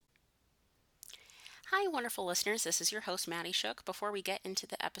Hi, wonderful listeners. This is your host, Maddie Shook. Before we get into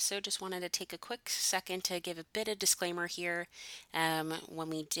the episode, just wanted to take a quick second to give a bit of disclaimer here. When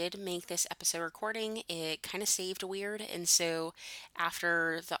we did make this episode recording, it kind of saved weird, and so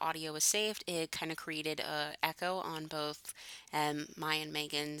after the audio was saved, it kind of created a echo on both my and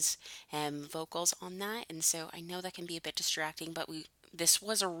Megan's vocals on that, and so I know that can be a bit distracting, but we this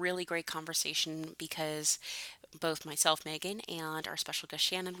was a really great conversation because both myself, Megan, and our special guest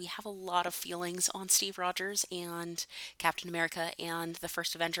Shannon, we have a lot of feelings on Steve Rogers and Captain America and the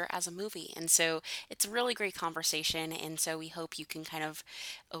First Avenger as a movie. And so it's a really great conversation. And so we hope you can kind of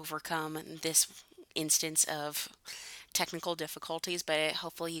overcome this instance of technical difficulties, but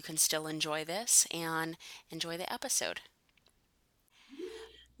hopefully you can still enjoy this and enjoy the episode.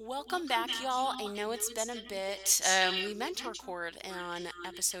 Welcome back, y'all. I know it's been a bit. We meant to record an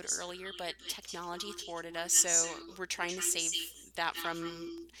episode earlier, but technology thwarted us, so we're trying to save that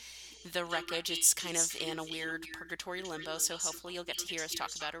from the wreckage. It's kind of in a weird purgatory limbo, so hopefully you'll get to hear us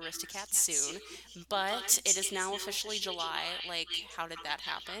talk about Aristocats soon. But it is now officially July. Like, how did that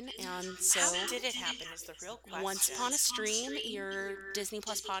happen? And How so did it happen is the real once question. Upon a Stream, your Disney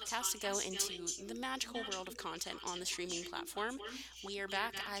Plus podcast to go into the magical world of content on the streaming platform. We are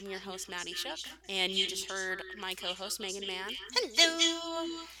back. I'm your host, Maddie Shook, and you just heard my co host, Megan Mann. Hello!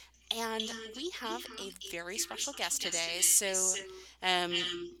 And we have a very special guest today. So, um,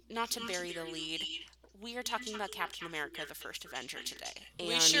 not to bury the lead, we are talking about Captain America, the First Avenger today.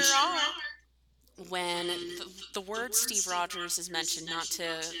 We And sure are. when the word Steve Rogers is mentioned, not to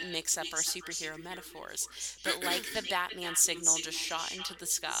mix up our superhero metaphors, but like the Batman signal just shot into the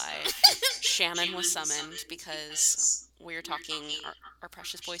sky, Shannon was summoned because we're talking our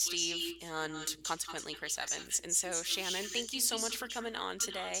precious boy Steve and consequently Chris Evans. And so, Shannon, thank you so much for coming on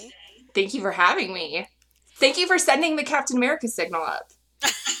today. Thank you for having me. Thank you for sending the Captain America signal up.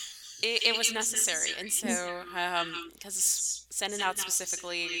 It was necessary. And so, because sending out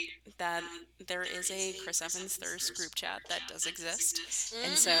specifically that there is a Chris Evans Thirst group chat that does exist.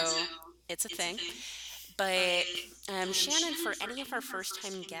 And so, it's a thing. But Shannon, for any of our first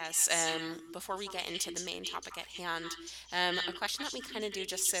time guests, before we get into the main topic at hand, a question that we kind of do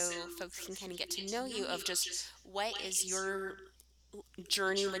just so folks can kind of get to know you of just what is your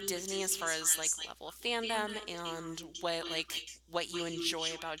journey with Disney as far as like level of fandom and what you enjoy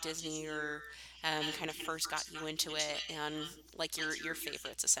about Disney or kind of first got you into it and like your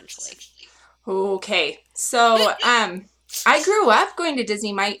favorites essentially. Okay, so I grew up going to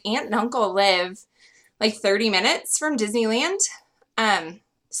Disney. My aunt and uncle live like 30 minutes from Disneyland.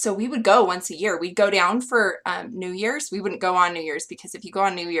 So we would go once a year. We'd go down for New Year's. We wouldn't go on New Year's because if you go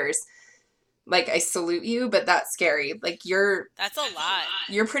on New Year's, like I salute you, but that's scary. Like That's a lot.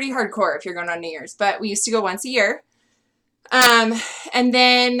 you're pretty hardcore if you're going on New Year's. But we used to go once a year. Um, and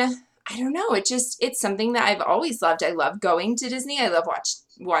then I don't know, it's something that I've always loved. I love going to Disney. I love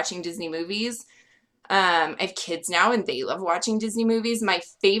watching Disney movies. I have kids now and they love watching Disney movies. My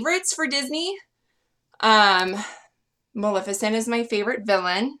favorites for Disney, um, Maleficent is my favorite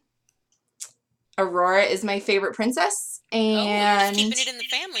villain. Aurora is my favorite princess. Oh, you're just And keeping it in the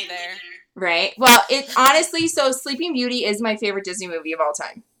family there. right. Well, it honestly, so Sleeping Beauty is my favorite Disney movie of all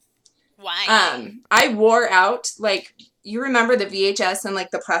time. Why? I wore out, like, you remember the VHS and,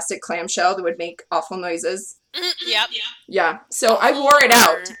 like, the plastic clamshell that would make awful noises? Yep. Yeah. So I wore it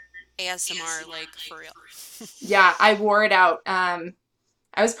out. Or ASMR, like for real. Yeah, I wore it out. I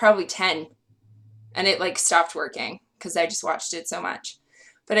was probably 10 and it, like, stopped working because I just watched it so much.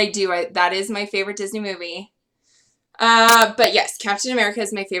 But that is my favorite Disney movie. But yes, Captain America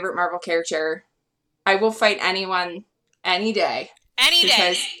is my favorite Marvel character. I will fight anyone any day. Any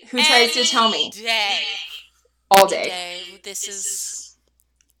day. Who tries to tell me? Day. All day. Today, this is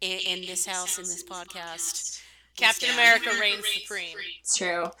in this house in this podcast. Captain America reigns supreme. It's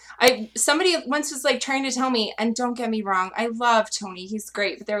true. Somebody once was like trying to tell me, and don't get me wrong, I love Tony. He's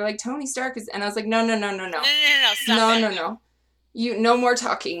great. But they were like, Tony Stark is, and I was like, no. No. Stop it. No. No more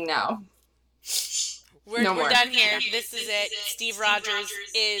talking now. We're done here. This is it. Steve Rogers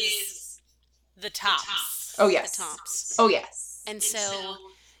is the tops. Oh yes. The tops. Oh yes. And so,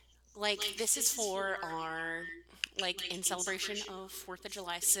 like, this is for our, like, in celebration of 4th of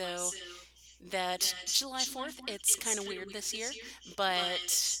July. So, that July 4th, it's kind of weird this year,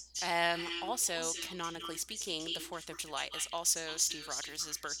 but also, canonically speaking, the 4th of July is also Steve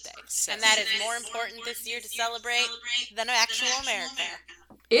Rogers' birthday. So. And that is more important this year to celebrate than actual America.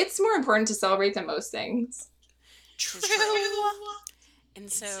 It's more important to celebrate than most things. True.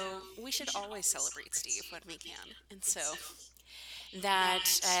 And so, we should always celebrate Steve when we can. And so, that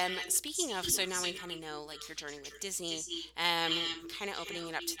speaking of, so now we kind of know like your journey with Disney, kind of opening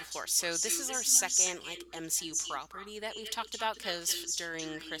it up to the floor. So this is our second like MCU property that we've talked about because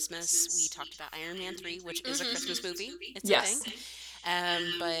during Christmas we talked about Iron Man 3, which is a Christmas movie. It's a thing.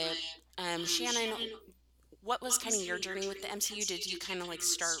 Yes. But Shannon, what was kind of your journey with the MCU? Did you kind of like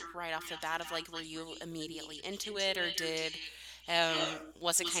start right off the bat of like, were you immediately into it, or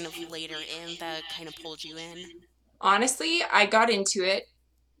was it kind of later in that kind of pulled you in? Honestly, I got into it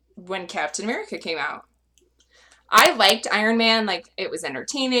when Captain America came out. I liked Iron Man, like it was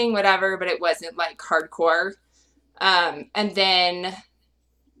entertaining, whatever, but it wasn't like hardcore. And then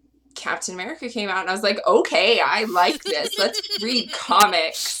Captain America came out, and I was like, okay, I like this. Let's read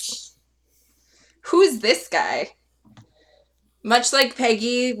comics. Who's this guy? Much like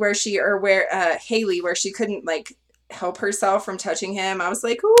Peggy, Haley, where she couldn't like help herself from touching him. I was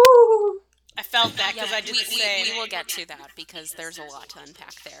like, ooh. I felt that because I did the same. We will get to that because there's a lot to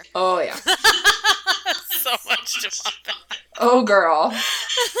unpack there. Oh, yeah. So much to unpack. Oh, girl.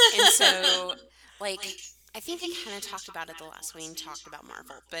 And so, like, I think I kind of talked about it the last week and talked about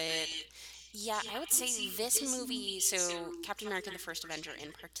Marvel, but yeah, I would say this movie, so Captain America the First Avenger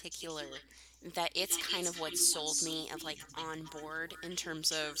in particular, that it's kind of what sold me of like on board in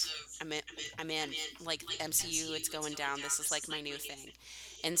terms of I'm in like MCU, it's going down, this is like my new thing.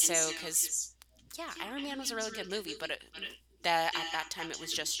 And so because yeah, Iron Man was a really good movie, but that at that time it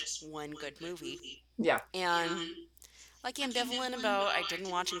was just one good movie. Yeah. And like ambivalent about, I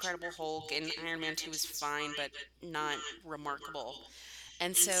didn't watch Incredible Hulk, and Iron Man 2 was fine but not remarkable.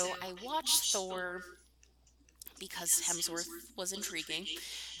 And so I watched Thor because Hemsworth was intriguing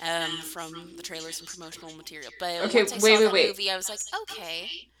from the trailers and promotional material. But okay, once I saw the movie, I was like, okay,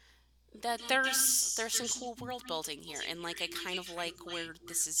 that there's some cool world building here, and like I kind of like where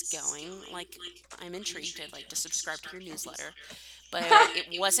this is going. Like I'm intrigued. I'd like to subscribe to your newsletter. But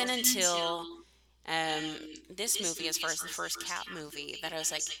it wasn't until this movie, as far as the first Cap movie, that I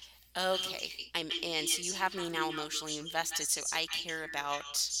was like, okay, I'm in. So you have me now emotionally invested, so I care about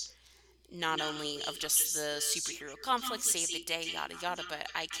not only of just the superhero conflict, save the day, yada yada, but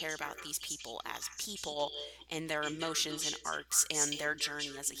I care about these people as people and their emotions and arcs and their journey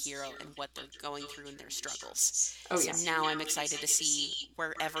as a hero and what they're going through and their struggles. Oh, so yeah. now I'm excited to see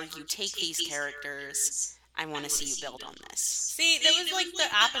wherever you take these characters. I want to see you build on this. See, that was like the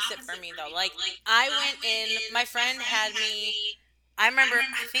opposite for me though. Like I went in, my friend had me. I remember,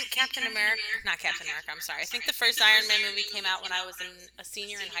 I think not Captain America, I'm sorry. I think the first Iron Man movie came out when I was a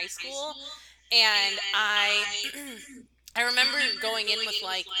senior in high school. And I remember going in with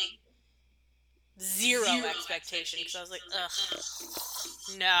like zero expectation because I was like, ugh,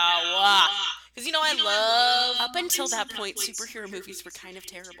 no. Because, you know, I love... Up until that point, superhero movies were kind of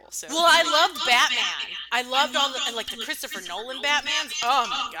terrible. So. Well, I loved Batman. I loved all the, like, the Christopher Nolan Batmans. Oh,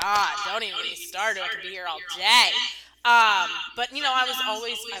 my God. Don't even get me started. I could be here all day. But, you know, I've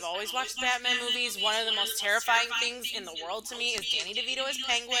always watched Batman movies. One of the most terrifying things in the world to me is Danny DeVito as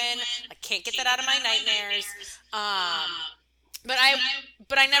Penguin. I can't get that out of my nightmares. But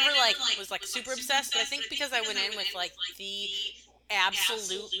I never, like, was, like, super obsessed. But I think because I went in with, like, the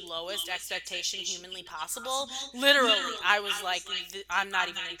absolute lowest expectation humanly possible, literally, I was like, I'm not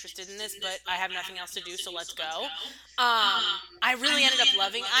even interested in this, but I have nothing else to do, so let's go. I really ended up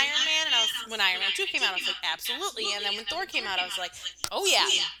loving Iron Man, and when Iron Man 2 came out, I was like, absolutely. And then when Thor came out, I was like, oh yeah,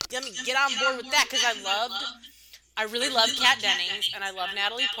 let me get on board with that, because I really loved Kat Dennings, and I love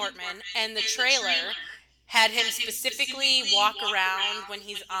Natalie Portman, and the trailer had him specifically walk around when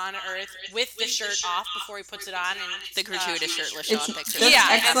he's on Earth with the shirt off before he puts it on, and the gratuitous shirtless shot picture. Yeah,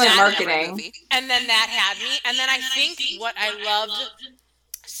 excellent marketing. And then that had me. And then I think what I loved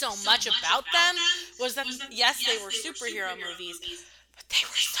so much about them was that yes, they were superhero movies, but they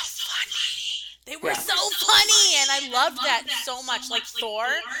were so funny. They were so funny, and I loved that so much. Like Thor,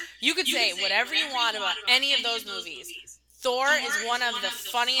 you could say whatever you want about any of those movies. Thor is one of the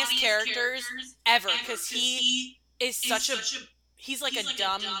funniest characters ever because he is he's like a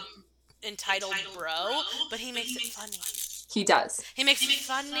dumb, entitled bro, but he makes it funny. He does. He makes it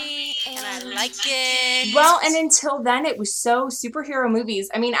funny, and I like it. Well, and until then, it was so superhero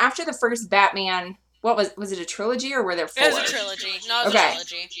movies. I mean, after the first Batman, what was it a trilogy or were there 4? It was a trilogy. No, it was a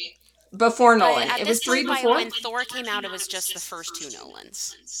trilogy. Before Nolan. It was 3 before? When Thor came out, it was just the first 2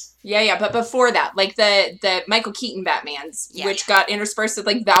 Nolans. Yeah, but before that, like the Michael Keaton Batmans, which got interspersed with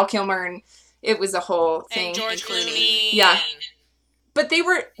like Val Kilmer, and it was a whole thing. And George Clooney. Yeah. But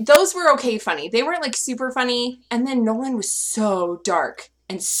those were okay funny. They weren't like super funny. And then Nolan was so dark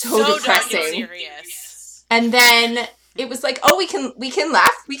and so depressing. Dark and serious. And then it was like, oh, we can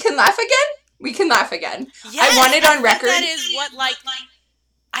laugh again? We can laugh again. Yes, I want it on record. That is what, like,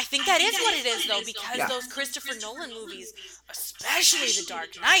 I think that is what it is, though, because Yeah. those Christopher Nolan movies, especially The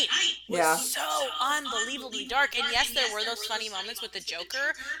Dark Knight, was Yeah. so unbelievably dark. And yes, there were those funny moments with the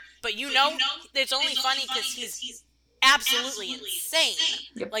Joker, but you know, it's only funny because he's absolutely insane.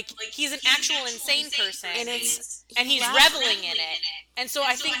 Yep. Like, he's an actual insane person, And he's reveling in it. And so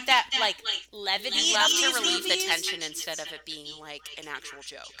I think that, like, levity love of to these relieve the movies, tension instead of it being like an actual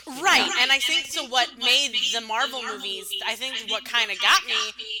joke. right, and I think so what made the Marvel movies, I think what kind of got me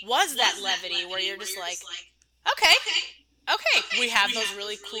was that levity where you're just like, okay, we have those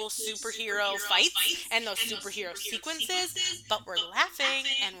really cool superhero fights and those superhero sequences, but we're laughing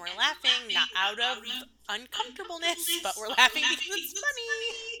not out of uncomfortableness, but we're laughing because it's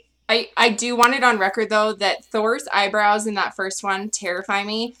funny. I do want it on record, though, that Thor's eyebrows in that first one terrify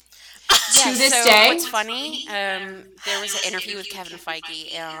me. To this day. What's funny, there was an interview with Kevin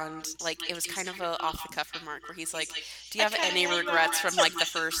Feige, and like it was kind of a off the cuff remark where he's like, "Do you have any regrets from like the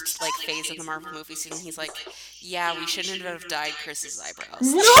first like phase of the Marvel movies?" And he's like, "Yeah, we shouldn't have dyed Chris's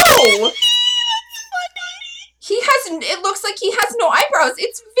eyebrows." No! He has, it looks like he has no eyebrows.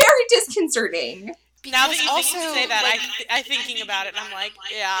 It's very disconcerting. Now that you also, say that, like, I thinking about it, and I'm like,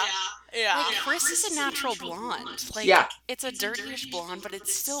 yeah. Like, Chris is a natural blonde. Like, Yeah. it's a dirtyish blonde, but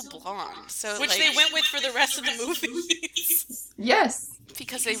it's still blonde. So, Which like, they went with for the rest of the movies. Yes.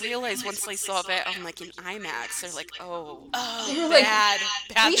 because they realized once they saw that on like an IMAX, they're like, oh, They were like, bad.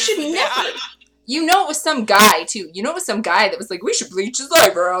 we should bad. never. You know it was some guy, too. You know it was some guy that was like, we should bleach his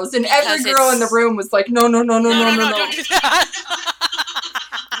eyebrows. And every Because girl in the it's- room was like, no. No, don't do that.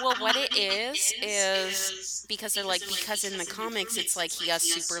 Well, what it is because they're like, because in the comics it's like he has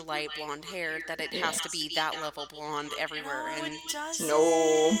super light blonde hair, that it has to be that level blonde everywhere. And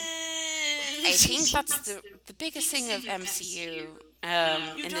No. I think that's the biggest thing of MCU, and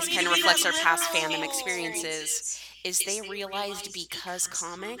this kind of reflects our past fandom experiences, is they realized because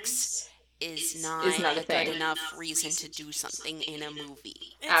comics is not a thing. good enough reason to do something in a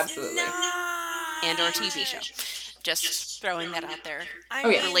movie Absolutely. and or TV show. Just throwing that out there. Oh,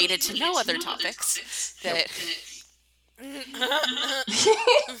 yeah. Related to no other topics. That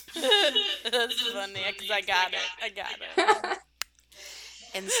That's funny, because I got it.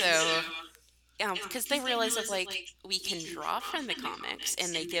 and so because they realize that like we can draw from the comics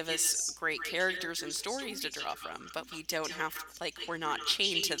and they give us great characters and stories to draw from, but we don't have to, like, we're not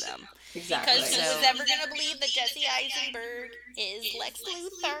chained to them. Exactly. Because who So- was ever going to believe that Jesse Eisenberg is Lex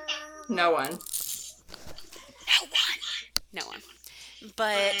Luthor? No one. No one.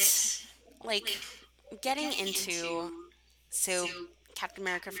 But like getting into Captain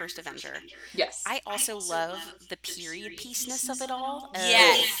America First Avenger. Yes. I also love the period piece-ness of it all.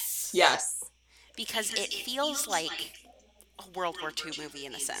 Yes. Because it feels like a World War II movie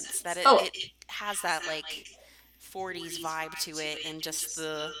in a sense. That it has that like 40s vibe to it, and just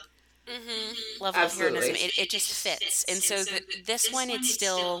the level of heroism. It just fits. And so this one, it's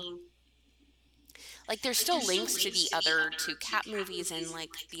still like there's still links to the other two Cap movies and like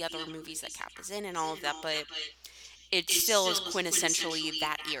the other movies that Cap is in and all of that, but it still is quintessentially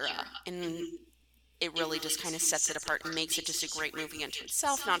that era. And it really just kind of sets it apart and makes it just a great movie unto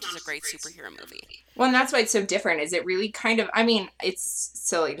itself, not just a great superhero movie. Well, and that's why it's so different, is it really kind of, I mean, it's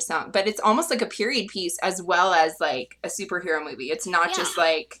silly to sound, but it's almost like a period piece as well as like a superhero movie. It's not just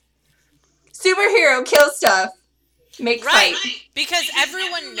like superhero kill stuff, make Right, fight. because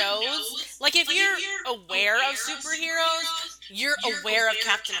everyone knows, like, if you're aware of superheroes, you're aware of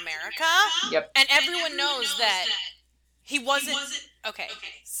Captain America. Yep. And everyone knows that he wasn't. Okay,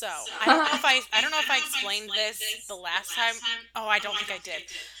 so I don't know if I explained this the last time. Oh, I don't think I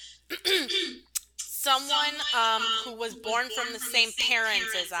did. Someone who was born from the same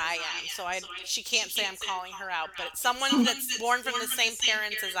parents as I am, so she can't say I'm calling her out, but someone that's born from the same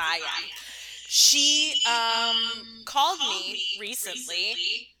parents as I am. She called me recently,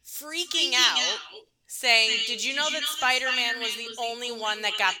 freaking out, saying, "Did you know that Spider-Man was the only one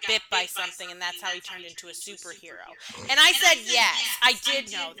that got bit by something, and that's how he turned into a superhero?" And I said, yes, I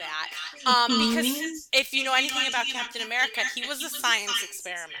did know that. Because if you know anything about Captain America, he was a science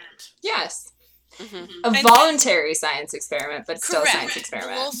experiment. Yes. Mm-hmm. A voluntary science experiment, but still a Correct. science The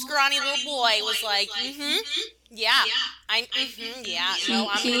experiment. little scrawny little boy was like, yeah, no, I'm going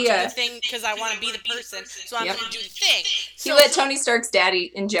to do the thing because I want to be the person, so I'm going to do the thing. He let Tony Stark's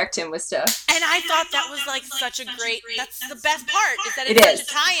daddy inject him with stuff. And I thought that was like such a great, that's the best part, is that It it's is. such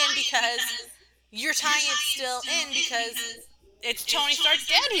a tie-in because you're tying it still in because it's Tony Stark's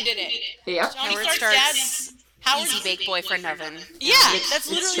dad who did it. Yep. Tony Howard Stark's Stark's Howard's easy bake boyfriend oven. Yeah, that's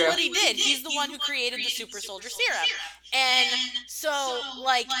it's literally true. what he did. He's the one who created the super soldier serum. And so,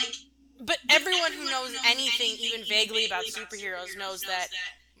 like, But everyone who knows anything, even vaguely about superheroes, knows that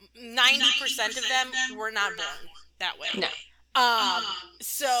 90% of them were not born that way. No.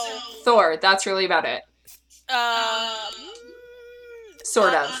 So Thor, that's really about it.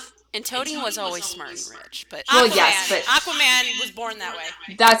 Sort of. And Tony was always smart and rich, but Well, Aquaman. yes, but Aquaman was born that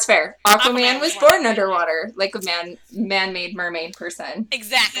way. that's fair. Aquaman was born born underwater, like a man-made mermaid person.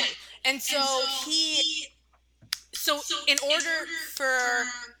 Exactly. And so in order for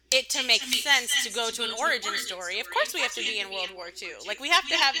it to make sense to go to an origin story, of course we have to be in World War II. Like, we have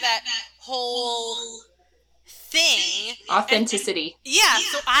to have that whole thing. Authenticity. Yeah,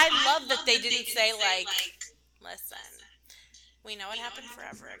 so I love that they didn't say, like, listen, we know it happened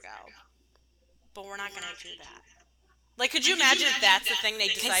forever ago, but we're not going to do that. Like, could you imagine if that's the thing they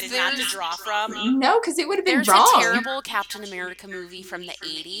decided not to draw from? No, because it would have been there's wrong. a terrible Captain America movie from the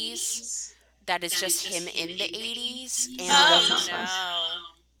 80s that is just him in the 80s, and that's not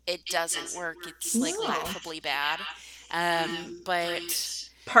no. it doesn't work. It's, like, No. laughably bad. But,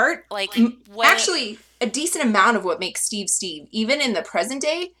 like, actually, a decent amount of what makes Steve, even in the present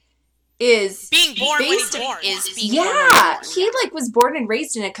day, is being born when he's born. He, like, was born and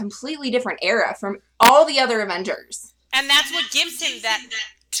raised in a completely different era from all the other Avengers. And that's what gives him that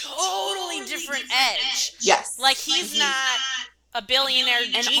totally different edge. Yes. Like, he's not a billionaire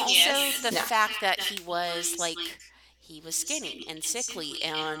And genius. also the fact that he was, like, he was skinny and sickly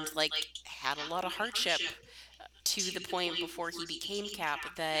and, like, had a lot of hardship to the point before he became Cap,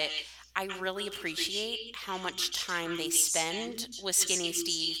 that I really appreciate how much time they spend with Skinny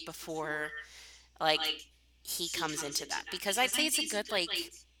Steve before, like, he comes into that. Because I'd say it's a good, like,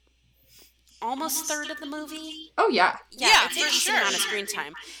 almost third of the movie. Oh, yeah. Yeah, it's a for decent sure. amount of screen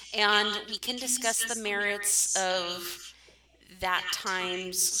time. And we can discuss the merits of that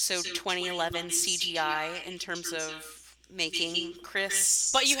times, so 2011 CGI in terms of making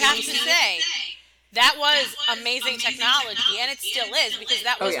Chris. But you have to say, that was amazing technology, and it still is, because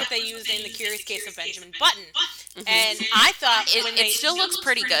that was what they used in The Curious Case of Benjamin Button. Mm-hmm. And I thought it still looks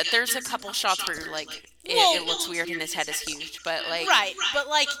pretty good. There's a couple shots where, like, it looks weird and his head is huge, but, like... Right, but,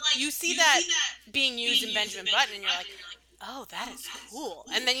 like, you see that being used in Benjamin Button, and you're like, oh, that is cool.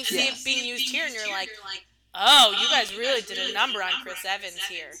 And then you see it being used here, and you're like, oh, you guys really did a number on Chris Evans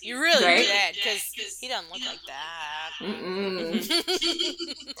here. You really did, because he doesn't look like that.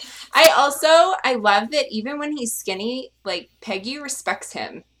 I love that even when he's skinny, like, Peggy respects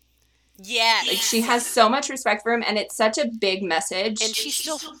him. Yes. Like, she has so much respect for him, and it's such a big message. And she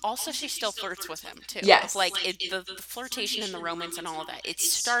still flirts with him, too. Yes. Like, the flirtation and the romance and all of that, it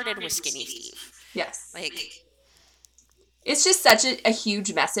started with Skinny Steve. Yes. Like... It's just such a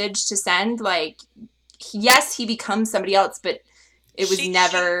huge message to send, like... Yes, he becomes somebody else, but it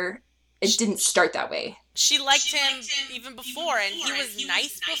didn't start that way. She liked him even before, and he was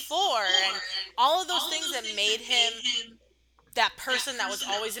nice before, and all of those things that made him that person that was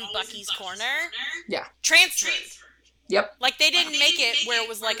always in Bucky's corner transferred. Yep. Like, they didn't make it where it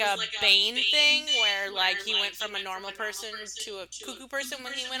was like a Bane thing, where, like, he went from a normal person to a cuckoo person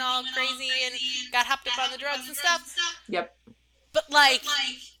when he went all crazy and got hopped up on the drugs and stuff. Yep. But, like...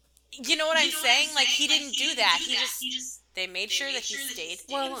 You know what I'm saying? Like, he didn't do that. They made sure that he stayed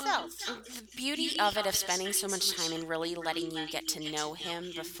himself. The beauty of it, of spending so much time and really letting you get to know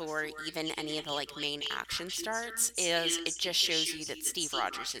him before even any of the, like, main action starts, is it just shows you that Steve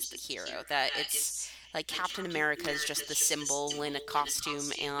Rogers is the hero. That it's, like, Captain America is just the symbol in a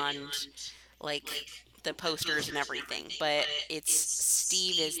costume and, like, the posters and everything. But it's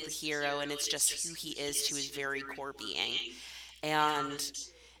Steve is the hero, and it's just who he is to his very core being. And...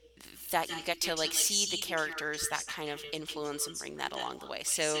 that you get to, like, see the characters that kind of influence and bring that along the way.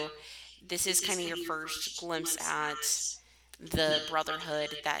 So this is kind of your first glimpse at the brotherhood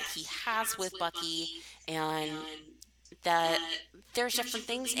that he has with Bucky, and that there's different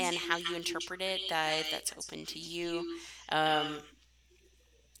things and how you interpret it that's open to you. But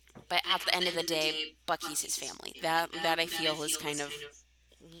at the end of the day, Bucky's his family. That I feel is kind of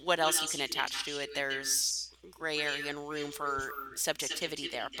what else you can attach to it. There's gray area and room for subjectivity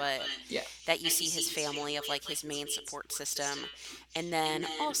there, but that you see his family of, like, his main support system. And then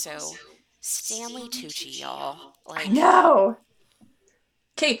also Stanley Tucci, y'all. Like, I know.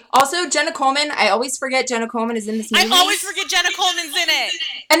 Okay, also Jenna Coleman. I always forget Jenna Coleman is in this movie. I always forget Jenna Coleman's in it.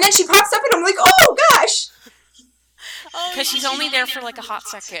 And then she pops up and I'm like, oh gosh. Because she's only there for, like, a hot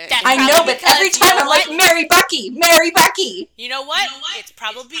second. I know, but every time I'm like, Mary Bucky. You know what? It's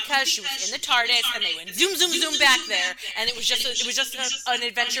probably because she was in the TARDIS and they went zoom, zoom, zoom back there, and it was just an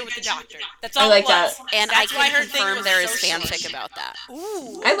adventure with the Doctor. That's all I like it was. that. And that's I can confirm there is fanfic about that.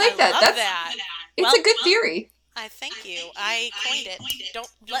 Ooh, I like that. Love that. It's a good theory. I thank you. I coined it. Don't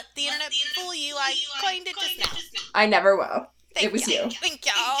let the internet fool you. I coined it just now. I never will. It Thank was you. you. Thank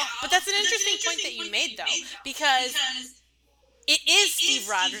you. But that's an interesting point that you made, though, because it is Steve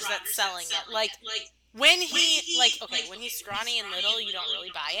Rogers that's selling it. Like, when he, like, okay, when he's scrawny and little, you don't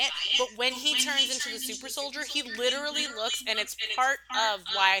really buy it. But when he turns into the super soldier, he literally looks, and it's part of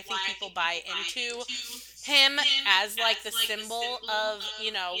why I think people buy into him as, like, the symbol of,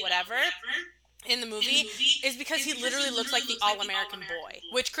 whatever in the movie, is because he literally looks like the all-American boy,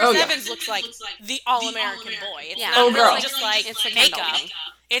 which Chris Oh, yeah. Evans looks like the all-American boy. It's Yeah. not Oh, really girl. just like It's like makeup. Kendall.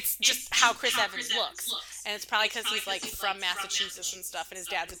 It's just how Chris Evans looks. And it's probably because he's, like, from Massachusetts and stuff, and his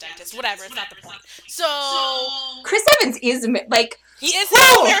dad's a dentist. Whatever, it's not the point. So, Chris Evans is, like, he is the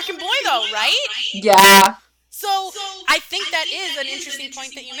whoa. all-American boy, though, right? Yeah. So, I think that is an interesting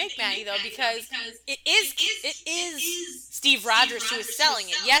point that you make, Maddie, though, because it is Steve Rogers who is selling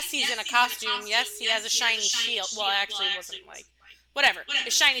it. Yes, he's in a costume. Yes, he has a shiny shield. Well, actually, it wasn't, like, whatever.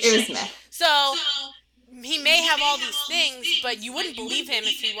 A shiny It was shield. meh. So, he may have all these things, but you wouldn't believe him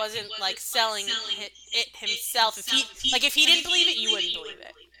if he wasn't, like, selling it himself. If he didn't believe it, you wouldn't believe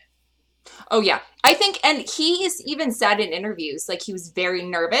it. Oh, yeah. I think, and he's even said in interviews, like, he was very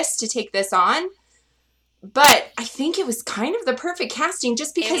nervous to take this on. But I think it was kind of the perfect casting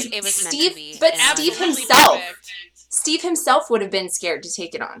just because It was meant Steve, to be, but and Steve Absolutely himself, perfect. Steve himself would have been scared to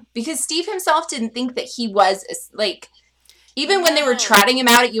take it on because Steve himself didn't think that he was, like, even when they were No. trotting him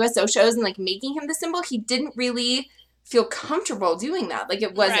out at USO shows and, like, making him the symbol, he didn't really feel comfortable doing that. Like,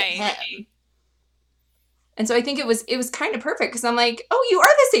 it wasn't Right. him. And so I think it was kind of perfect because I'm like, oh, you are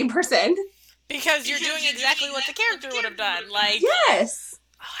the same person. Because you're doing exactly what the character would have done. Like, Yes.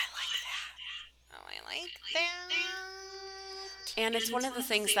 oh, I like that. And it's one of the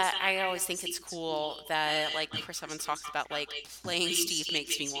things that I always think it's cool that, like, Chris Evans talks about, like, playing Steve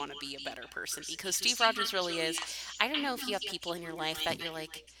makes me want to be a better person. Because Steve Rogers really is. I don't know if you have people in your life that you're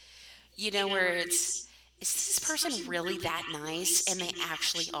like, where it's, is this person really that nice? And they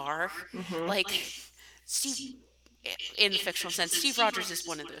actually are. Mm-hmm. Like, Steve, in the fictional sense, Steve Rogers is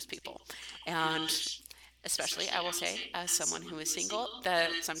one of those people. And especially, I will say, as someone who is single, that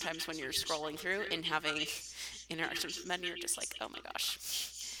sometimes when you're scrolling through and having interactions with men, you're just like, oh my gosh.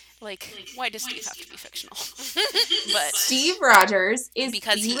 Like, why does Steve have to be fictional? But Steve Rogers is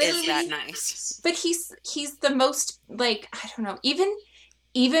because he is literally that nice. But he's the most, like, I don't know,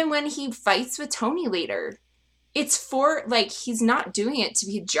 even when he fights with Tony later, it's for, like, he's not doing it to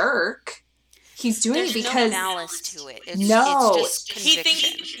be a jerk. He's doing There's it because no malice to it. No. It's just He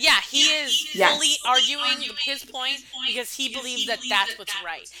conviction. thinks, yeah, he is Yes. fully arguing his point because he believes that that's what's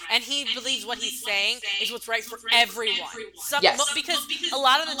right. And he believes what he's saying is what's right for everyone. Yes. Because a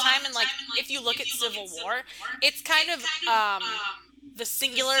lot of the time, and, like, if you look at Civil War, it's kind of the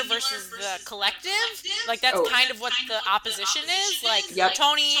singular versus the collective. Like, that's Oh. kind of what the opposition is. Like, Yep.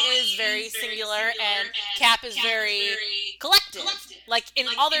 Tony is very singular and Cap is very collective. Like, in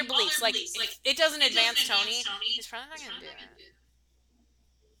all their beliefs. Like, if it doesn't advance Tony, he's probably not going to do it.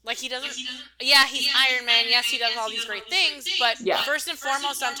 Like, he doesn't... Yeah, he's Iron Man. Yes, he does all these great things. But Yeah. first and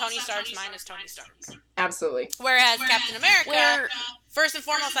foremost on Tony Stark's mind is Tony Stark. Absolutely. Whereas Captain America, Where first and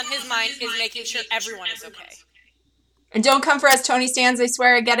foremost on his mind is making sure everyone is okay. And don't come for us, Tony Stans. I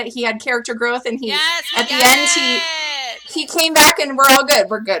swear, I get it. He had character growth, and he Yes, at the end he came back, and we're all good.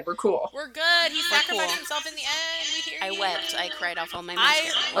 We're good. We're cool. We're good. He sacrificed cool. himself in the end. We hear I you. wept, I cried off all my I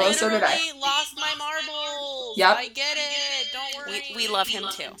mascara. Oh, so did I. literally lost my marbles. Yep. I get it. Don't worry. We love him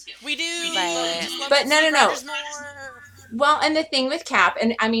too. We do. But- We just love but no, Steve no, no. Rogers more. Well, and the thing with Cap,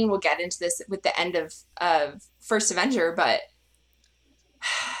 and I mean, we'll get into this with the end of First Avenger, but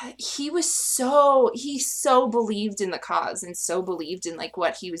he so believed in the cause and so believed in, like,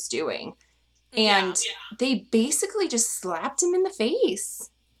 what he was doing. And they basically just slapped him in the face.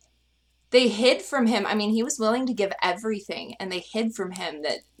 They hid from him. I mean, he was willing to give everything, and they hid from him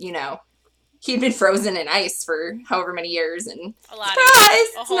that, he'd been frozen in ice for however many years, and A lot surprise,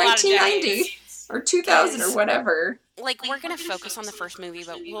 of, a it's whole lot of 1990 decades. or 2000 or whatever. Like, we're going to focus on the first movie,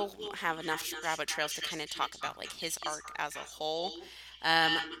 but we'll have enough rabbit trails to kind of talk about, like, his arc as a whole.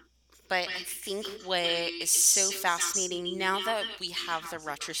 But I think what is so fascinating, now that we have the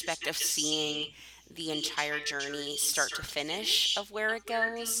retrospect of seeing the entire journey start to finish of where it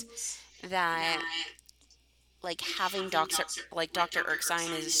goes, that, like, having Dr.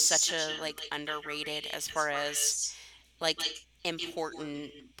 Erskine is such a, like, underrated as far as, like,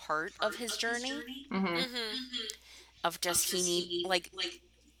 important part of his journey. Mm-hmm. Mm-hmm. Of just, he need, like,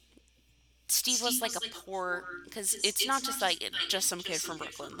 Steve was like a poor, because it's not just like just some kid from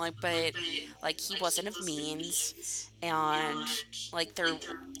Brooklyn, like, but like he wasn't of means, and like they're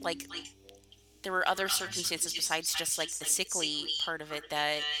like there were other circumstances besides just like the sickly part of it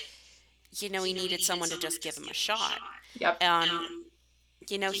that, he needed someone to just give him a shot. Yep. And,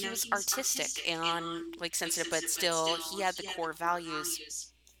 he was artistic and like sensitive, but still he had the core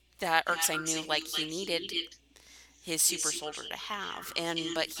values that Erskine knew like he needed his super soldier to have.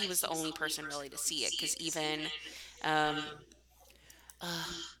 But he was the only person really to see it, because even, um,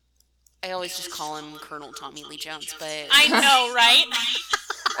 I always just call him Colonel Tommy Lee Jones, but I know, right?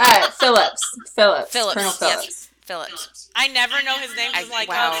 Phillips. Colonel Phillips, Phillips. yes, Phillips. I never know his name. I'm like,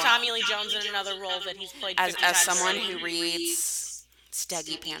 wow. oh, it's Tommy Lee Jones in another role that he's played 50 As times someone already. who reads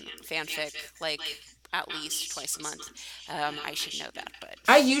Steggy fanfic like at least twice a month, I should know that. But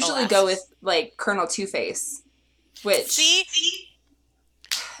I usually go with like Colonel Two-Face, which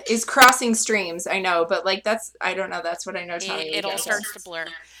is crossing streams. I know, but like I don't know. That's what I know. Tommy it all starts to blur.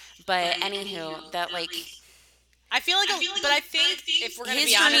 But anywho, that like. I feel like, but I think if we're going to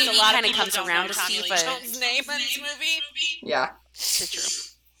his be honest, a lot of people comes don't around know to Tommy Steve, Lee but Jones' name in this movie. Yeah, it's true.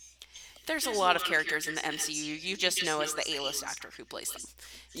 There's a lot of characters in the MCU you just know as the A-list actor who plays them.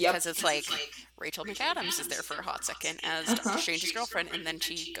 Yep. Because it's like Rachel McAdams is there for a hot second as Doctor Strange's girlfriend, and then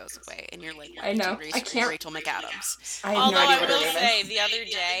she goes away, and you're like, I know. I can't. Rachel McAdams. I have Although no idea I what will her name say, is. the other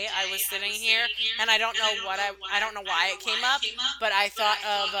day I was sitting here, and I don't know I don't know why it came up, but I thought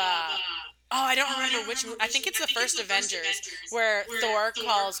of. I don't remember which movie. I think it's the First Avengers, where Thor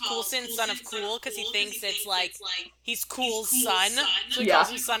calls Coulson son of Cool because he thinks it's like he's Cool's son. So he calls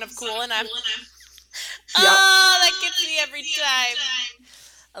him son of Cool, and I'm. Oh, that gets me every time.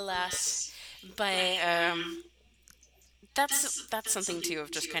 Alas. But that's something too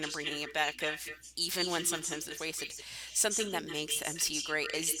of just kind of bringing it back of, even when sometimes it's wasted, something that makes the MCU great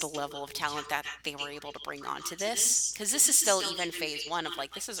is the level of talent that they were able to bring onto this, because this is still even phase 1 of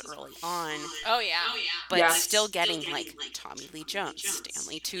like, this is early on. Oh yeah. But still getting like Tommy Lee Jones,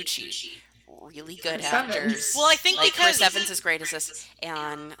 Stanley Tucci, really good actors. Well, I think like because Chris Evans is great as this,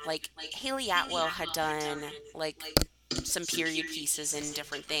 and like Haley Atwell had done like some period pieces in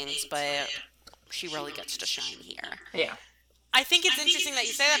different things, but she really gets to shine here. Yeah. I think it's interesting that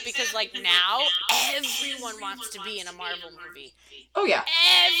you say that, because like now everyone wants to be in a Marvel movie. Oh yeah.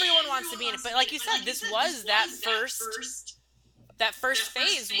 Everyone wants to be in it, but like you said, this was that first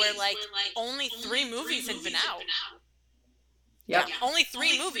phase where like only 3 movies had been out. Yep. Only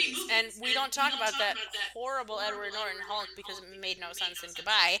 3 movies, and we don't talk about that horrible Edward Norton Hulk because it made no sense in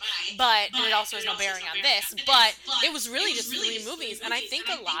goodbye, but and it also has no bearing on this, but it was really just 3 movies, and I think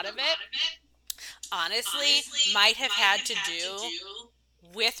a lot of it, honestly, might have had to do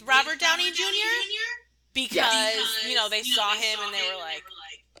with Robert Downey Jr., because, they saw him and they were like,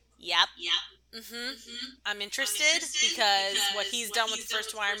 yep, I'm interested, because what he's done with the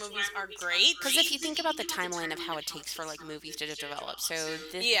first 2 Iron movies are great. Because if you think about the timeline of how it takes for like movies to develop, so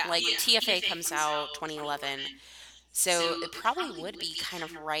this, like TFA comes out 2011, so it probably would be kind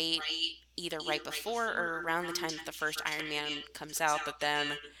of either right before or around the time that the first Iron Man comes out, but then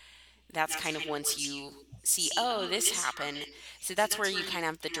that's kind of once you see, oh, this happened. So that's where you kind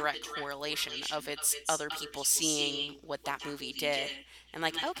of have the direct correlation of it's other people seeing what that movie did. And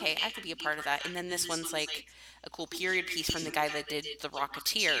like, okay, I could be a part of that. And then this one's like a cool period piece from the guy that did The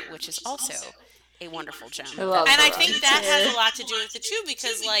Rocketeer, which is also a wonderful gem. And I think that has a lot to do with it too,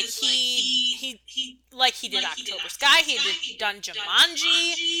 because like he did October Sky, he had done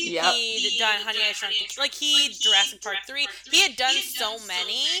Jumanji, he'd done Honey I Shrunk the Kids, like Jurassic Park 3, he had done so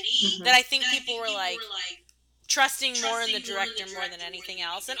many that I think people were like trusting more in the director more than anything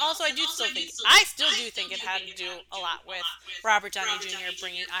else. And also I still do think it had to do a lot with Robert Downey Jr.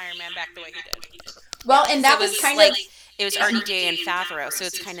 bringing Iron Man back the way he did. Well, and that was kind like, of... It was RDJ and Favreau, so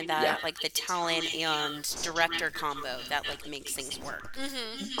it's kind of that, like, the talent and director combo that, like, makes things work.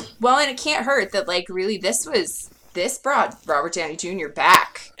 Well, and it can't hurt that, like, really this brought Robert Downey Jr.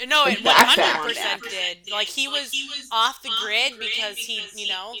 back. No, like, it 100% did. Like, he was off the grid because he,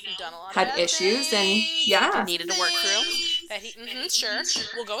 done a lot had of issues things. and, needed to work through. That sure,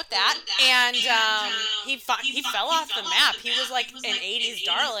 we'll go with that. And he fell off the map. He was like an 80s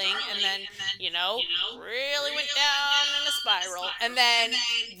darling, and then, really went down in a spiral. And then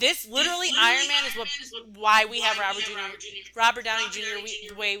this, literally, Iron Man is why we have Robert Downey Jr.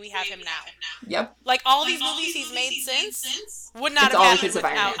 the way we have him now. Yep. Like, all these movies he's made since would not have happened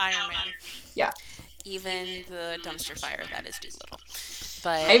without Iron Man. Yeah. Even the dumpster fire that is Doolittle.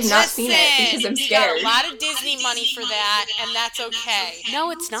 But I have not seen it because I'm scared. He got a lot of Disney money for that, and that's okay.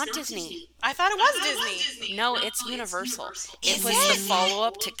 No, it's not Disney. I thought it was Disney. No, it's Universal. It was the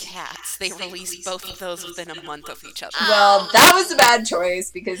follow-up to Cats. They released both of those within a month of each other. Well, that was a bad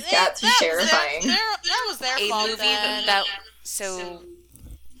choice because Cats was terrifying. That was their fault. A movie so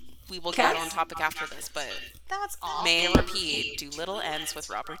we will get on Cats? topic after this, but That's awful. may I repeat, Doolittle ends with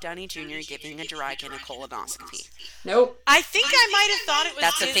Robert Downey Jr. giving a dragon a colonoscopy. Nope. I think I might have thought it was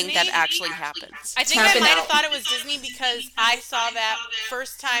That's Disney. the thing that actually happens. I think I Happened might out. have thought it was Disney because I saw that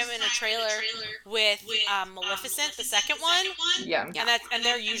first time in a trailer with Maleficent, the second one, Yeah. and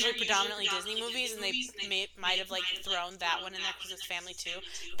they're usually predominantly Disney movies, and they might have like thrown that one in there because it's family too.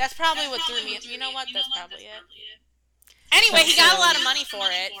 That's probably what threw me. You know what? That's probably it. Anyway, he got a lot of money for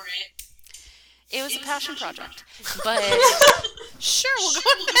it. It was a passion project, but Sure, we'll go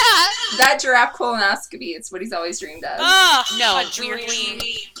with that. That giraffe colonoscopy, it's what he's always dreamed of. Oh, no, a dream.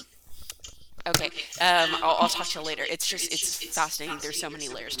 weirdly. Okay, I'll talk to you later. It's fascinating. There's so many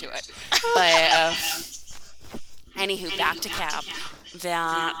layers to it. But anywho, back to Cap.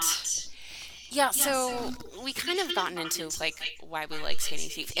 So we kind of gotten into like why we like Skinny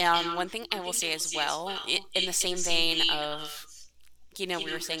Steve. And one thing I will say as well, in the same vein of,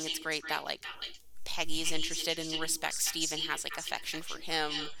 we were saying it's great that like Peggy is interested and respects Steve and has like affection for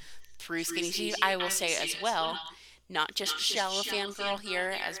him through Skinny Steve. I will say as well, not just shallow fangirl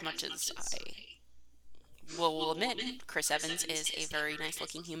here, as much as I will admit Chris Evans is a very nice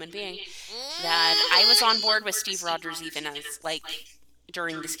looking human being, that I was on board with Steve Rogers even as like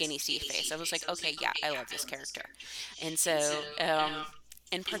during the Skinny Steve phase. I was like, okay, yeah, I love this character. And so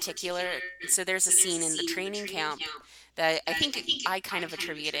in particular, so there's a scene in the training camp that I think I kind of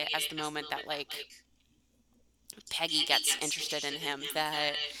attribute it as the moment that like Peggy gets interested in him,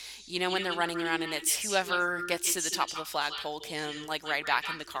 that when they're running around and it's whoever gets to the top of the flagpole can like ride back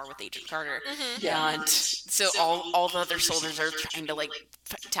in the car with Agent Carter. Yeah. And so all the other soldiers are trying to like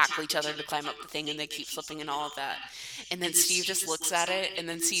tackle each other to climb up the thing, and they keep slipping and all of that. And then Steve just looks at it and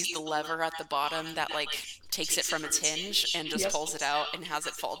then sees the lever at the bottom that like takes it from its hinge and just pulls it out and has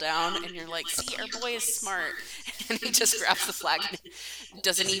it fall down. And you're like, see, our boy is smart. And he just grabs the flag and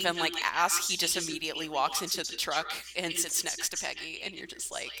doesn't even like ask. He just immediately walks into the truck and sits next to Peggy. And you're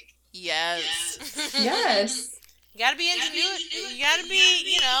just like, yes. Yes. You gotta be ingenuity. You gotta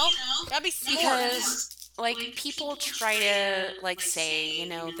be, gotta be smart. Because like people try to like say,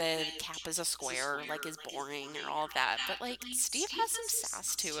 the Cap is a square, like is boring or all of that, but like Steve has some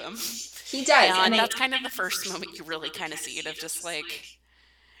sass to him. He does. And that's kind of the first moment you really kind of see it, of just like,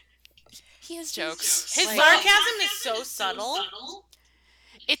 he has jokes. His like, sarcasm is so subtle.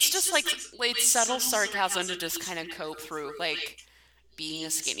 It's just like it's subtle sarcasm to just kind of cope through like being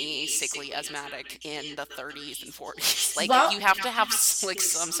a skinny, sickly asthmatic in the 30s and 40s. Like, Well, you have to have like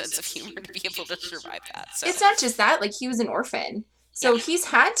some sense of humor to be able to survive that. So it's not just that, like he was an orphan. So he's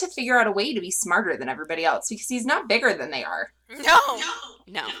had to figure out a way to be smarter than everybody else because he's not bigger than they are.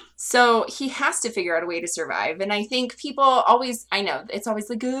 No. So he has to figure out a way to survive. And I think people always, I know, it's always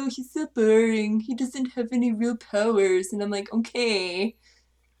like, oh, he's so boring. He doesn't have any real powers. And I'm like, okay,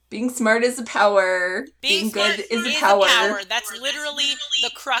 being smart is a power. Being good is a power. That's literally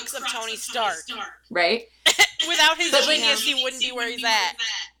the crux of Tony Stark. Right? Without his genius, he wouldn't be where he's at.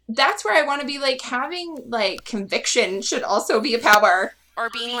 That's where I want to be, like, having, like, conviction should also be a power. Or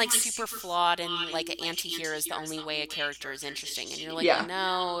being, like, super flawed and, like, an anti-hero is the only way a character is interesting. And you're like,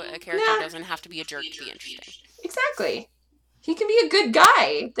 no, a character doesn't have to be a jerk to be interesting. Exactly. He can be a good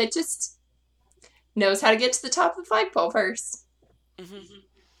guy that just knows how to get to the top of the flagpole first. Mm-hmm.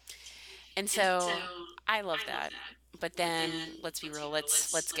 And so, I love that. But then, let's be real,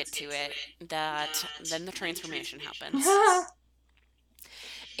 let's get to it. Then the transformation happens.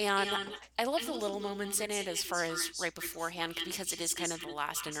 And I love the little moments in it as far as right beforehand, because it is kind of the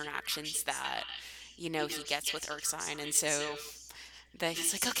last interactions that, he gets with Erskine. And so that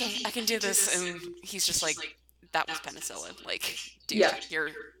he's like, okay, I can do this. And he's just like, that was penicillin. Like, dude,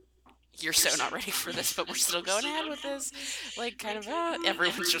 you're so not ready for this, but we're still going ahead with this. Like, kind of,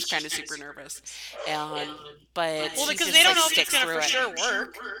 everyone's just kind of super nervous. But because they don't know if it's going to for sure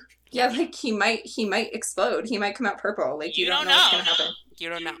work. Yeah, like he might explode. He might come out purple. Like you don't know what's gonna happen. You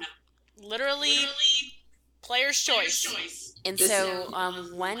don't know. Literally, player's choice. And so,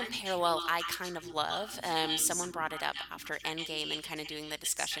 one parallel I kind of love, someone brought it up after Endgame and kind of doing the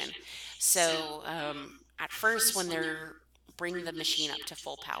discussion. So, at first, when they're bringing the machine up to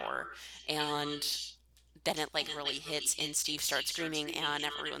full power, and then it like really hits and Steve starts screaming and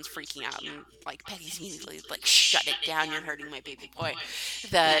everyone's freaking out, and like Peggy's immediately like, shut it down, you're hurting my baby boy.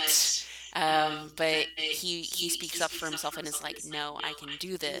 But he speaks up for himself and is like, no, I can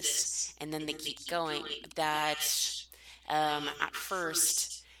do this. And then they keep going. That at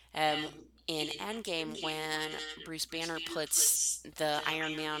first, in Endgame, when Bruce Banner puts the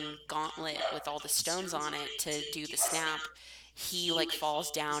Iron Man gauntlet with all the stones on it to do the snap, he like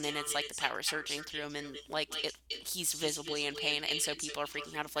falls down and it's like the power surging through him and like he's visibly in pain, and so people are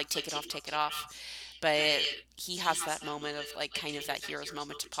freaking out of like take it off. But he has that moment of like kind of that hero's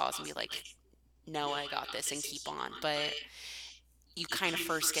moment to pause and be like, no, I got this, and keep on. But you kind of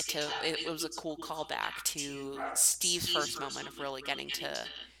first get to, it was a cool callback to Steve's first moment of really getting to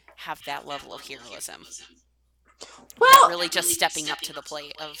have that level of heroism. Well, really just stepping up to the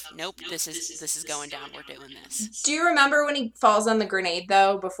plate of, nope, this is going down, we're doing this. Do you remember when he falls on the grenade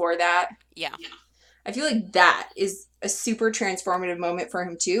though before that? Yeah. I feel like that is a super transformative moment for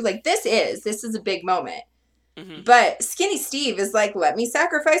him too. Like this is a big moment. Mm-hmm. But Skinny Steve is like, let me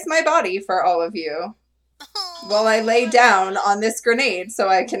sacrifice my body for all of you while I lay down on this grenade so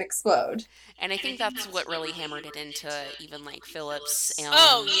I can explode. And I think that's what really hammered it into even like Phillips and...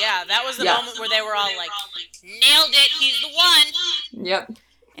 Oh yeah, that was the moment where they were all like, nailed it, he's the one. Yep.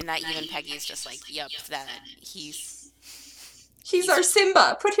 And that even Peggy's just like, yep, that he's our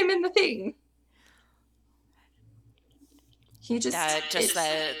Simba. Put him in the thing. He just...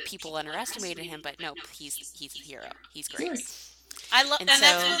 that people underestimated him, but nope, he's a hero. He's great. Yes. I love, and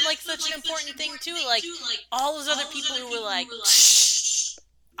that's what, like, such an important thing too. Like all those other people who were like, shh,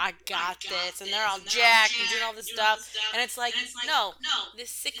 I got this, and they're all jacked and doing all this stuff, and it's like, no, this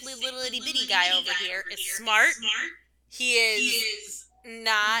sickly little itty bitty guy over here is smart. He is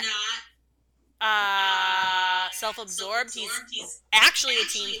not self-absorbed. He's actually a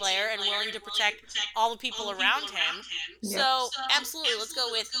team player and willing to protect all the people around him. Yep. So absolutely, let's go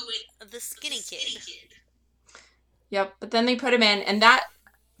with the skinny kid. Yep, but then they put him in, and that,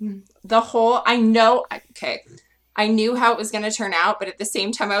 I knew how it was going to turn out, but at the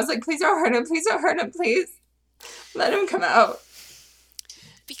same time, I was like, please don't hurt him, please. Let him come out.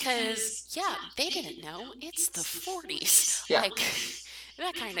 Because, yeah, they didn't know. It's the 40s. Yeah. Like,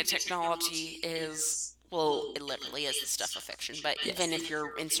 that kind of technology is, well, it literally is the stuff of fiction, but even if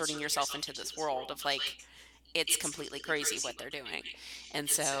you're inserting yourself into this world of, like, it's completely crazy what they're doing. And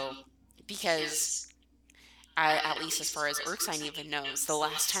so, because... at least as far as Erskine even knows, the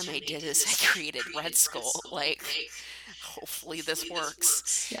last time I did this, I created Red Skull. Like, hopefully this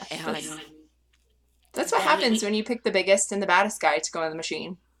works. Yeah, and that's what happens when you pick the biggest and the baddest guy to go on the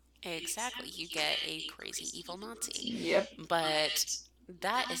machine. Exactly. You get a crazy evil Nazi. Yep. But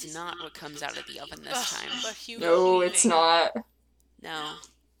that is not what comes out of the oven this time. No, it's not. No.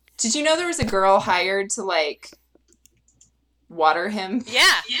 Did you know there was a girl hired to, like, water him?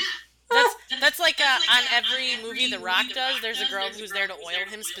 Yeah. That's like on every movie The Rock does, there's a girl who's there to oil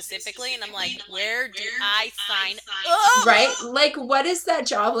him specifically, and I'm like, where do I sign up? Right? Like, what does that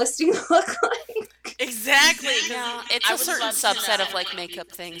job listing look like? Exactly. Yeah, it's a certain subset of, like, makeup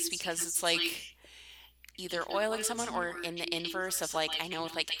things, because it's, like, either oiling someone or in the inverse of, like, I know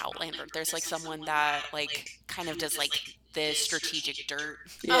with, like, Outlander, there's, like, someone that, like, kind of does, like, the strategic dirt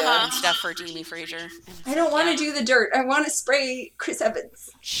and stuff for Jamie Fraser. I don't want to do the dirt. I want to spray Chris Evans.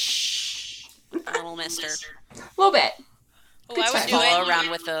 Shh. Little mister. A little bit. Oh, I would do it around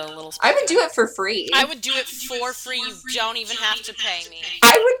with a little I would do it for free. I would do it for free. You don't even have to pay me.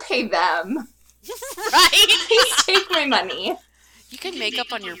 I would pay them. Right? Please take my money. You can make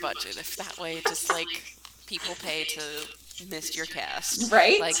up on your budget if that way just, like, people pay to miss your cast.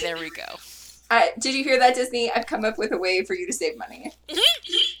 Right? Like, there we go. Did you hear that, Disney? I've come up with a way for you to save money.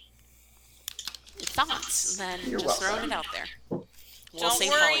 Thoughts? Then You're just welcome. throwing it out there. Don't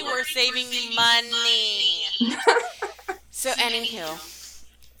worry, we're saving you money. So, anywho,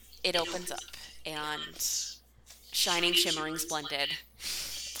 it opens up, and shining, shimmering, splendid.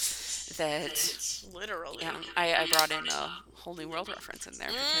 That literally, I brought in a whole new world reference in there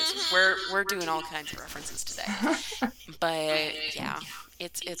because we're doing all kinds of references today. But yeah,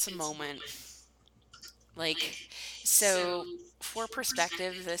 it's a moment. Like, so for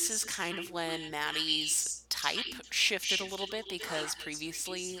perspective, this is kind of when Maddie's type shifted a little bit, because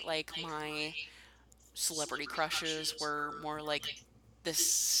previously, like, my celebrity crushes were more like the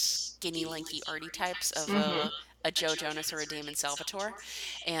skinny, lanky, arty types of a Joe Jonas or a Damon Salvatore,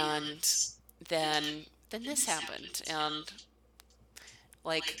 and then this happened, and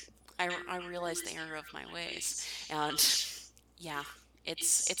like I realized the error of my ways, and yeah,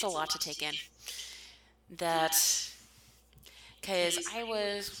 it's a lot to take in. That, because I'm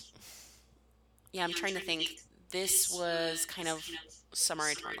trying to think. This was kind of summer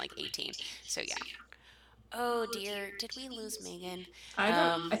I turned like 18, so yeah. Oh dear, did we lose Megan?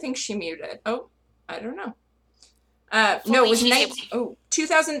 I think she muted. Oh, I don't know. No, it was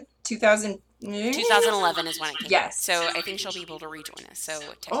 2000. 2011 is when it came. Yes. So I think she'll be able to rejoin us. So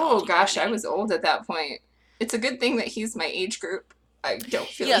oh gosh, I was old at that point. It's a good thing that he's my age group. I don't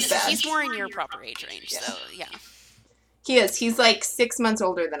feel as bad. He's more in your proper age range. Yeah. So yeah. He is. He's like 6 months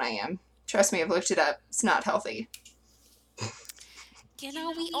older than I am. Trust me, I've looked it up. It's not healthy. You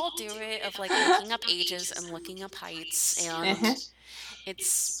know, we all do it of like looking up ages and looking up heights, Uh-huh. and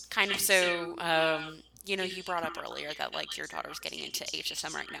it's kind of so, you know, you brought up earlier that like your daughter's getting into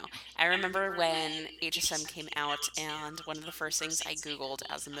HSM right now. I remember when HSM came out, and one of the first things I Googled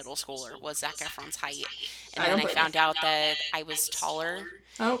as a middle schooler was Zac Efron's height. And I then don't I blame found you. out that I was taller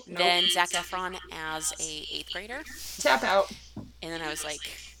Oh, nope. than Zac Efron as a 8th grader. Tap out. And then I was like,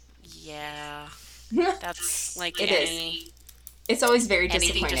 yeah, that's like It is. It's always very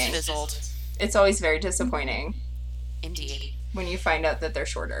anything disappointing. just fizzled. It's always very disappointing Indeed. when you find out that they're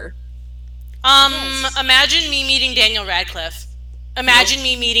shorter. Imagine me meeting Daniel Radcliffe. Imagine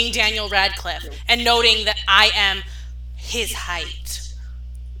me meeting Daniel Radcliffe and noting that I am his height.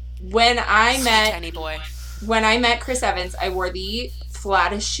 When I Sweet met tiny boy. Chris Evans, I wore the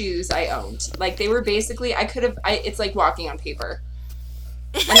flattest shoes I owned. Like they were basically, it's like walking on paper.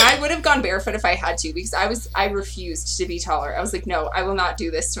 And I would have gone barefoot if I had to, because I refused to be taller. I was like, no, I will not do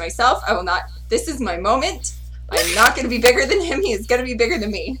this to myself. I will not. This is my moment. I'm not going to be bigger than him. He is going to be bigger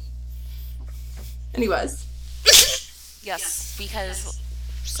than me. And he was. Yes, because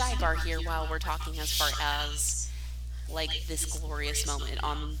sidebar here while we're talking as far as like this glorious moment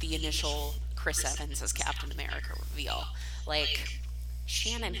on the initial Chris Evans as Captain America reveal. Like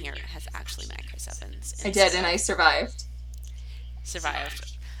Shannon here has actually met Chris Evans. I did, and I survived.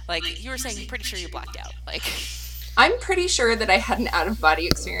 Survived. Like you were saying, I'm pretty sure you blacked out. Like I'm pretty sure that I had an out-of-body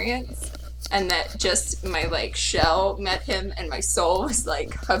experience, and that just my like shell met him, and my soul was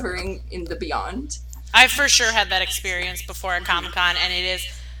like hovering in the beyond. I for sure had that experience before a Comic-Con, and it is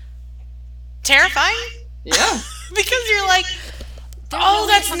terrifying. Yeah. Because you're like, oh,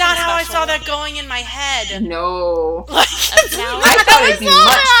 that's not how I saw that going in my head. No. Like, I thought it'd be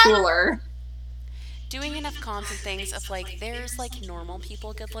much cooler. doing enough cons and things of like there's like normal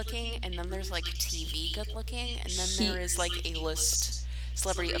people good looking, and then there's like TV good looking, and then there is like A-list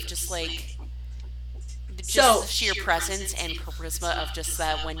celebrity of just like just sheer presence and charisma of just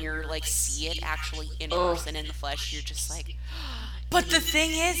that when you're like see it actually in person in the flesh, you're just like. But the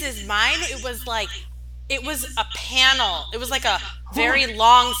thing is mine, it was a panel. It was like a very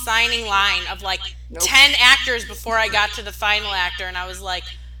long signing line of like 10 actors before I got to the final actor, and I was like,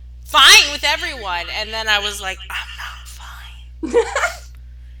 fine with everyone. And then I was like, I'm not fine.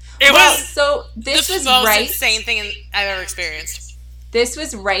 This was the most right. insane thing I've ever experienced. This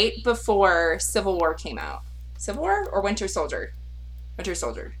was right before Civil War came out. Civil War or Winter Soldier? Winter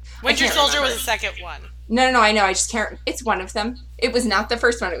Soldier. Winter Soldier was the second one. No, I know. I just can't. It's one of them. It was not the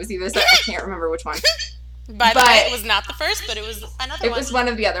first one. It was either. I can't remember which one. By the way, it was not the first, but it was another one. It was one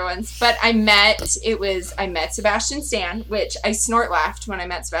of the other ones. But I met Sebastian Stan, which I snort laughed when I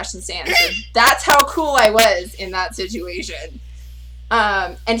met Sebastian Stan. So that's how cool I was in that situation.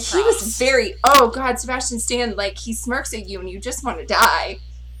 And he was very, oh God, Sebastian Stan, like he smirks at you and you just want to die.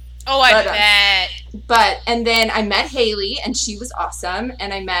 Oh, I bet. And then I met Haley, and she was awesome.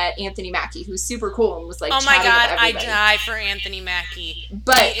 And I met Anthony Mackie, who's super cool and was like, oh my God, with I die for Anthony Mackie.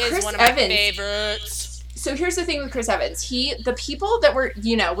 But he is Chris one of my Evans, favorites. So here's the thing with Chris Evans. The people that were,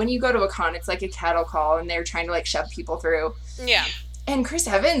 when you go to a con, it's like a cattle call, and they're trying to like shove people through. Yeah. And Chris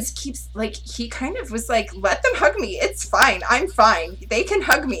Evans keeps like, he kind of was like, let them hug me. It's fine. I'm fine. They can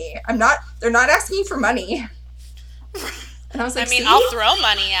hug me. They're not asking for money. And I was like, I'll throw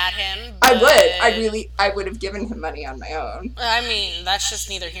money at him. I would. I would have given him money on my own. That's just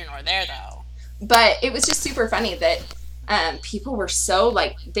neither here nor there, though. But it was just super funny that people were so,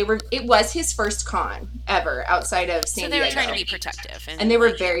 like, it was his first con ever outside of San Diego. So they were trying to be protective. And they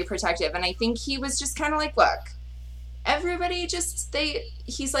were very protective. And I think he was just kind of like, look, everybody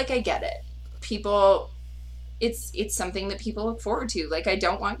he's like, I get it. People, it's something that people look forward to. Like, I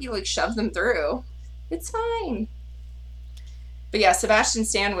don't want you to, like, shove them through. It's fine. But yeah, Sebastian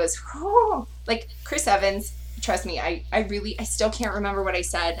Stan was, like, Chris Evans, trust me, I still can't remember what I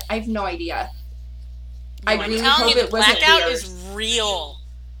said. I have no idea. I really hope it wasn't weird. Blackout is real.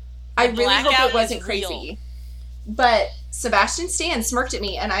 I really hope it wasn't crazy. But Sebastian Stan smirked at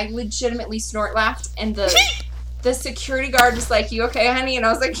me, and I legitimately snort laughed, and the security guard was like, you okay, honey? And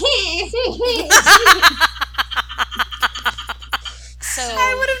I was like, So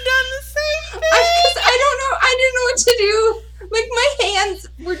I would have done the same thing. Because I don't know. I didn't know what to do. Like, my hands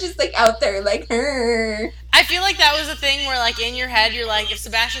were just, like, out there, like, I feel like that was a thing where, like, in your head, you're like, if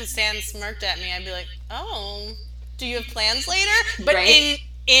Sebastian Stan smirked at me, I'd be like, oh, do you have plans later? But right?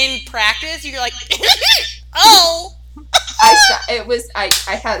 in practice, you're like, oh.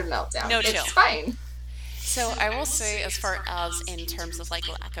 I had a meltdown. No chill. It's fine. So I will say, as far as in terms of, like,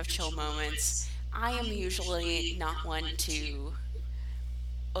 lack of chill moments, I am usually not one to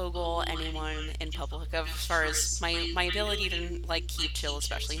ogle anyone in public. As far as my ability to like keep chill,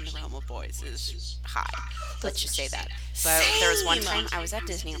 especially in the realm of boys, is high. Let's just say that. But there was one Same. time I was at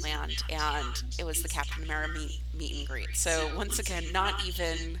Disneyland and it was the Captain America meet and greet. So once again, not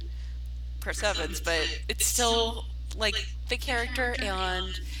even Chris Evans, but it's still like the character,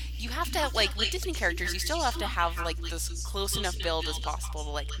 and you have to like with Disney characters, you still have to have like this close enough build as possible to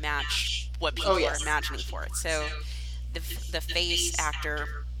like match what Oh people are yes. imagining for it. So the face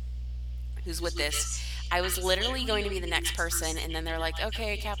actor who's with this, I was literally going to be the next person, and then they're like,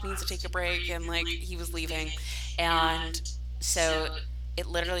 okay, Cap needs to take a break, and like he was leaving, and so it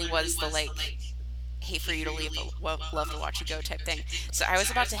literally was the like hate for you to leave, but love to watch you go type thing. So I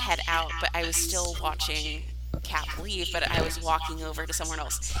was about to head out, but I was still watching Cap leave, but I was walking over to somewhere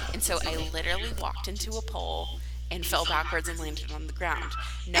else. And so I literally walked into a pole and fell backwards and landed on the ground.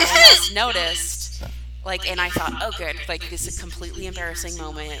 No one else noticed. Like, and I thought, oh, good. Like, this is a completely embarrassing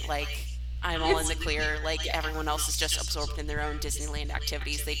moment. Like, I'm all in the clear. Like, everyone else is just absorbed in their own Disneyland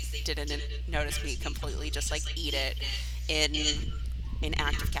activities. They didn't notice me completely just, like, eat it in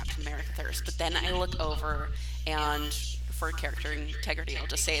act of Captain America thirst. But then I look over, and for character integrity, I'll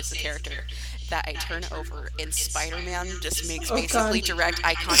just say it's the character, that I turn over, and Spider-Man just makes Oh, basically God. direct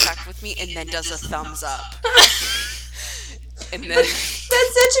eye contact with me and then does a thumbs up. And then That's such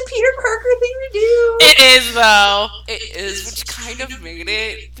a Peter Parker thing to do. It is though. it is, which kind of made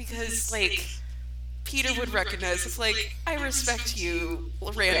it, because like Peter would recognize, it's like, I respect you,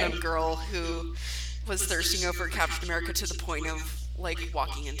 random girl who was thirsting over Captain America to the point of like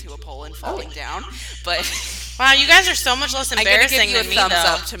walking into a pole and falling down. But Wow, you guys are so much less I'm gonna give embarrassing you a than me thumbs though.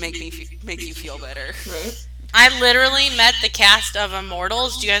 up to make you feel better. Right? I literally met the cast of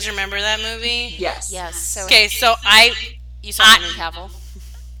Immortals. Do you guys remember that movie? Yes. Yes. So Okay, so you saw I- Henry Cavill.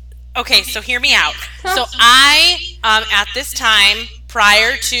 Okay, so hear me out. So I, at this time,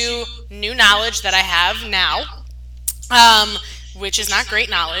 prior to new knowledge that I have now, which is not great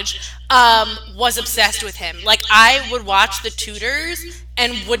knowledge, was obsessed with him. Like, I would watch The Tudors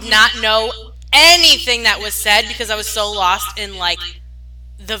and would not know anything that was said because I was so lost in, like,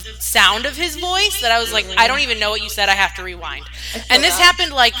 the sound of his voice that I was like, I don't even know what you said, I have to rewind. And this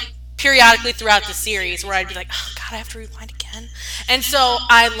happened, like, periodically throughout the series where I'd be like, oh, God, I have to rewind again. And so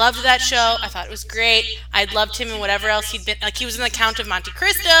I loved that show. I thought it was great. I loved him and whatever else he'd been. Like, he was in The Count of Monte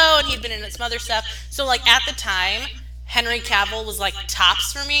Cristo, and he'd been in some other stuff. So, like, at the time, Henry Cavill was, like,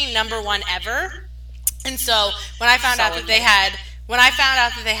 tops for me, number one ever. And so when I found out that they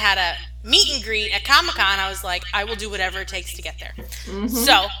had a meet and greet at Comic-Con, I was like, I will do whatever it takes to get there.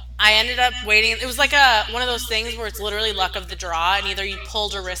 So I ended up waiting. It was like one of those things where it's literally luck of the draw, and either you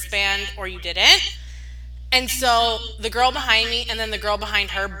pulled a wristband or you didn't. And so the girl behind me and then the girl behind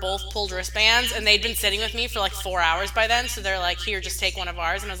her both pulled wristbands, and they'd been sitting with me for like 4 hours by then. So they're like, here, just take one of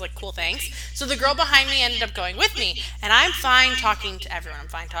ours. And I was like, cool, thanks. So the girl behind me ended up going with me, and I'm fine talking to everyone. I'm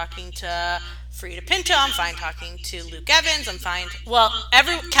fine talking to Frida Pinto. I'm fine talking to Luke Evans. I'm fine.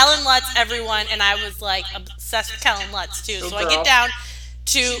 Kellen Lutz, everyone. And I was like obsessed with Kellen Lutz too. So I get down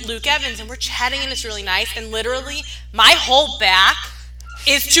to Luke Evans, and we're chatting, and it's really nice. And literally, my whole back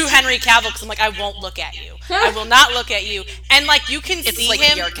is to Henry Cavill because I'm like, I won't look at you. I will not look at you. And like, you can It's see like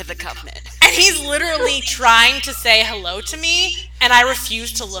him, the Ark of the Covenant. and he's literally trying to say hello to me, and I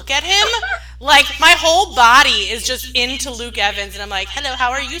refuse to look at him. Like, my whole body is just into Luke Evans, and I'm like, hello,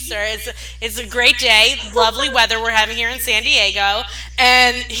 how are you, sir? It's a great day, lovely weather we're having here in San Diego,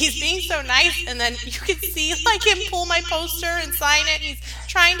 and he's being so nice, and then you can see, like, him pull my poster and sign it, and he's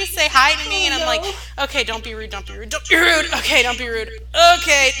trying to say hi to me, and I'm like, okay, don't be rude, don't be rude, don't be rude, okay, don't be rude,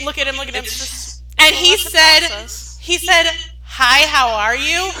 okay, look at him, and he said, hi, how are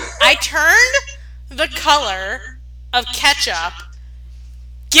you? I turned the color of ketchup,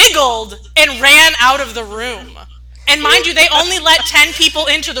 giggled, and ran out of the room. And mind you, they only let 10 people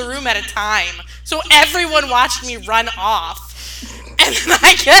into the room at a time. So everyone watched me run off. And then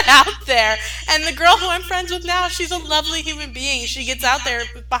I get out there, and the girl who I'm friends with now, she's a lovely human being. She gets out there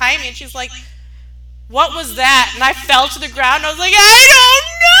behind me, and she's like, what was that? And I fell to the ground, and I was like, I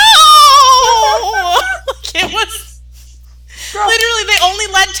don't know! Like, it was... Literally, they only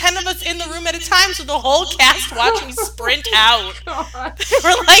let 10 of us in the room at a time, so the whole cast watched me sprint out.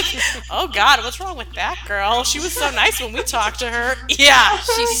 We're like, oh God, what's wrong with that girl? She was so nice when we talked to her. Yeah.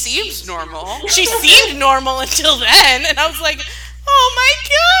 She seems normal. She seemed normal until then, and I was like, oh my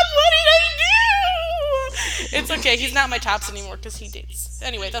God, what did I do? It's okay, he's not my tops anymore because he dates.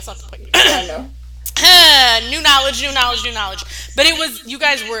 Anyway, that's not the point. I know. New knowledge. But you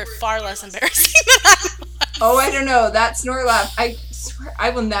guys were far less embarrassing than I was. Oh, I don't know. That snort laugh, I swear, I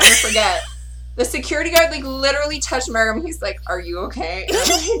will never forget. The security guard like literally touched my arm. He's like, "Are you okay?" And I'm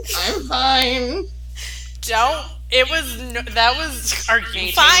like, "I'm fine." That was, are you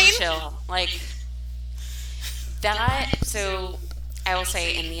Maintain fine? chill. Like that. So I will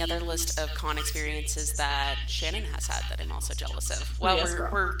say, in the other list of con experiences that Shannon has had that I'm also jealous of. Well, Yes, girl.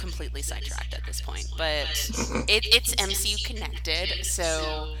 we're completely sidetracked at this point, but it's MCU connected.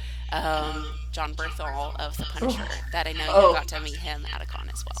 So John Berthel of The Punisher, that I know you Oh. got to meet him at a con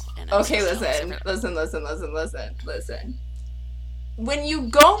as well. And I'm Okay, so jealous of listen. When you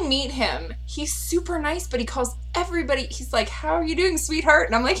go meet him, he's super nice, but he calls everybody. He's like, "How are you doing, sweetheart?"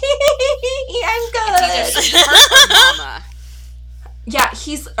 And I'm like, "I'm good." It's either sweetheart or mama. Yeah,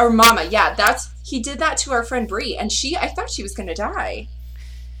 or mama. Yeah, he did that to our friend Bree, and I thought she was gonna die.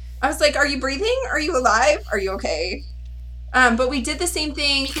 I was like, "Are you breathing? Are you alive? Are you okay?" But we did the same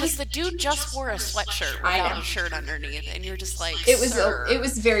thing because the dude just wore a sweatshirt without a shirt underneath, and you're just like, it was Sir. it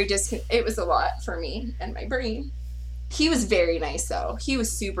was a lot for me and my brain. He was very nice though. He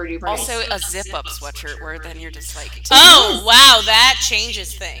was super duper nice. Also a zip up sweatshirt where then you're just like, oh wow, that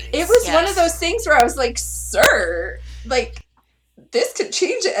changes things. It was one of those things where I was like, "Sir, like this could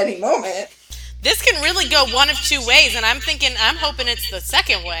change at any moment." This can really go one of two ways, and I'm hoping it's the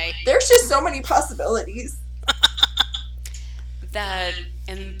second way. There's just so many possibilities.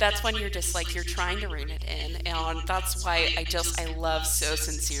 And that's when you're just like, you're trying to rein it in, and that's why I love so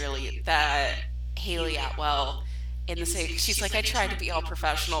sincerely that Haley Atwell, in the same, she's like, I tried to be all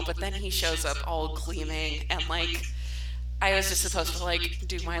professional, but then he shows up all gleaming, and like, I was just supposed to like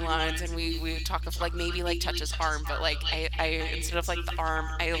do my lines, and we talk of like maybe like touch his arm, but like I instead of like the arm,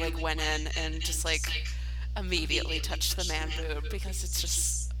 I like went in and just like immediately touched the man boob, because it's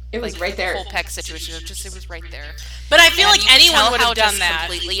just, it was like, right there. Full pec situation. It was right there. But I feel like anyone would have done that.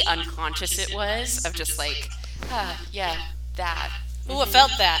 Completely unconscious it was of just like, yeah, that. Ooh, I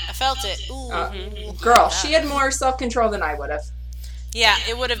felt that. I felt it. Ooh, girl, she had more self-control than I would have. Yeah,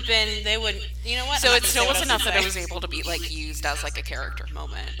 it would have been. They would. You know what? So it still was enough that it was able to be like used as like a character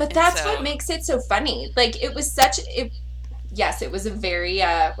moment. But that's what makes it so funny. Like it was yes, it was a very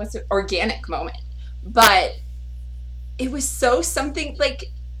organic moment, but it was so something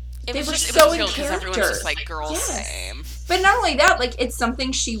like. They were so in character. Everyone's just like, girl, same. But not only that, like it's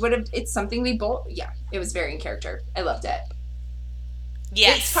something she would have. It's something they both. Yeah, it was very in character. I loved it.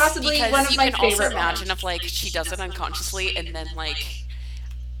 Yes, it's possibly one of my favorite. You can also imagine if like she does it unconsciously, and then like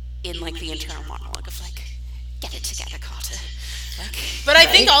in like the internal monologue of like, get it together, Carter. Like, but I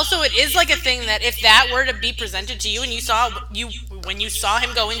think also it is like a thing that if that were to be presented to you, and when you saw him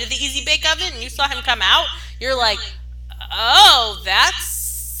go into the Easy Bake Oven and you saw him come out, you're like, oh, that's.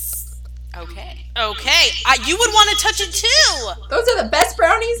 Okay. You would want to touch it too. Those are the best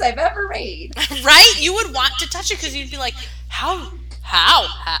brownies I've ever made. Right? You would want to touch it because you'd be like, how?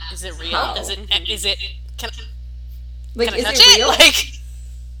 Is it real? How? Is it? Can like, I is touch it real? Like,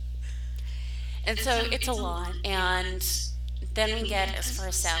 and so it's a lot, and then we get, as far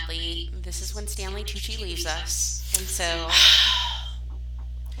as sadly, this is when Stanley Tucci leaves us, and so.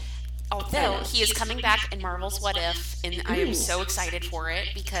 Although he is coming back in Marvel's What If, and I am so excited for it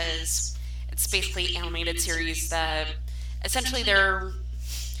because it's basically an animated series that essentially they're,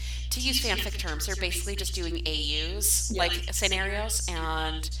 to use fanfic terms, they're basically just doing AUs, like scenarios,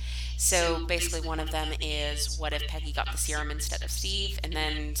 and so basically one of them is what if Peggy got the serum instead of Steve, and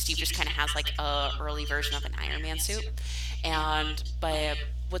then Steve just kind of has like a early version of an Iron Man suit, but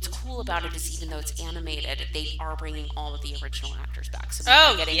what's cool about it is even though it's animated, they are bringing all of the original actors back. So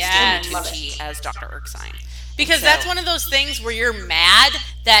we're getting Stanley Tucci as Dr. Erskine. Because that's one of those things where you're mad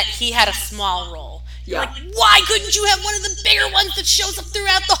that he had a small role. You're like, why couldn't you have one of the bigger ones that shows up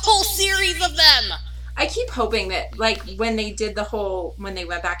throughout the whole series of them? I keep hoping that, like, when they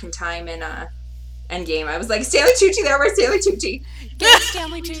went back in time in Endgame, I was like, Stanley Tucci there, where's Stanley Tucci? Get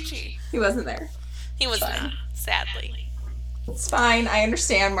Stanley Tucci. He wasn't there. He was not, sadly. It's fine. I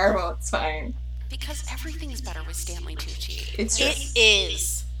understand, Marvel. It's fine. Because everything's better with Stanley Tucci. It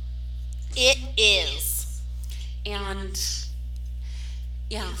is. It is. And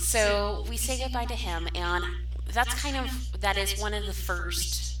yeah, so we say goodbye to him, and that is one of the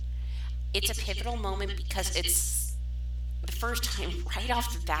first. It's a pivotal moment because it's the first time right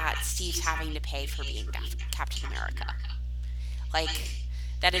off the bat Steve's having to pay for being Captain America. Like,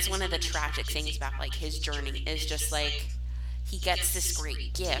 that is one of the tragic things about like his journey is just like he gets this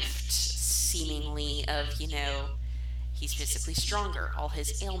great gift seemingly of, you know, he's physically stronger, all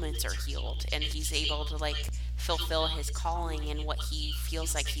his ailments are healed, and he's able to like fulfill his calling and what he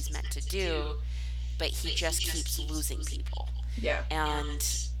feels like he's meant to do, but he just keeps losing people. Yeah. And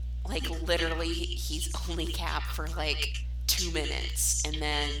like literally he's only Cap for like 2 2 minutes, and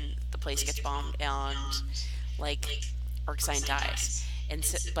then the place gets bombed, and like Arcsign dies. And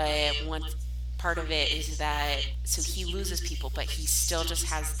so, but one part of it is that so he loses people, but he still just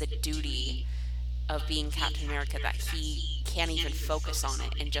has the duty of being Captain America, that he can't even focus on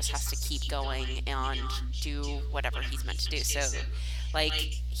it and just has to keep going and do whatever he's meant to do. So like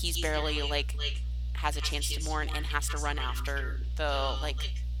he's barely like has a chance to mourn and has to run after the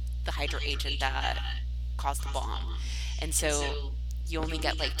Hydra agent that caused the bomb. And so you only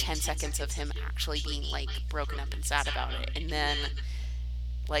get like 10 seconds of him actually being like broken up and sad about it, and then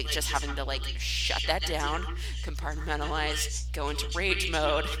like just having to like shut that down, compartmentalize, go into rage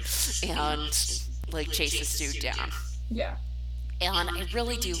mode, and like chase this dude down. Yeah. And I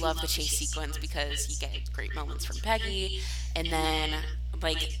really do love the chase sequence because you get great moments from Peggy, and then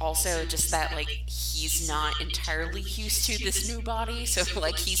like also just that like he's not entirely used to this new body, so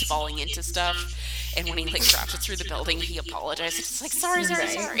like he's falling into stuff, and when he like crashes through the building, he apologizes. It's like sorry,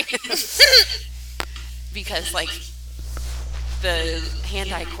 because like the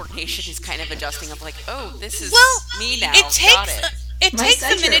hand-eye coordination is kind of adjusting of like, oh, this is me now. It takes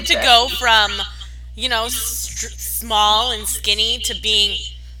a minute to go from, you know, small and skinny to being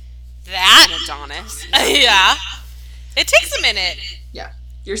that. An Adonis. Yeah. It takes a minute. Yeah.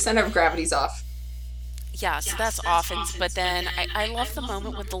 Your center of gravity's off. Yeah, so that's often, but then I love the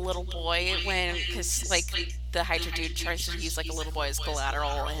moment with the little boy when, because like the Hydra dude tries to use like a little boy as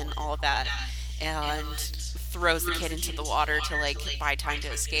collateral and all of that, and throws the kid into the water to like buy time to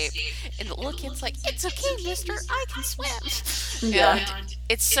escape, and the little kid's like, "It's okay, mister, I can swim." Yeah. And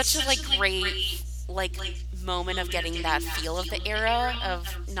it's such a like great like moment of getting that feel of the era of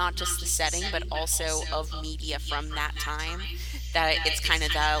not just the setting but also of media from that time, that it's kind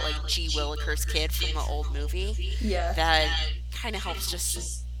of that like G. Willikers kid from the old movie. Yeah. That kind of helps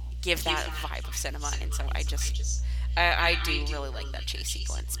just give that vibe of cinema, and so I do really like that chase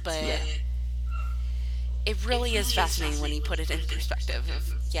sequence, but Yeah. it really is fascinating when you put it in perspective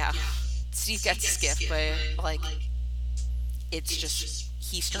of, yeah, Steve gets a skiff, but like it's just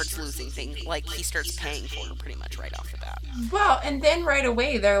he starts losing things, like he starts paying for it pretty much right off the bat. Well, and then right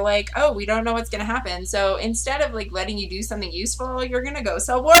away they're like, oh, we don't know what's going to happen. So instead of like letting you do something useful, you're going to go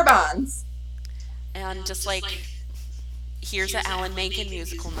sell war bonds. And just like, here's an Alan Menken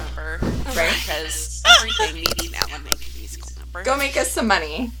musical number, Right. Because everything needs an Alan Menken musical number. Go make us some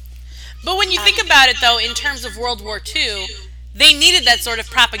money. But when you think about it, though, in terms of World War II, they needed that sort of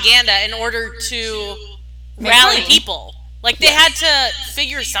propaganda in order to Make rally money. people. Like, they had to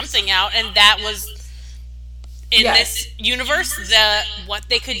figure something out, and that was, in Yes. this universe, what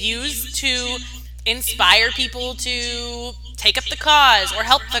they could use to inspire people to take up the cause or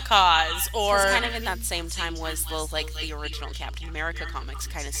help the cause, or... Because kind of in that same time was the original Captain America comics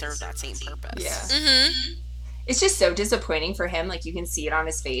kind of served that same purpose. Yeah. Mm-hmm. It's just so disappointing for him. Like, you can see it on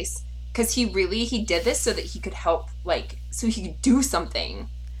his face. Because he did this so that he could help, like, so he could do something.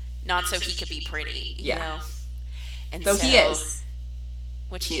 Not so he could be pretty, you Yeah. know? And Though so, he is.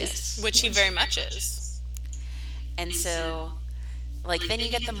 Which he is. Which he very much is. And so, like, then you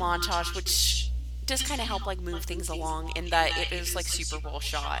get the montage, which does kind of help, like, move things along in that it is, like, Super Bowl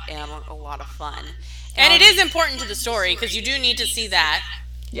shot and a lot of fun. And it is important to the story, because you do need to see that.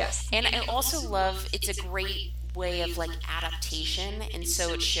 Yes. And I also love, it's a great way of, like, adaptation, and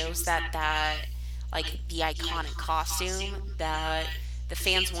so it shows that like, the iconic costume that the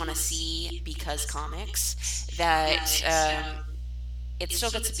fans want to see because comics, that it still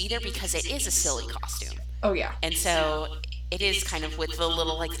gets to be there because it is a silly costume. Oh, yeah. And so it is kind of with the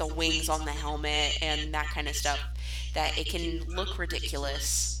little, like, the wings on the helmet and that kind of stuff, that it can look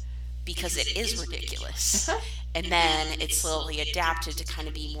ridiculous because it is ridiculous. And then it's slowly adapted to kind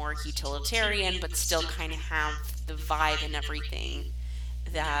of be more utilitarian, but still kind of have the vibe and everything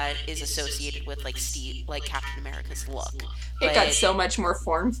that is associated with, like, Captain America's look. It got so much more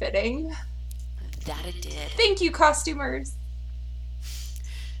form-fitting. That it did. Thank you, costumers.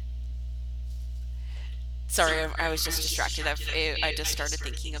 Sorry, I was just distracted. I just started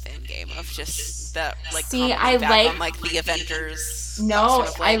thinking of Endgame, of just that, like, See, commenting I back like- on, like, the Avengers. No, sort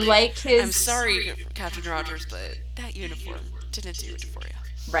of, I like his... I'm sorry, Captain Rogers, but that uniform didn't do it for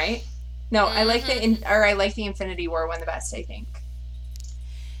you. Right? No, I like I like the Infinity War one the best, I think.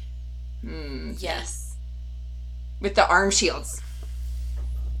 Yes. With the arm shields.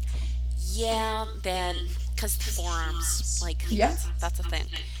 Yeah, then, because the forearms, like, Yeah. that's a thing.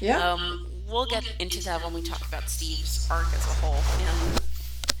 Yeah. We'll get into that when we talk about Steve's arc as a whole. And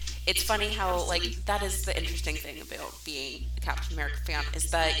it's funny how, like, that is the interesting thing about being a Captain America fan,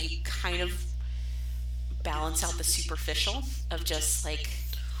 is that you kind of balance out the superficial of just, like,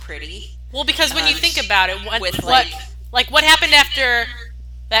 pretty. Well, because when you think about it, With, what like, Like, what happened after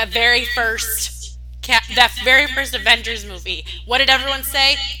that very first Avengers movie? What did everyone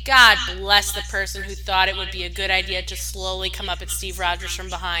say? God bless the person who thought it would be a good idea to slowly come up at Steve Rogers from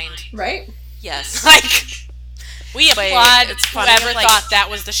behind. Right? Yes. Like, we applaud it's funny whoever of, like- thought that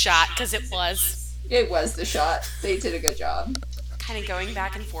was the shot, because it was. It was the shot. They did a good job. Kind of going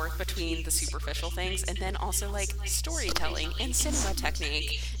back and forth between the superficial things and then also like storytelling and cinema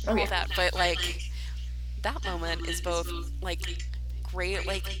technique and all that. But like that moment is both like great,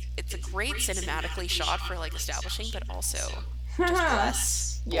 like it's a great cinematically shot for like establishing, but also just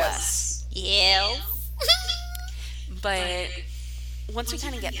bless. Yes. Yeah. But once we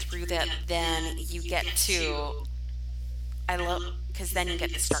kind of get through that, then you get to I love because then you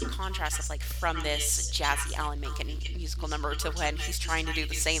get the stark contrast of like from this jazzy Alan Menken musical number to when he's trying to do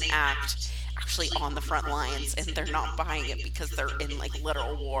the same act actually on the front lines and they're not buying it because they're in like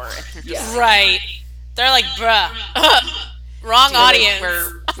literal war and they're just Right. They're like, bruh. Wrong audience.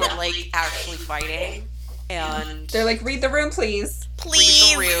 we're like actually fighting and They're like, read the room, please.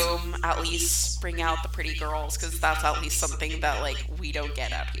 read the room, at least bring out the pretty girls because that's at least something that like we don't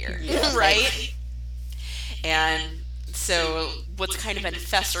get out here. Yeah. Right? And so what's kind of been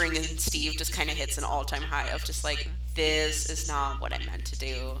festering in Steve just kind of hits an all-time high of just like, this is not what I meant to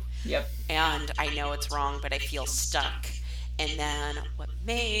do. Yep. And I know it's wrong, but I feel stuck. And then what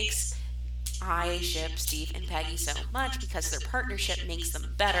makes I ship Steve and Peggy so much because their partnership makes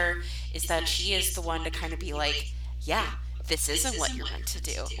them better is that she is the one to kind of be like, yeah, this isn't what you're meant to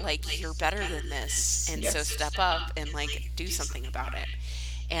do. Like, you're better than this. And so step up and like do something about it.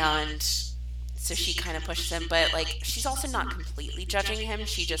 And so she kind of pushes him, but like she's also not completely judging him.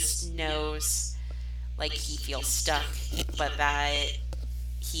 She just knows like he feels stuck, but that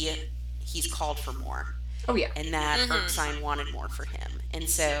he's called for more. Oh, yeah. And that Erskine wanted more for him. And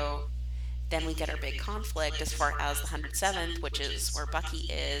so then we get our big conflict as far as the 107th, which is where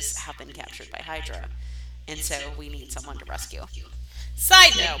Bucky is, have been captured by Hydra. And so we need someone to rescue.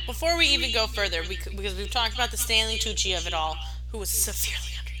 Side note, before we even go further, because we've talked about the Stanley Tucci of it all, who was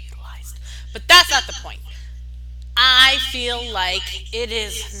severely underutilized. But that's not the point. I feel like it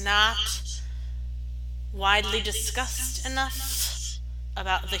is not widely discussed enough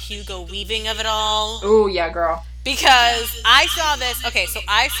about the Hugo Weaving of it all. Oh, yeah, girl. Because I saw this,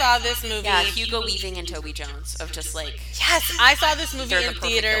 I saw this movie. Yeah, Hugo Weaving and Toby Jones of just like... Yes, I saw this movie They're the in perfect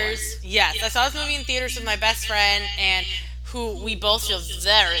theaters. villains. Yes, I saw this movie in theaters with my best friend, and who we both feel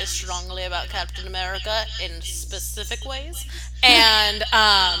very strongly about Captain America in specific ways. And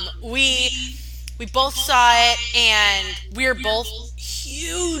we both saw it, and we're both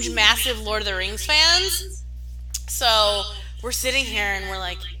huge, massive Lord of the Rings fans. So we're sitting here, and we're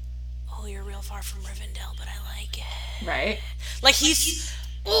like, oh, you're real far from Rivendell, but I like it. Right? Like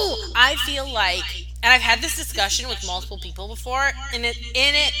I feel like, and I've had this discussion with multiple people before, in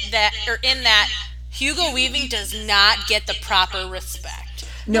that Hugo Weaving does not get the proper respect.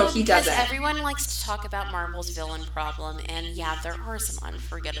 No, he because doesn't. everyone likes to talk about Marvel's villain problem, and yeah, there are some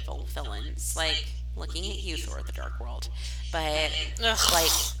unforgettable villains, like looking at you, Thor: The Dark World. But Ugh.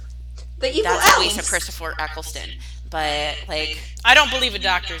 like The evil that's at elves. least a Christopher Eccleston. But like, I don't believe a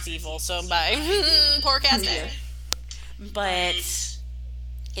doctor's evil, so bye. Poor casting. but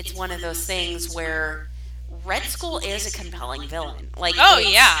it's one of those things where Red Skull is a compelling villain. Like, Oh,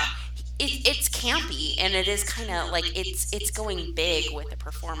 it's- yeah. It's campy, and it is kind of like it's going big with the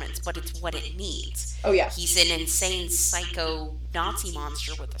performance, but it's what it needs. Oh, yeah. He's an insane psycho Nazi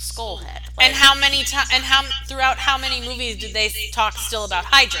monster with a skull head. And throughout how many movies did they talk still about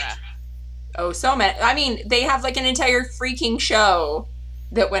Hydra? Oh, so many. I mean, they have like an entire freaking show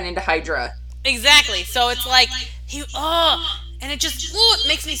that went into Hydra. Exactly. So it's like and it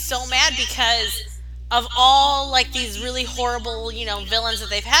makes me so mad because of all like these really horrible, villains that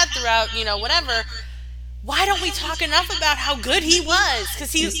they've had throughout, whatever. Why don't we talk enough about how good he was?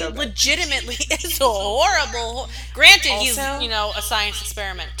 Because he He's so good. legitimately is horrible. Granted, he's Also- a science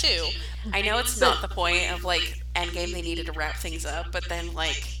experiment too. I know it's not the point of like Endgame. They needed to wrap things up, but then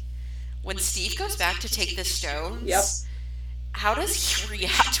like when Steve goes back to take the stones, Yep. how does he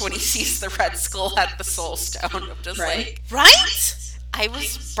react when he sees the Red Skull at the Soul Stone? I'm just Right. like, Right?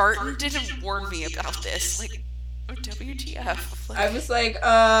 Barton didn't warn me about this. Like, oh, WTF? Like, I was like,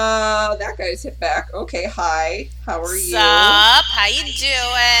 that guy's hit back. Okay, hi. How are you? Sup? How you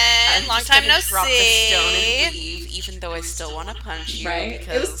doing? I'm Long just time gonna no drop the stone and see. leave, even though I still want to punch you Right?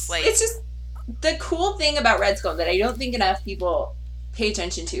 because like It's just the cool thing about Red Skull that I don't think enough people pay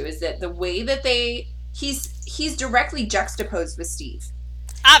attention to is that the way that he's directly juxtaposed with Steve.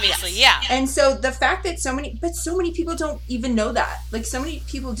 Obviously, yeah. And so the fact that so many people don't even know that. Like, so many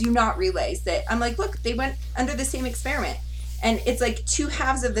people do not realize that. I'm like, look, they went under the same experiment. And it's like two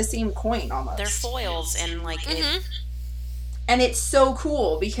halves of the same coin almost. They're foils, and like and it's so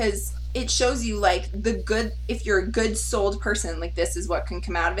cool because it shows you like the good. If you're a good souled person, like this is what can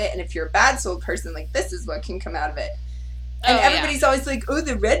come out of it, and if you're a bad souled person, like this is what can come out of it. And everybody's always like, "Oh,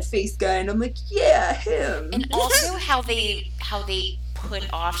 the red faced guy," and I'm like, "Yeah, him." And also how they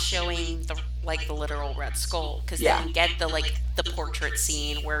put off showing the literal Red Skull, because then you get the portrait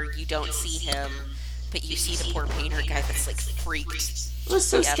scene where you don't see him, but you see the poor painter guy that's like freaked. It was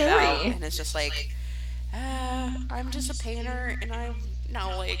so scary, out, and it's just like, I'm just a painter, and I'm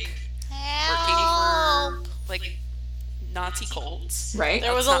now like working for like Nazi cults. Right?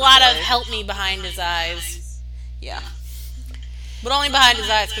 There was a lot of help me behind his eyes. Yeah. But only behind his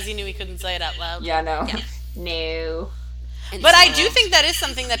eyes because he knew he couldn't say it out loud. Yeah, no. Yeah. No. But I do think that is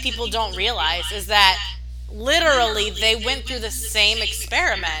something that people don't realize, is that literally they went through the same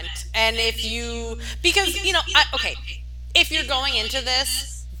experiment. And if you, because, if you're going into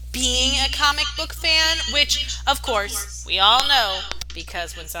this being a comic book fan, which, of course, we all know,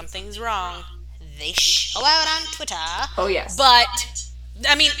 because when something's wrong, they show out on Twitter. Oh, yes. But,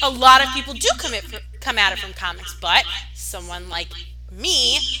 I mean, a lot of people do come at it from comics, but someone like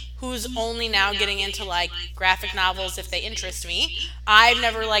me, who's only now getting into like graphic novels if they interest me, I've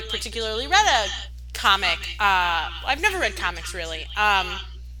never like particularly read a comic. I've never read comics really.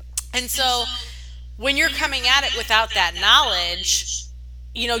 And so when you're coming at it without that knowledge,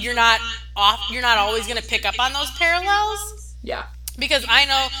 you're not always going to pick up on those parallels. Yeah. Because I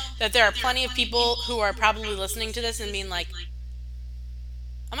know that there are plenty of people who are probably listening to this and being like,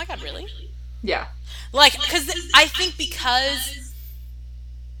 "Oh my God, really?" Yeah. Like, I think because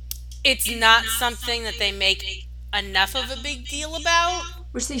it's not something that they make enough of a big deal about.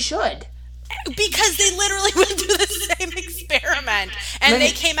 Which they should. Because they literally went through the same experiment. And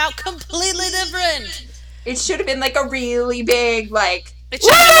they came out completely different. It should have been like a really big, like... It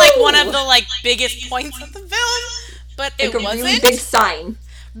should have been like one of the like biggest points of the film. But it wasn't. Like a really big sign.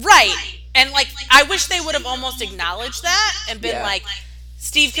 Right. And like, I wish they would have almost acknowledged that and been like,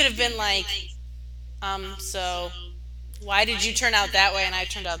 Steve could have been like, so why did you turn out that way and I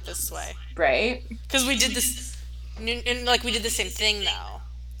turned out this way? Right. Because we did this, and like we did the same thing though.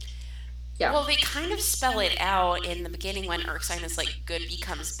 Yeah. Well, they kind of spell it out in the beginning when Erskine is like, good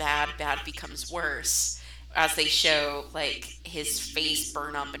becomes bad, bad becomes worse, as they show like his face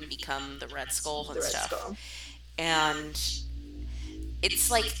burn up and become the Red Skull and stuff. And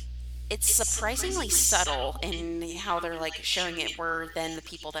it's like, it's surprisingly subtle in how they're like showing it, where then the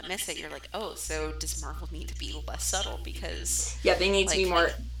people that miss it, you're like, oh, so does Marvel need to be less subtle? Because they need to be more.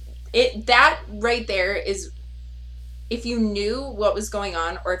 That right there is, if you knew what was going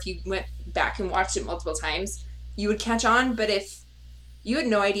on, or if you went back and watched it multiple times, you would catch on. But if you had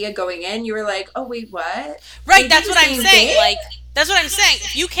no idea going in, you were like, oh wait, what? Right, that's what I'm saying. Like, that's what I'm saying.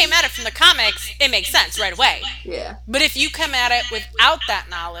 If you came at it from the comics, it makes sense right away. Yeah. But if you come at it without that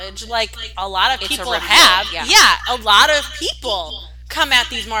knowledge, like a lot of people have, a lot of people come at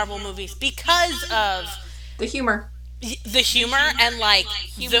these Marvel movies because of the humor. The humor and like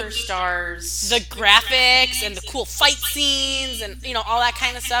humor stars, the graphics and the cool fight scenes and all that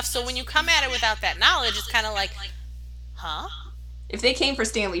kind of stuff. So when you come at it without that knowledge, it's kind of like, huh? If they came for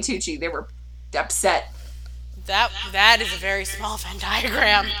Stanley Tucci, they were upset. That is a very small Venn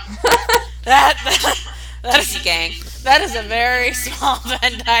diagram. that is a gang. That is a very small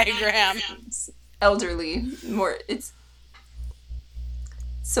Venn diagram. It's elderly, more. It's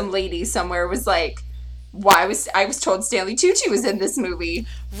some lady somewhere was like, "Why was I was told Stanley Tucci was in this movie?"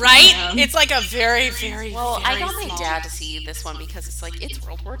 Right? It's like a very, very well. Very I got my small. dad to see this one because it's like it's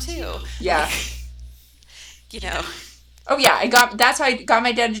World War II. Yeah. Like, Oh yeah, that's how I got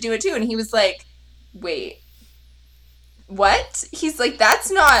my dad to do it too, and he was like, "Wait, what?" He's like, is that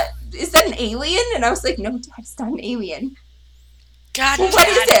an alien? And I was like, no, Dad, it's not an alien. God, well, what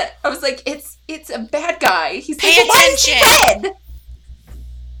is it? I was like, it's a bad guy. He's Pay like, why is he attention. red?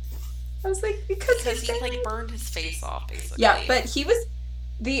 I was like, because he like burned his face off, basically. Yeah, but he was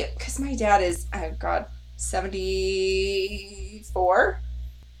because my dad is, oh God, 74.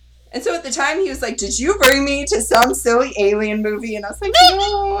 And so at the time he was like, did you bring me to some silly alien movie? And I was like,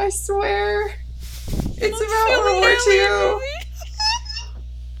 no, I swear. It's about World War II.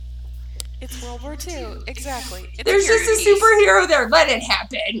 It's World War II. Exactly. There's just a superhero there. Let it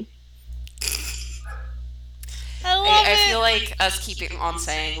happen. I feel like us keeping on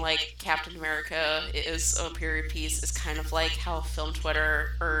saying like Captain America is a period piece is kind of like how film Twitter,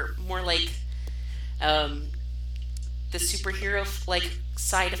 or more like the superhero like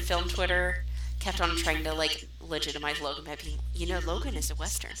side of film Twitter kept on trying to like legitimize Logan by being, Logan is a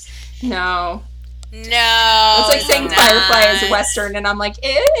Western. No. No. It's like saying it's Firefly is a not. Western, and I'm like,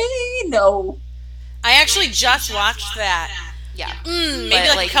 no. I actually just watched that. Yeah. Maybe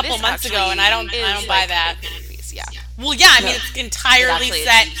But, like a couple this months ago, actually and I don't is, buy like, that. in movies, yeah. Well, yeah, I mean No. it's entirely It actually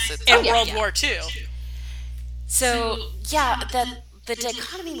set is. in yeah, World yeah. War II. So yeah, the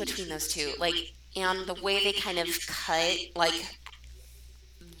dichotomy between those two, like, and the way they kind of cut like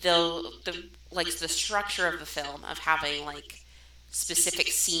the structure of the film of having like specific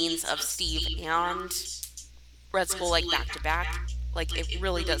scenes of Steve and Red Skull like back to back, like it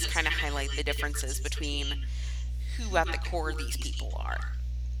really does kind of highlight the differences between who at the core these people are.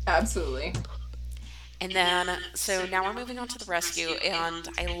 Absolutely. And then, so now we're moving on to the rescue, and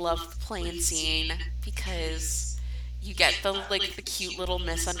I love the plane scene because you get the cute little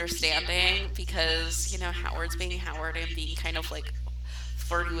misunderstanding because, Howard's being Howard and being kind of like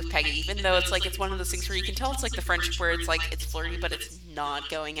flirty with Peggy, even though it's like it's one of those things where you can tell it's like the friendship where it's like it's flirty, but it's not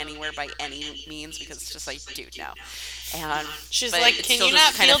going anywhere by any means because it's just like, dude, no. And She's but like, it's can still you just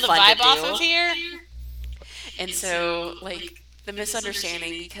not kind feel of the fun to vibe off do. of here? And so, like, the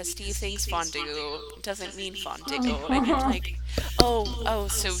misunderstanding because Steve thinks fondue doesn't mean fondue. And you're like, oh,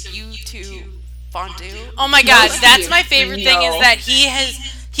 so you two fondue? Oh my god, No, that's Steve. my favorite thing is No. that he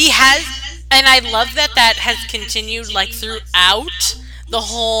has, and I love that has continued like throughout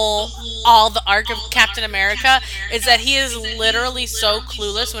all the arc of Captain America, is that he is literally so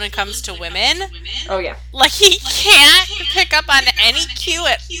clueless when it comes to women. Oh, yeah. Like, he can't pick up on any cue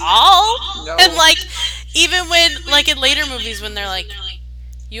at all. No. And like, even when, like in later movies when they're like,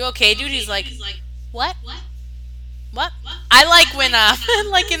 you okay, dude? He's like, what? What? I like when,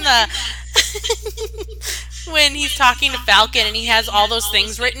 like in the, when he's talking to Falcon and he has all those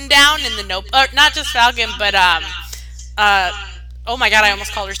things written down in the notebook. Not just Falcon, but, oh my god, I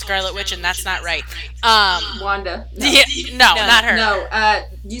almost called her Scarlet Witch, and that's not right. Wanda. No. Yeah, no, not her. No,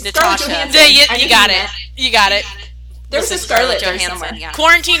 Scarlett Natasha. Johansson. You I knew got you it. meant. You got it. There's a Listen, Scarlett there Johansson, somewhere. yeah.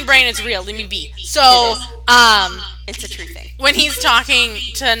 Quarantine brain is real. Let me be. So, It's a true thing. when he's talking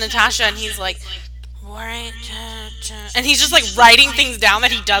to Natasha and he's like, and he's just like writing things down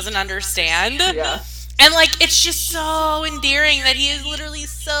that he doesn't understand. Yeah. And like, it's just so endearing that he is literally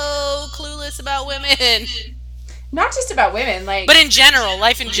so clueless about women. Not just about women, like. But in general,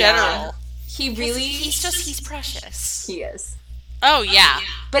 life in general. He really. He's precious. He is. Oh, yeah.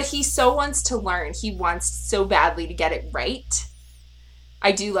 But he so wants to learn. He wants so badly to get it right.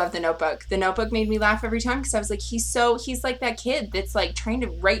 I do love The Notebook. The Notebook made me laugh every time because I was like, he's like that kid that's like trying to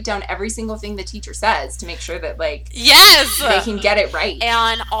write down every single thing the teacher says to make sure that like Yes! they can get it right.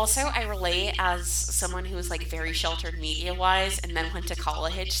 And also, I relate as someone who was like very sheltered media wise and then went to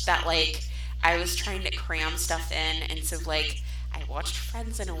college that like I was trying to cram stuff in. And so, like, I watched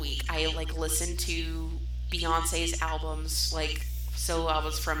Friends in a week. I like listened to Beyonce's albums, like solo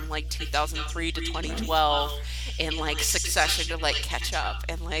albums from like 2003 to 2012 in like succession to like catch up,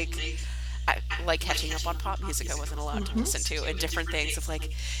 and like like catching up on pop music I wasn't allowed to listen to, and different things of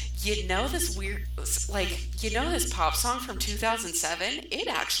like, this weird, like, this pop song from 2007, it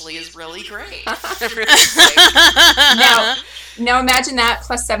actually is really great. Now imagine that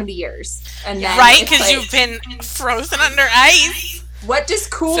plus 70 years. And then Right? it's Because like, you've been frozen under ice. what does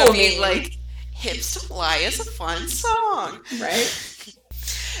cool So mean? being like, Hips to Fly is a fun song. Right?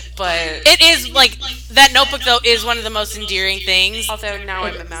 But It is, like, that Notebook, though, is one of the most endearing things. although now It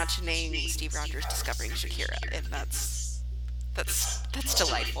I'm is. imagining Steve Rogers discovering Shakira, and that's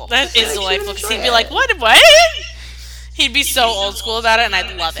delightful. That is like delightful, he because would he'd be enjoy like, it. what? He'd be so old school about it, and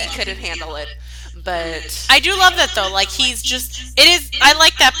I'd love He it. couldn't handle it, but I do love that, though. Like, he's just, I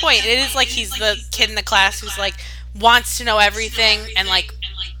like that point. It is like he's the kid in the class who's, like, wants to know everything, and, like,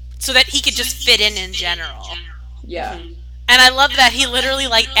 so that he could just fit in general. Yeah. And I love that he literally,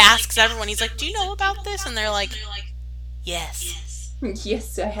 like, asks everyone, he's like, do you know about this? And they're like, yes.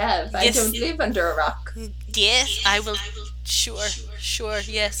 Yes, I have. Yes. I don't live under a rock. Yes, I will. Sure,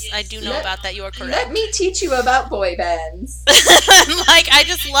 yes, I do know about that. You are correct. Let me teach you about boy bands. Like, I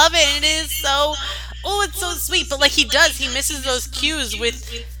just love it. It is so, it's so sweet. But, like, he misses those cues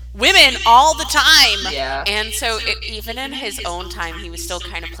with women all the time. Yeah. and so even in his own time, he was still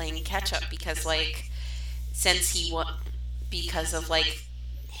kind of playing catch up because like since because of like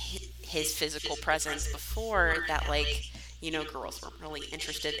his physical presence before that, like girls weren't really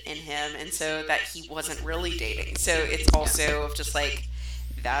interested in him, and so that he wasn't really dating. So it's also just like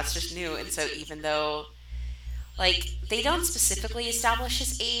that's just new. And so even though like they don't specifically establish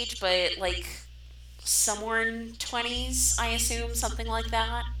his age, but like somewhere in 20s, I assume, something like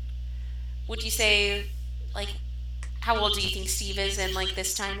that. Would you say like how old do you think Steve is in like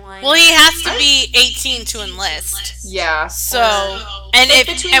this timeline? Well, he has to be 18 to enlist. Yeah. So, and It's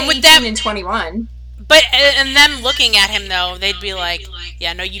if between and with 18 them and 21. But and them looking at him though, they'd be like,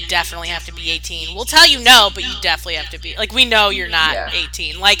 "Yeah, no, you definitely have to be 18. We'll tell you no, but you definitely have to be like we know you're not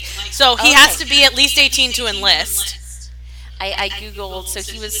 18. Like so he has to be at least 18 to enlist." I googled, so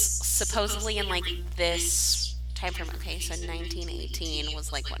he was supposedly in like this time frame. Okay, so 1918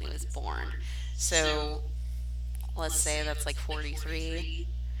 was like when he was born. So let's say that's like 43.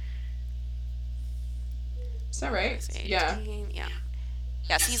 Is that right? 18, Yeah. Yeah.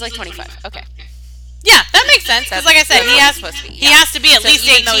 Yeah, so he's like 25. Okay. Yeah, that makes sense because, like I said, he has to be at least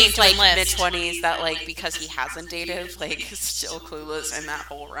 18 he's to like enlist. mid-20s, that like because he hasn't dated, like still clueless in that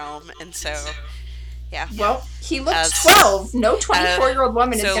whole realm, and so yeah. Well, he looks 12. No 24-year-old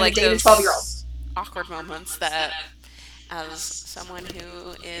woman is going like to date a 12-year-old. Awkward moments that, as someone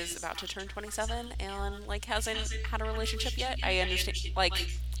who is about to turn 27 and like hasn't had a relationship yet, I understand. Like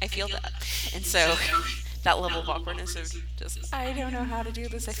I feel that, and so. That level of awkwardness of just, I don't know how to do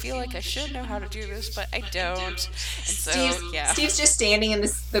this. I feel like I should know how to do this, but I don't. And so, Steve's just standing in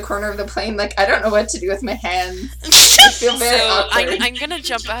the corner of the plane like, I don't know what to do with my hands. I feel very awkward. I'm going to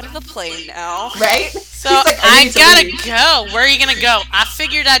jump out of the plane now. Right? So, like, I gotta go. Where are you going to go? I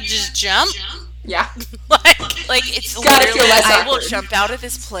figured I'd just jump. Yeah. like it's gotta feel less awkward. I will jump out of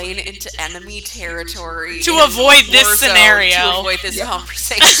this plane into enemy territory. To avoid this scenario. To avoid this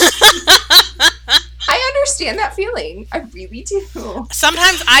conversation. I understand that feeling. I really do.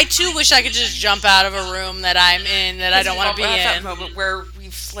 Sometimes I too wish I could just jump out of a room that I'm in that I don't want to be in. That moment where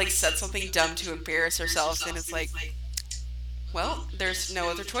we've like said something dumb to embarrass ourselves, and it's like, well, there's no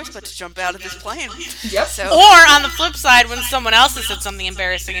other choice but to jump out of this plane. Yep. So. Or on the flip side, when someone else has said something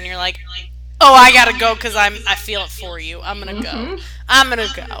embarrassing, and you're like, "Oh, I gotta go because I feel it for you. I'm gonna go. I'm gonna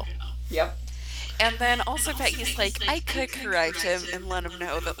go." Yep. And then also that he's like, I could correct him and let him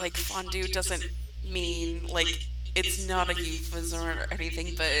know that like fondue doesn't mean like it's not a euphemism or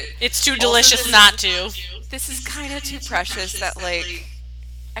anything, but it's too delicious not to. This is kind of too precious that like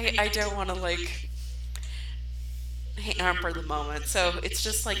I don't want to like hamper the moment. So it's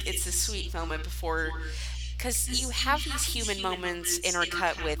just like it's a sweet moment before, because you have these human moments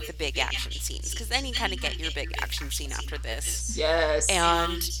intercut with the big action scenes, because then you kind of get your big action scene after this. Yes.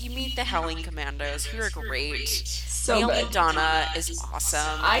 And you meet the Howling Commandos, who are great. So Naomi good. Donna is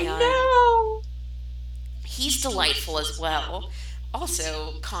awesome. I know. He's delightful as well.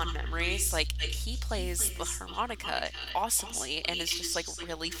 Also, Con Memories, like, he plays the harmonica awesomely and is just, like,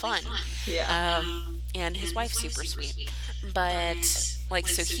 really fun. Yeah. And his wife's super sweet. But, like,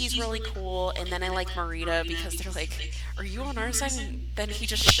 so he's really cool. And then I like Marita because they're like, are you on our side? And then he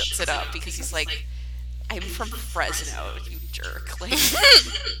just shuts it up because he's like, I'm from Fresno, you jerk. Like,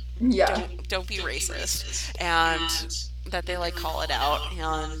 yeah. Don't be racist. And that they, like, call it out.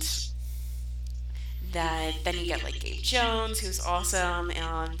 And that then you get like Gabe Jones, who's awesome,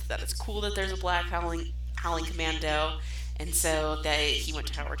 and that it's cool that there's a black howling commando, and so that he went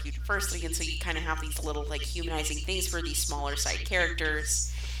to Howard University, and so you kind of have these little like humanizing things for these smaller side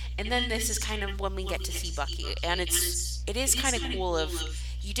characters. And then this is kind of when we get to see Bucky, and it is kind of cool of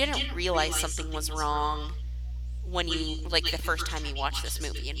you didn't realize something was wrong when you, like, the first time you watched this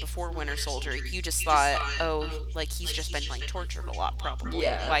movie, and before Winter Soldier, you just thought, oh, like, he's just been, like, tortured a lot, probably,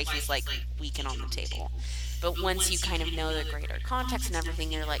 why he's, like, weak and on the table. But once you kind of know the greater context and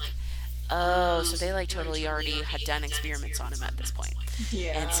everything, you're like, oh, so they, like, totally already had done experiments on him at this point.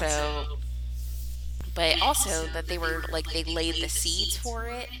 Yeah. And so, but also that they were, like, they laid the seeds for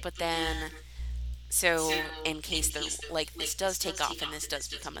it, but then, so in case they're, like, this does take off and this does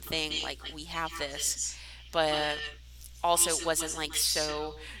become a thing, like, we have this. But also it wasn't like,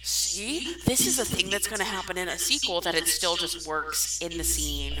 so, see, this is a thing that's going to happen in a sequel, that it still just works in the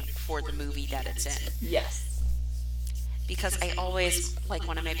scene for the movie that it's in. Yes. Because I always, like,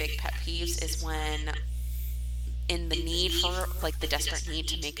 one of my big pet peeves is when, in the need for, like, the desperate need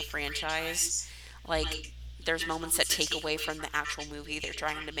to make a franchise, like, there's moments that take away from the actual movie they're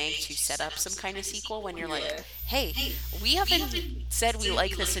trying to make to set up some kind of sequel, when you're like, hey, we haven't said we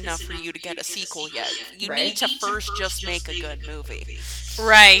like this enough for you to get a sequel yet. You need to first just make a good movie.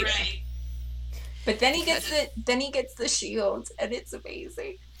 Right. But then he gets the shield, and it's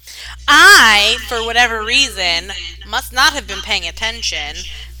amazing. I, for whatever reason, must not have been paying attention,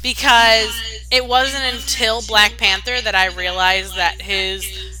 because it wasn't until Black Panther that I realized that his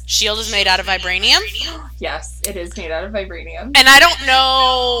shield is made out of vibranium. Yes, it is made out of vibranium. And I don't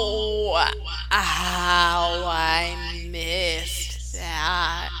know how I missed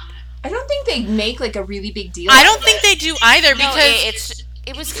that. I don't think they make like a really big deal. I don't think they do either, because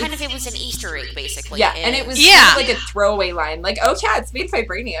It was an Easter egg, basically. Yeah, and it was Yeah. kind of like a throwaway line. Like, oh yeah, it's made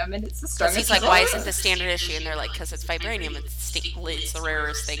vibranium, and it's the Because strongest. he's like, metal why on isn't Earth. the standard issue? And they're like, because it's vibranium. It's the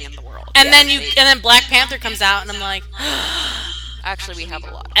rarest thing in the world. And Yeah, then Black Panther comes out, and I'm like, actually, we have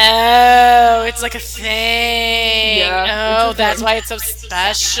a lot. oh, it's like a thing. Yeah, Oh, it's a that's thing. why it's so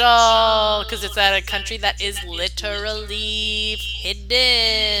special. Because it's at a country that is literally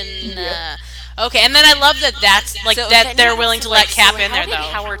hidden. Yep. Okay, and then I love that's like So that then they're you willing have to let Cap so in there how did though.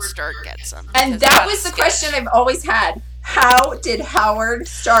 Howard Stark get some? And Because that was that's the question I've always had. How did Howard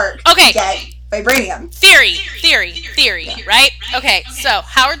Stark Okay. get vibranium? Theory, right? Okay, so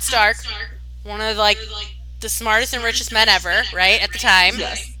Howard Stark, one of like the smartest and richest men ever, right, at the time,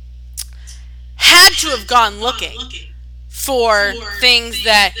 Yes. had to have gone looking for things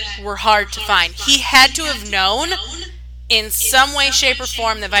that were hard to find. He had to have known in some way, shape, or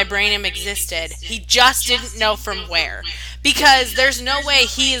form that vibranium existed. He just didn't know from where. Because there's no way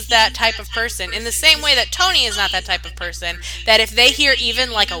he is that type of person. In the same way that Tony is not that type of person, that if they hear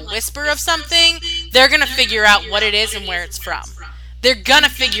even like a whisper of something, they're going to figure out what it is and where it's from. They're going to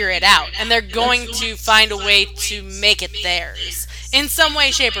figure it out. And they're going to find a way to make it theirs. In some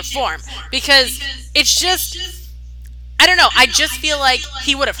way, shape, or form. Because it's just, I don't know, I just feel like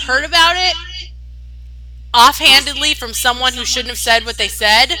he would have heard about it offhandedly from someone who shouldn't have said what they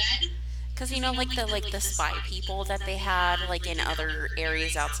said. because like the spy people that they had like in other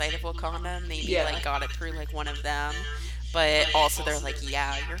areas outside of Wakanda, maybe Yeah. like got it through like one of them. But also they're like,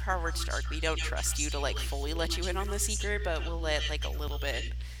 yeah, you're Howard Stark. We don't trust you to like fully let you in on the secret, but we'll let like a little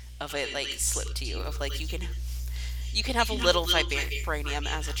bit of it like slip to you. Of like you can have a little vibranium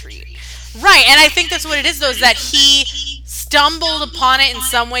as a treat. Right, and I think that's what it is, though, is that he stumbled upon it in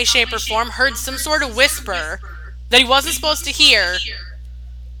some way, shape, or form, heard some sort of whisper that he wasn't supposed to hear.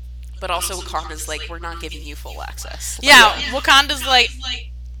 But also Wakanda's like, we're not giving you full access. Yeah, Wakanda's like,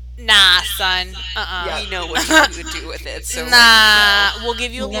 nah, son, Yeah. We know what you would do with it. So nah, we'll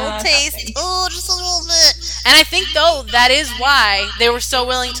give you a little Nah, taste. nothing. Oh, just a little bit. And I think, though, that is why they were so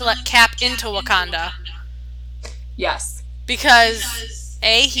willing to let Cap into Wakanda. Yes. Because,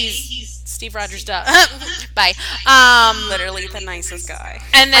 A, he's Steve Rogers, duh. Bye. literally the nicest guy.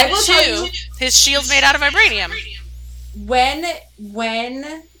 And I then, will tell two, his shield's made out of vibranium. When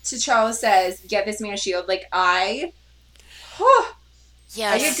T'Challa says, "Get this man a shield," like I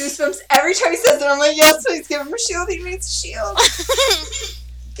Yes. get goosebumps every time he says it. I'm like, yes, please give him a shield. He needs a shield.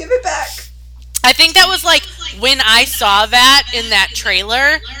 Give it back. I think that was like when I saw that in that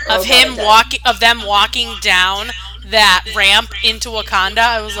trailer of him them walking down that ramp into Wakanda.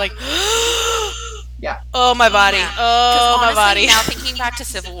 I was like, Yeah. oh my body, Yeah. oh my Honestly, body. now thinking back to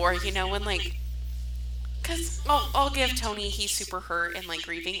Civil War, when like, because I'll give Tony, he's super hurt and like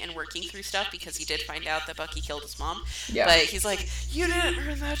grieving and working through stuff because he did find out that Bucky killed his mom. Yeah. But he's like, you didn't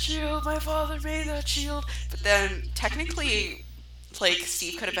earn that shield. My father made that shield. But then technically, like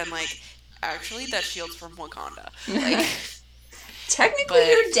Steve could have been like, actually, that shield's from Wakanda. Like, Technically, but-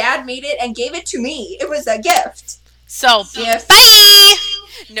 your dad made it and gave it to me. It was a gift. So, Gift. bye!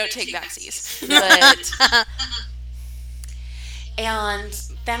 no take backsies. But and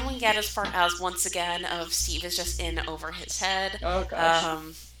then we get as far as once again of Steve is just in over his head. Oh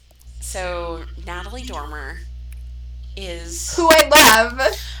gosh. So Natalie Dormer is Who I love.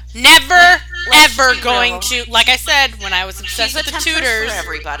 Never, Let's ever be going real. to, like I said, when I was obsessed she's a with the temptress Tudors, for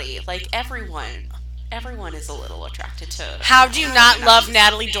everybody. Like everyone is a little attracted to. how do you not love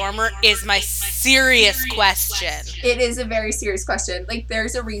Natalie Dormer is my serious question. It is a very serious question. Like,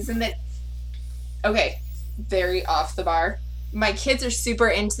 there's a reason that. Okay, very off the bar. My kids are super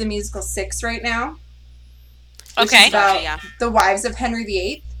into the musical Six right now. Which Okay. is about Gotcha, yeah. the wives of Henry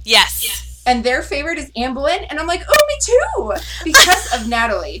VIII. Yes. And their favorite is Anne Boleyn. And I'm like, oh, me too. Because of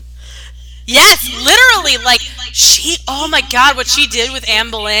Natalie. Yes, literally, like, oh my god, what she did with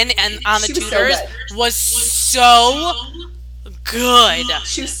Anne Boleyn and on the She was so Tudors good. was so good.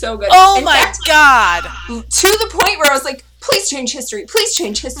 She was so good. Oh In my fact, god. to the point where I was like, please change history. Please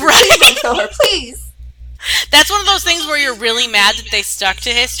change history. Right. Please don't kill her. Please. That's one of those things where you're really mad that they stuck to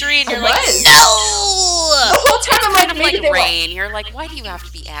history and I you're like, was. no! The whole time I'm Kind like, of maybe like they won't. Rain. You're like, why do you have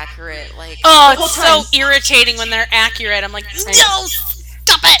to be accurate? Like, Oh, The it's whole so time. irritating when they're accurate. I'm like, no,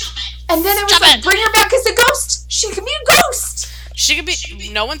 stop it! And then I was Stop like, it. bring her back as a ghost. She can be a ghost. She could be.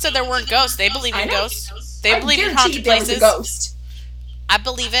 No one said there weren't ghosts. They believe I in know. ghosts. They I believe in guarantee haunted there was a places. ghost. I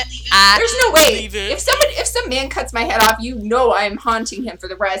believe it. There's no way. Believe it. If some man cuts my head off, you know I'm haunting him for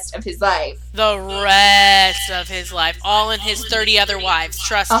the rest of his life. The rest of his life, all in his 30 other wives.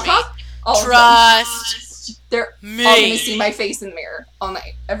 Trust Uh-huh. me. All of them. Trust They're me. all gonna see my face in the mirror all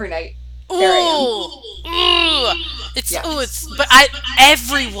night, every night. There I am. Ooh. It's Yeah. but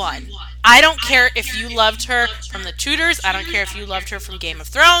everyone. I don't care if you loved her from The Tudors. I don't care if you loved her from Game of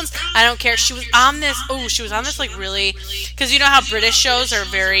Thrones. I don't care. She was on this. Oh, she was on this like really, because you know how British shows are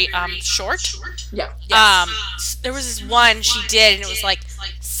very short. Yeah. There was this one she did, and it was like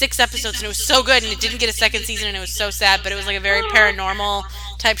 6 episodes, and it was so good, and it didn't get a second season, and it was so sad. But it was like a very paranormal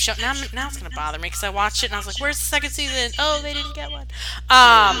type show. Now it's gonna bother me because I watched it, and I was like, "Where's the second season?" Oh, they didn't get one.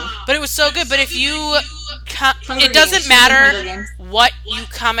 But it was so good. But if you, it doesn't matter what you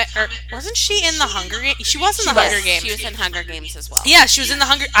comment, or wasn't she in the Hunger Games? She was in the Hunger Games. She was in Hunger Games as well. Yeah, she was in the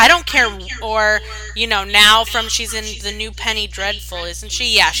Hunger. I don't care, or now she's in the new Penny Dreadful, isn't she?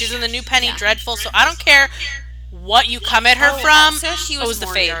 Yeah, she's in the new Penny Dreadful. So I don't care what you come at her from. So she was the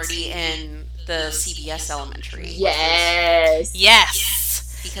Moriarty in the CBS Elementary. Yes. Yes.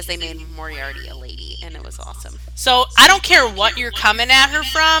 Because they made Moriarty a lady, and it was awesome. So I don't care what you're coming at her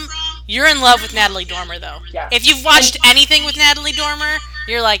from. You're in love with Natalie Dormer, though. Yeah. If you've watched anything with Natalie Dormer,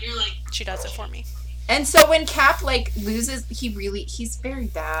 you're like, she does it for me. And so when Cap loses, he's very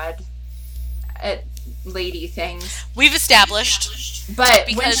bad at lady things. We've established. But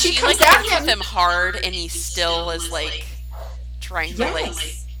because when she comes at at him hard, and he still is trying to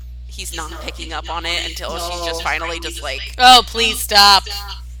he's not picking up on it until she's just finally just oh, please stop.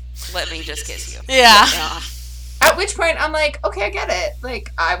 Let me just kiss you. Yeah. At which point I'm like, okay, I get it.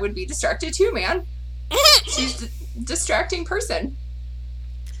 I would be distracted too, man. She's a distracting person.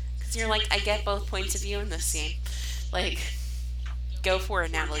 Because you're I get both points of view in this scene. Go for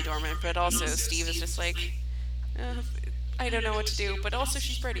it, Natalie Dormer. But also, Steve is just I don't know what to do. But also,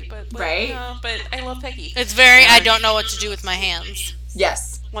 she's pretty. But I love Peggy. It's very, I don't know what to do with my hands.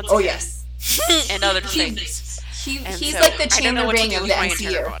 Yes. Once again. Yes. And other things. He's like the Chandler Bing of the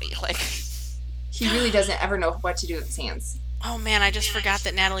MCU. He really doesn't ever know what to do with his hands. Oh man, I just forgot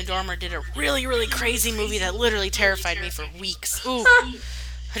that Natalie Dormer did a really, really crazy movie that literally terrified me for weeks. Ooh.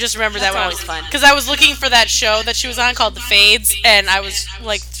 I just remember that one. Always fun. Because I was looking for that show that she was on called The Fades, and I was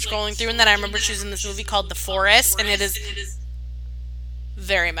scrolling through, and then I remember she was in this movie called The Forest, and it is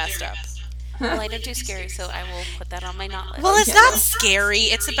very messed up. Well, I don't do scary, so I will put that on my not list. Well, it's not scary.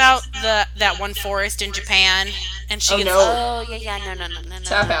 It's about that one forest in Japan, and she gets. Oh yeah, no.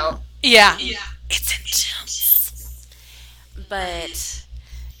 Tap out. Yeah. It's intense. But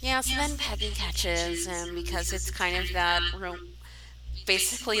yeah, so then Peggy catches him because it's kind of that.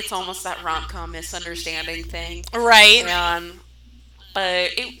 Basically, it's almost that rom-com misunderstanding thing, right?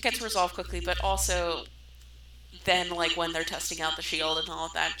 But it gets resolved quickly. But also, then when they're testing out the shield and all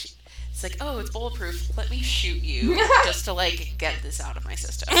of that. It's oh, it's bulletproof. Let me shoot you just to get this out of my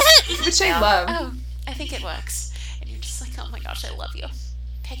system. Which I love. Oh, I think it works. And you're just oh my gosh, I love you.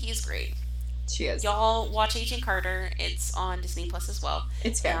 Peggy is great. She is. Y'all watch Agent Carter. It's on Disney Plus as well.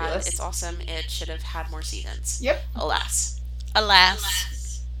 It's fabulous. It's awesome. It should have had more seasons. Yep. Alas,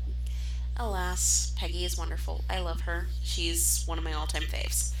 Peggy is wonderful. I love her. She's one of my all-time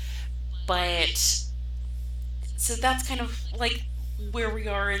faves. But so that's kind of where we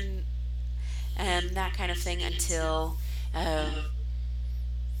are in that kind of thing until I've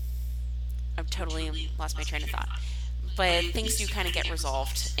totally lost my train of thought. But things do kind of get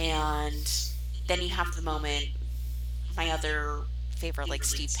resolved, and then you have the moment, my other favorite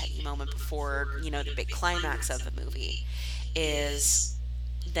Steve Peggy moment before the big climax of the movie is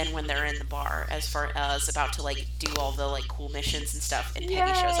then when they're in the bar as far as about to do all the cool missions and stuff, and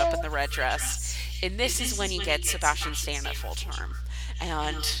Peggy shows up in the red dress, and this is when you get Sebastian Stan at full charm.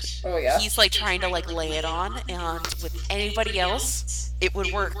 And he's trying to lay it on, and with anybody else it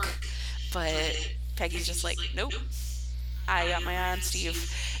would work, but Peggy's just nope, I got my eye on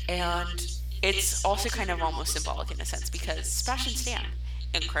Steve. And it's also kind of almost symbolic in a sense because Sebastian Stan,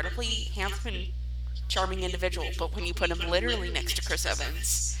 incredibly handsome and charming individual, but when you put him literally next to Chris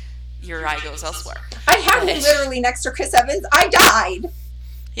Evans, your eye goes elsewhere. I had him literally next to Chris Evans. I died.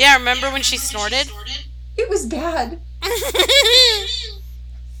 Yeah, remember when she snorted? It was bad.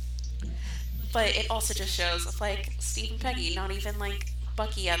 But it also just shows Steve and Peggy, not even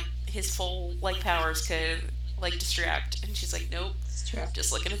Bucky at his full powers could distract, and she's nope,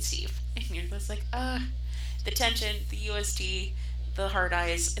 just looking at Steve, and you're just the tension, the USD, the hard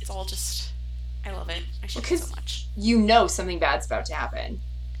eyes, it's all just, I love it. I ship it so much. Something bad's about to happen.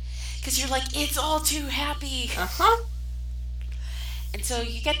 Because you're it's all too happy. And so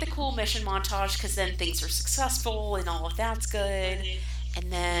you get the cool mission montage because then things are successful and all of that's good. And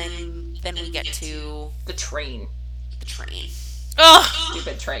then we get to the train. Oh,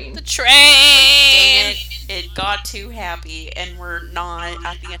 stupid train. The train. Dang it got too happy, and we're not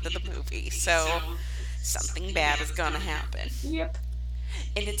at the end of the movie, so something bad is gonna happen. Yep.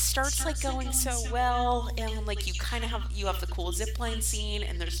 And it starts like going so well, and like you have the cool zipline scene,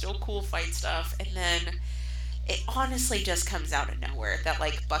 and there's still cool fight stuff, and then it honestly just comes out of nowhere that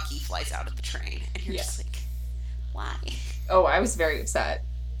like Bucky flies out of the train, and you're Yeah. just like, why? Oh, I was very upset.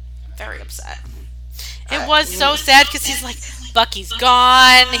 Very upset. It was so sad because he's like, Bucky's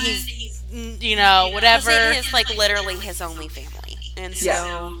gone. He's, you know, whatever. It is like literally his only family, and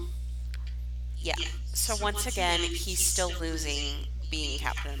so yeah. So once again, he's still losing being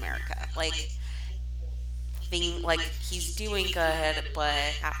Captain America. Like he's doing good, but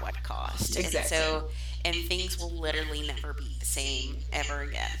at what cost? Exactly. And so, and things will literally never be the same ever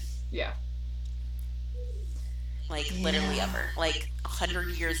again. Yeah. Like literally ever. Like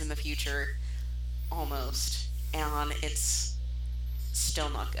 100 years in the future, almost, and it's still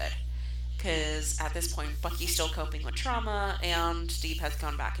not good. Because at this point, Bucky's still coping with trauma, and Steve has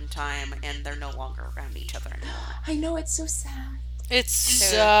gone back in time, and they're no longer around each other anymore. I know, it's so sad. It's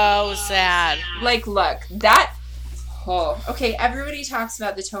so sad. Like, look, that... Oh, okay, everybody talks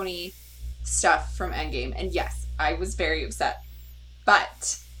about the Tony stuff from Endgame, and yes, I was very upset.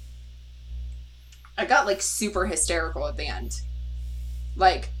 But I got, like, super hysterical at the end.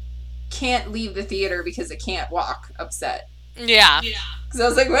 Like, can't leave the theater because I can't walk upset. Yeah. Because I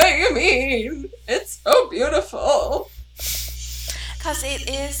was like, what do you mean? It's so beautiful. Because it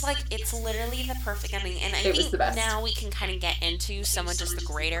is, like, it's literally the perfect ending. And I think now we can kind of get into some of just the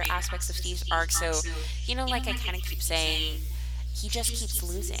greater aspects of Steve's arc. So, you know, like I kind of keep saying, he just keeps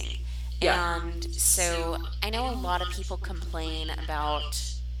losing. Yeah. And so I know a lot of people complain about,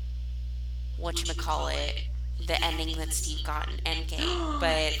 whatchamacallit, the ending that Steve got in Endgame.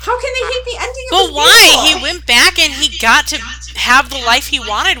 But how can they hate the ending of But why? He went back and he got to have the life he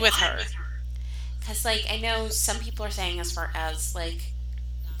wanted with her. Because, like, I know some people are saying as far as, like,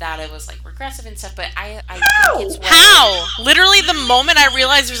 that it was, like, regressive and stuff, but I think it's... How? Literally, the moment I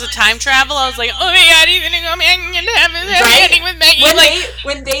realized there was a time travel, I was like, oh my god, he's gonna go back into heaven, ending with Maggie.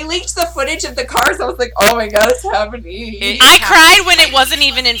 When they leaked the footage of the cars, I was like, oh my god, it's happening. I cried when it wasn't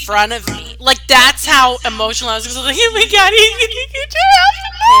even in front of me. Like, that's how emotional I was. Because I was like, oh my god, he's gonna get to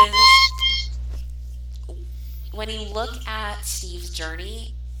heaven. When you look at Steve's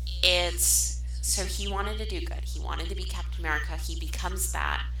journey, it's... So he wanted to do good. He wanted to be Captain America. He becomes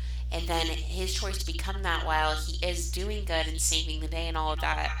that. And then his choice to become that while he is doing good and saving the day and all of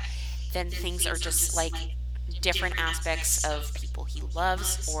that, then things are just like different aspects of people he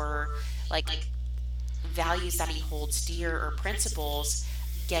loves or like values that he holds dear or principles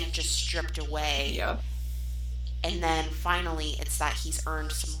get just stripped away. Yeah. And then finally it's that he's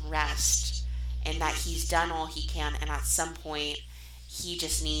earned some rest and that he's done all he can, and at some point he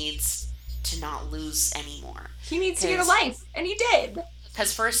just needs to not lose anymore. He needs to get a life, and he did.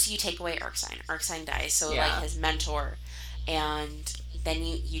 Because first you take away Erskine. Erskine dies, so like his mentor, and then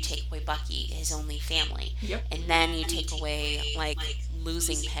you take away Bucky, his only family. Yep. And then you take away like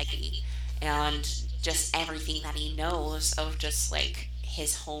losing Peggy and just everything that he knows of just like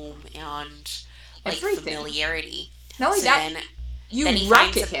his home and like familiarity. Not only that, you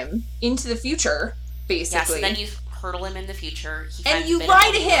rocket him into the future, basically. Yeah, so then you hurtle him in the future. And you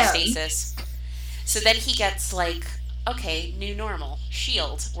lie to him. Stasis. So then he gets like, okay, new normal.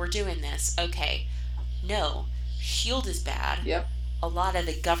 SHIELD, we're doing this. Okay. No. SHIELD is bad. Yep. A lot of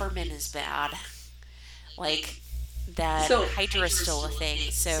the government is bad. Like, that Hydra is still a thing.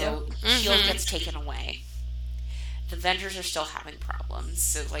 So SHIELD gets taken away. The Avengers are still having problems.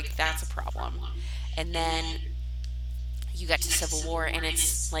 So, like, that's a problem. And then you get to Civil War, and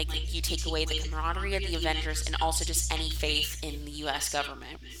it's like you take away the camaraderie of the Avengers and also just any faith in the U.S.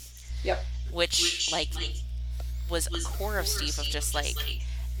 government. Yep. Which, like, was a core of Steve of just, like,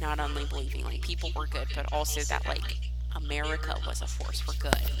 not only believing, like, people were good, but also that, like, America was a force for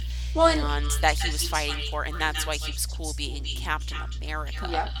good. Well, and that he was fighting for, and that's why he was cool being Captain America.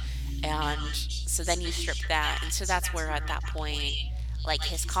 Yeah. And so then you strip that, and so that's where at that point, like,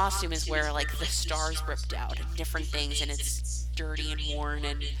 his costume is where, like, the stars ripped out and different things, and it's dirty and worn,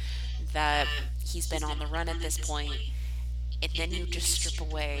 and that he's been on the run at this point. And then you just strip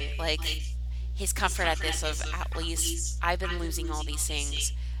away, like, his comfort at this of, at least, I've been losing all these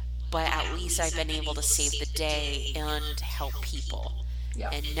things, but at least I've been able to save the day and help people.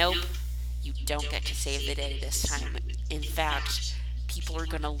 Yeah. And nope, you don't get to save the day this time. In fact, people are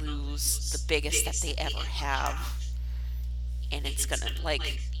going to lose the biggest that they ever have. And it's going to,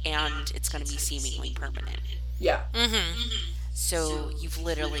 like, and it's going to be seemingly permanent. Yeah. So you've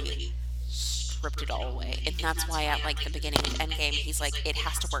literally stripped it all away. And that's why at, like, the beginning of Endgame, he's like, it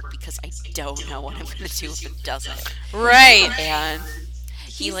has to work because I don't know what I'm going to do if it doesn't. Right. And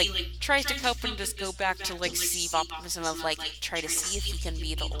he like tries to cope and just go back to like Steve optimism of like try to see if he can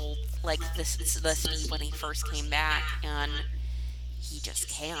be the old like this the Steve when he first came back, and he just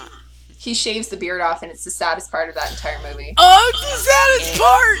can't. He shaves the beard off, and it's the saddest part of that entire movie. Oh, it's the saddest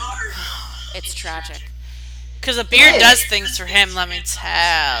part. It's tragic. Because a beard does things for him, let me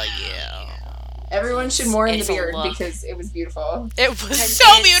tell you. Everyone should mourn the beard because it was beautiful. It was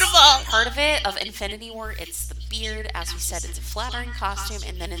so beautiful. Part of it, of Infinity War, it's the beard. As we said, it's a flattering costume.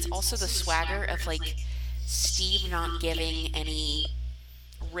 And then it's also the swagger of, like, Steve not giving any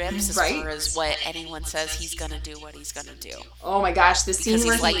rips as far as what anyone says he's going to do, what he's going to do. Oh my gosh, the scene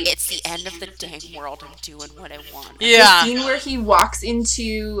where like, it's the end of the dang world. I'm doing what I want. Yeah. The scene where he walks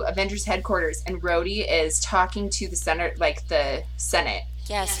into Avengers headquarters and Rhodey is talking to the Senate, like the Senate.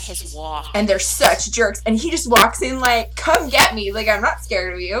 Yes, his walk. And they're such jerks. And he just walks in like, come get me. Like, I'm not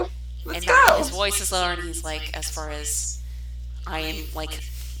scared of you. Let's go. His voice is lower and he's like, as far as I am, like,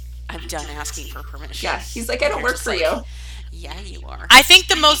 I'm done asking for permission. Yeah, he's like, I don't work for you. Yeah, you are. I think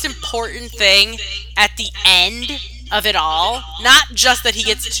the most important thing at the end of it all, not just that he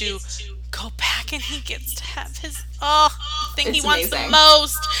gets to go back and he gets to have his thing he wants the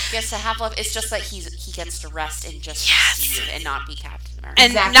most. He gets to have love. It's just that he gets to rest and just Steve and not be Captain America.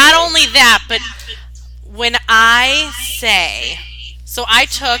 And not only that, but when I say, so I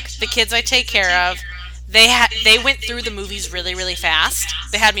took the kids I take care of. They went through the movies really, really fast.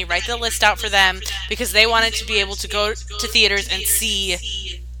 They had me write the list out for them because they wanted to be able to go to theaters and see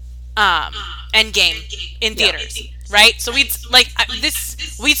Endgame in theaters, right? So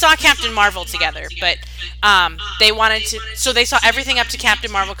we saw Captain Marvel together, but they wanted to. So they saw everything up to Captain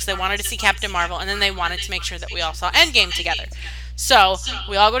Marvel because they wanted to see Captain Marvel, and then they wanted to make sure that we all saw Endgame together. So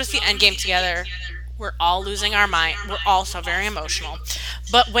we all go to see Endgame together. We're all losing our mind. We're all so very emotional.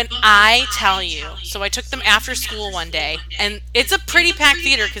 But when I tell you, so I took them after school one day, and it's a pretty packed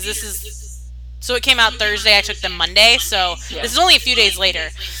theater because so it came out Thursday, I took them Monday, so this is only a few days later.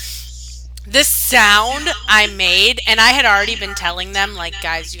 This sound I made, and I had already been telling them, like,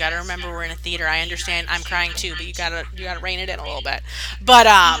 guys, you gotta remember we're in a theater. I understand I'm crying too, but you gotta rein it in a little bit. But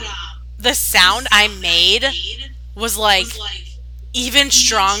the sound I made was like even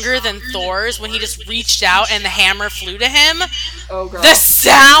stronger than Thor's when he just reached out and the hammer flew to him. Oh, girl. The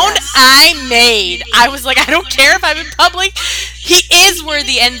sound I made, I was like, I don't care if I'm in public. He is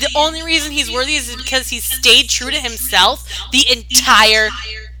worthy, and the only reason he's worthy is because he's stayed true to himself the entire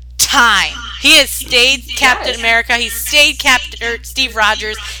time. He has stayed Captain America. He's stayed Steve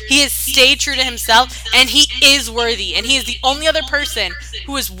Rogers. He has stayed true to himself, and he is worthy. And he is the only other person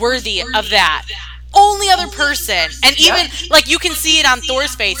who is worthy of that. Only other person. And even, like, you can see it on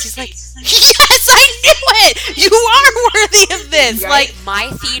Thor's face. He's like, yes, I knew it! You are worthy of this! Like, my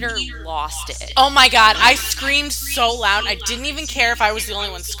theater lost it. Oh my god, I screamed so loud. I didn't even care if I was the only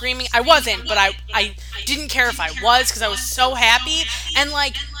one screaming. I wasn't, but I didn't care if I was because I was so happy. And,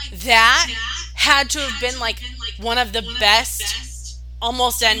 like, that had to have been, like, one of the best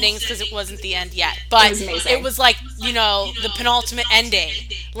almost endings because it wasn't the end yet, but it was like, you know, the penultimate ending,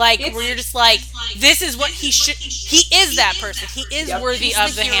 like where you're just like, this is what he is that person. He is worthy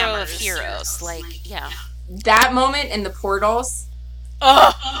of the hammer of heroes. Like, that moment in the portals.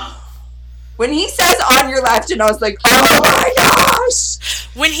 Ugh. When he says on your left, and I was like, oh my gosh.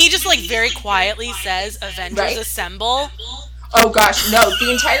 When he just like very quietly says Avengers assemble. Oh gosh, no, the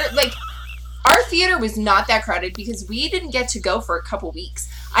entire, like, our theater was not that crowded because we didn't get to go for a couple weeks.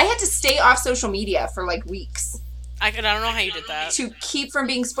 I had to stay off social media for like weeks. I don't know how you did that. To keep from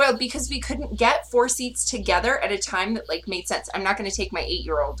being spoiled because we couldn't get 4 seats together at a time that like made sense. I'm not going to take my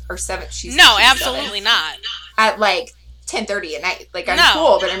 8-year-old or 7. She's absolutely 7, not. At like 10:30 at night. Like, I'm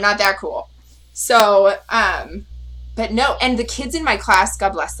cool, but I'm not that cool. So, but no. And the kids in my class,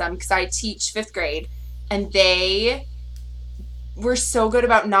 God bless them, because I teach 5th grade, and they were so good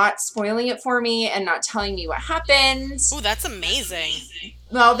about not spoiling it for me and not telling me what happened. Ooh, that's amazing.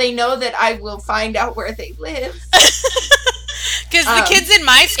 Well, they know that I will find out where they live. Because the kids in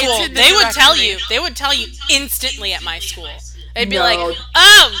my school, they would tell you. They would tell you instantly at my school. They'd be like,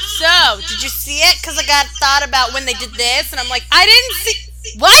 oh, so, did you see it? Because I got thought about when they did this. And I'm like, I didn't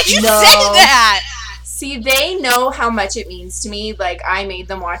see. Why'd you say that? See, they know how much it means to me. Like, I made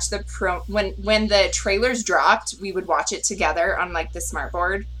them watch the when the trailers dropped, we would watch it together on, like, the smart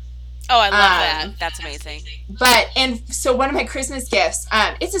board. Oh, I love that. That's amazing. And so one of my Christmas gifts,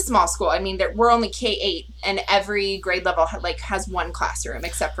 it's a small school. I mean, we're only K-8, and every grade level, has one classroom,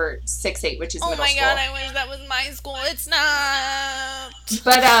 except for 6-8, which is middle school. Oh my god, I wish that was my school. It's not.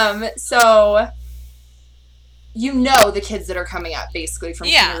 But, so, you know the kids that are coming up, basically, from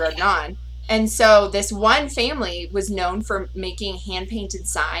kindergarten on. And so this one family was known for making hand-painted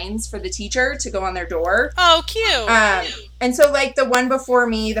signs for the teacher to go on their door. Oh, cute. And so, like, the one before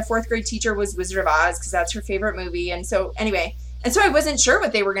me, the 4th grade teacher was Wizard of Oz because that's her favorite movie. And so, anyway, I wasn't sure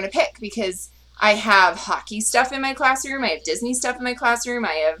what they were going to pick because I have hockey stuff in my classroom. I have Disney stuff in my classroom.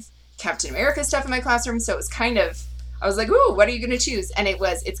 I have Captain America stuff in my classroom. So it was kind of, I was like, ooh, what are you going to choose? And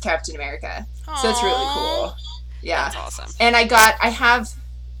it's Captain America. Aww. So it's really cool. Yeah. That's awesome. And I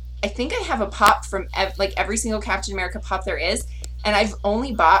think I have a pop from every single Captain America pop there is. And I've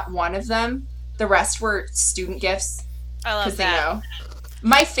only bought one of them. The rest were student gifts. I love that. They know.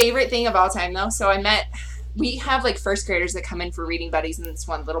 My favorite thing of all time, though, so we have, like, first graders that come in for reading buddies, and this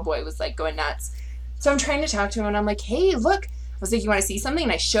one little boy was, like, going nuts. So I'm trying to talk to him, and I'm like, hey, look. I was like, you want to see something?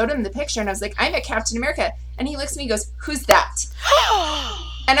 And I showed him the picture, and I was like, I'm at Captain America. And he looks at me and goes, who's that?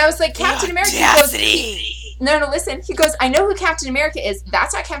 And I was like, Captain America. He goes, no, listen. He goes, I know who Captain America is.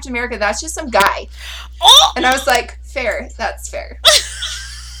 That's not Captain America. That's just some guy. Oh! And I was like, fair. That's fair. Okay.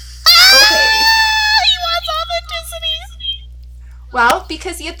 He wants authenticity. Well,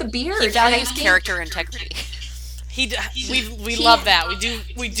 because he had the beard. He values character integrity. We love that.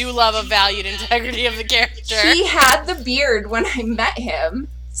 We do love a valued integrity of the character. He had the beard when I met him.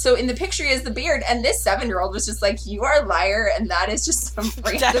 So in the picture he has the beard, and this 7-year-old was just like, you are a liar, and that is just some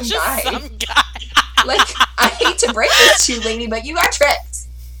random guy. Some guy. Like, I hate to break this to you, lady, but you got tricked.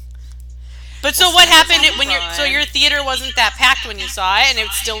 But so what happened so your theater wasn't that packed when you saw it, and it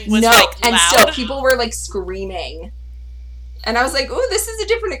still was like loud? And still people were like screaming. And I was like, ooh, this is a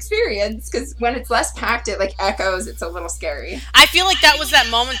different experience, because when it's less packed, it like echoes. It's a little scary. I feel like that was that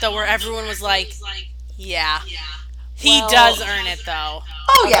moment, though, where everyone was like, yeah. He does earn it, though.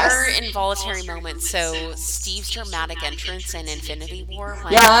 Oh, yes. Other involuntary moments. So, Steve's dramatic entrance in Infinity War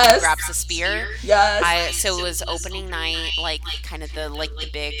when he grabs the spear. Yes. So it was opening night, like, kind of the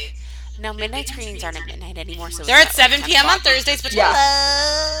big... No, midnight screenings aren't at midnight anymore. So they're at 7 p.m. on Thursdays, but So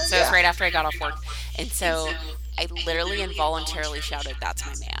it was right after I got off work. And so I literally involuntarily shouted, "That's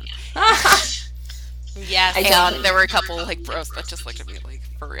my man." Yes. And there were a couple, like, bros that just looked at me like,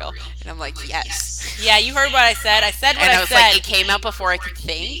 for real. And I'm like, yes. Yeah, you heard what I said. I said what and I I was said. Like, it came out before I could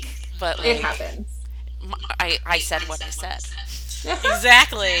think, but, like... It happens. I said what I said.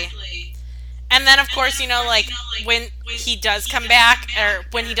 Exactly. And then, of course, like, when he does come back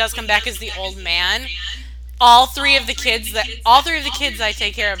as the old man, all three of the kids I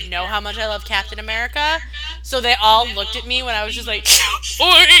take care of know how much I love Captain America. So they all looked at me when I was just like,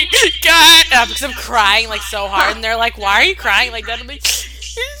 "Oh my God," because I'm crying like so hard, and they're like, "Why are you crying like that?" I'm like, "It's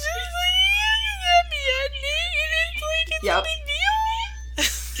just like happy ending, and it's a big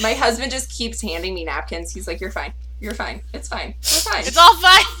deal." My husband just keeps handing me napkins. He's like, "You're fine. You're fine. It's fine. We're fine. It's all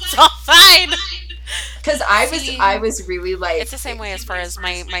fine. It's all fine." Because I was really like... It's the same way as far as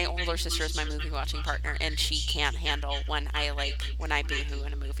my older sister is my movie watching partner, and she can't handle when I boohoo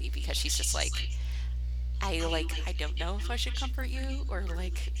in a movie, because she's just like, I don't know if I should comfort you, or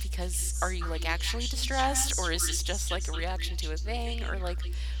like, because are you like actually distressed, or is this just like a reaction to a thing, or like,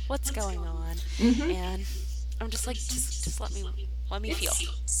 what's going on? Mm-hmm. And I'm just like, just let me feel.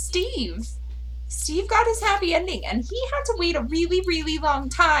 Steve got his happy ending, and he had to wait a really, really long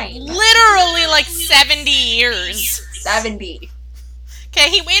time. Literally, like 70 years. 70. Okay,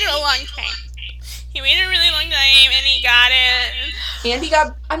 he waited a long time. He waited a really long time, and he got it. And he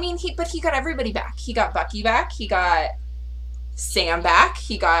got everybody back. He got Bucky back. He got Sam back.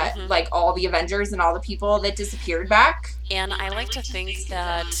 He got, like, all the Avengers and all the people that disappeared back. And I like to think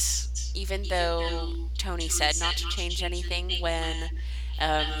that even though Tony said not to change anything when,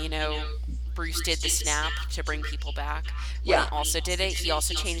 Bruce did the snap to bring people back. When he also did it, he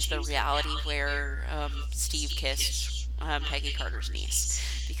also changed the reality where Steve kissed Peggy Carter's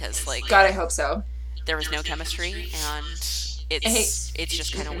niece, because like, God, I hope so. There was no chemistry, and it's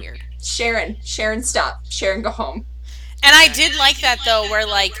just kind of weird. Sharon, stop. Sharon, go home. And I did like that, though, where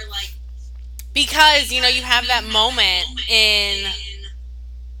like, because you have that moment in.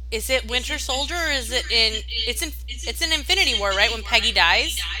 Is it Winter Soldier, or is it in? It's in Infinity War, right? When Peggy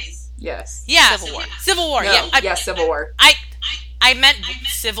dies. Yes. Yeah. Civil War. No, yeah. Civil War. I meant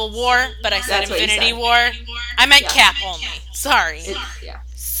Civil War, but I said Infinity War. I meant Cap only. Sorry.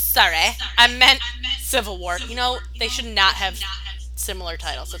 Sorry. I meant Civil War. They should not have similar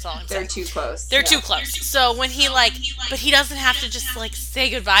titles. That's all I'm saying. They're too close. They're too close. So when he but he doesn't have to just say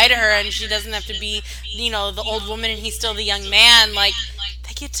goodbye to her, and she doesn't have to be, the old woman, and he's still the young man. Like,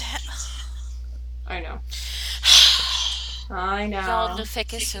 they get to. I know. Y'all, the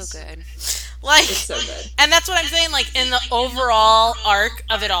fic is so good. Like, it's so good. And that's what I'm saying. Like, in the overall arc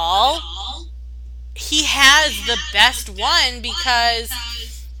of it all, he has the best one, because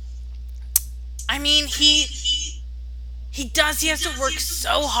I mean, he does. He has to work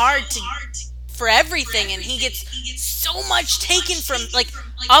so hard for everything, and he gets so much taken from. Like,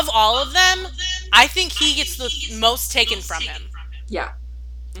 of all of them, I think he gets the most taken from him. Yeah.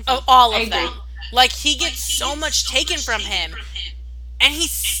 Of all I of them, agree. like he gets so much taken from him, and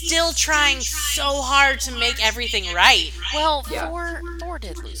he's still trying so hard to make everything right. Well, Yeah. Thor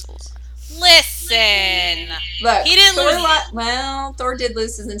did lose a lot. Listen, Look, he didn't Thor lose. Well, Thor did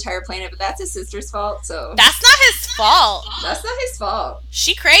lose his entire planet, but that's his sister's fault, so That's not his fault. that's not his fault.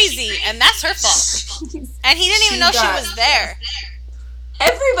 She crazy, and that's her fault. And he didn't even know she was there.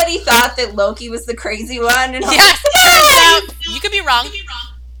 Everybody thought that Loki was the crazy one, and Yes, turns out you could be wrong.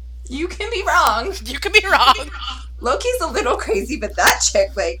 you can be wrong. You could be wrong. Loki's a little crazy, but that chick,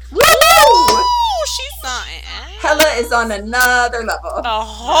 like, woo! Ooh, she's not. Hella is on another level. A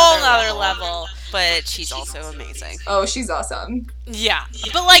whole nother level. But she's also amazing. Oh, she's awesome. Yeah,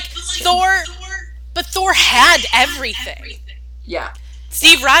 but like Thor had everything. Yeah.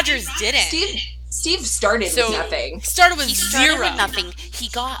 Steve Rogers didn't. Steve started So- with nothing. He started with He started zero. with nothing. He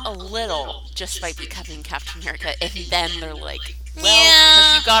got a little just by becoming Captain America, and then they're like, well,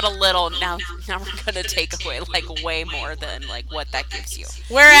 Yeah. because you got a little, now we're gonna take away like way more than like what that gives you.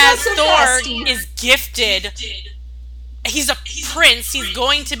 Whereas You're not so Thor fast, Steve. is gifted. He's a prince. He's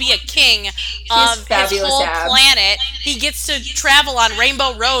going to be a king has of his fabulous whole abs. planet. He gets to travel on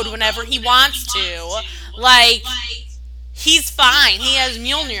Rainbow Road whenever he wants to. Like, he's fine. He has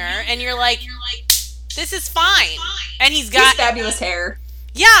Mjolnir, and you're like, this is fine. And he's He's got, fabulous hair.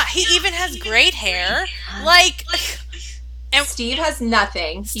 yeah, he even has great hair. Like, and Steve has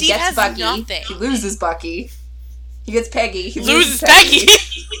nothing. Steve He gets has Bucky. nothing. He loses Bucky. He gets Peggy. He loses Peggy.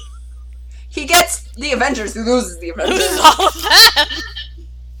 He gets the Avengers. He loses the Avengers. Loses all of them.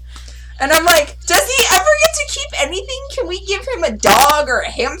 And I'm like, does he ever get to keep anything? Can we give him a dog or a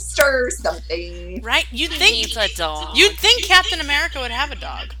hamster or something? Right? You'd He think needs a dog. You'd think Captain America would have a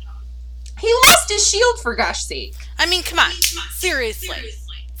dog. He lost his shield, for gosh sake. I mean, come on. Seriously.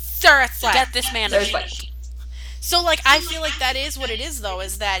 Seriously. Get this man a There's shield. like, So, like, I feel like that is what it is, though,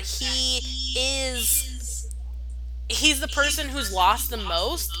 is that he's the person who's lost the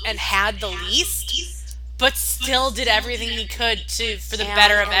most and had the least, but still did everything he could for the And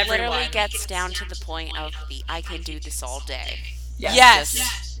better of it everyone. literally gets down to the point of the I can do this all day. yeah.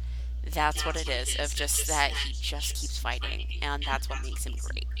 Yes. That's what it is, of just that he just keeps fighting, and that's what makes him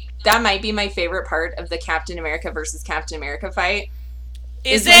great. That might be my favorite part of the Captain America versus Captain America fight.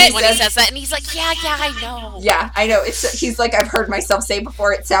 Is when it? When he says that, and he's like, yeah, I know. Yeah, I know. He's like, I've heard myself say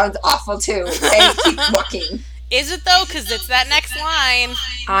before, it sounds awful too. Okay, keep walking. Is it, though? Because it's that next line.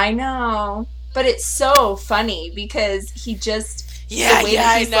 I know. But it's so funny because he just... Yeah, the way yeah,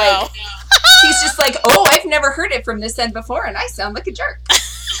 that I he's know. like- He's just like, oh, I've never heard it from this end before, and I sound like a jerk.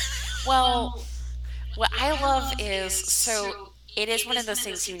 Well, what I love is, so it is one of those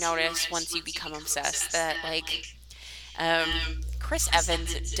things you notice once you become obsessed that, like, Chris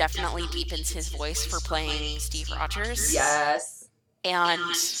Evans definitely deepens his voice for playing Steve Rogers. Yes. And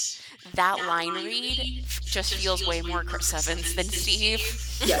that line read just feels way more Chris Evans than Steve.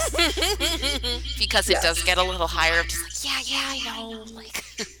 Yes. Because it Yes. does get a little higher of just like, yeah, I know. Like,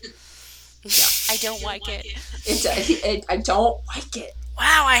 I don't like it. I don't like it.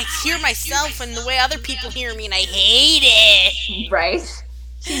 Wow, I hear myself and the way other people hear me, and I hate it. Right?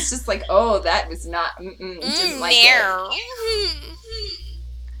 He's just like, oh, that was not... didn't like it. No.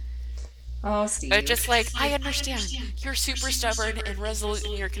 Oh, Steve. They're just like, I understand. You're super stubborn and resolute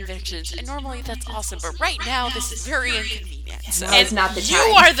in your convictions, and normally that's awesome, but right now this is very inconvenient. So, Now is not the You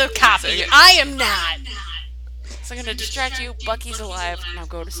time. are the copy. I am not. so I'm gonna distract you. Bucky's alive. Now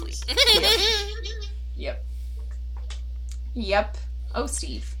go to sleep. Yep. Yep. Oh,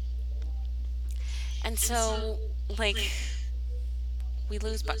 Steve. And so, like, we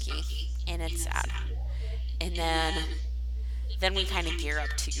lose Bucky, and it's sad. And then we kind of gear up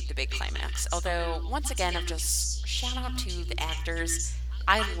to the big climax. Although, once again, I'm just shout out to the actors.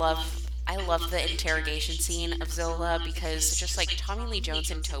 I love the interrogation scene of Zola because just like Tommy Lee Jones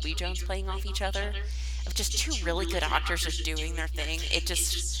and Toby Jones playing off each other, of just two really good actors just doing their thing.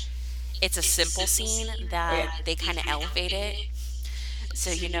 It's a simple scene that they kind of elevate it. So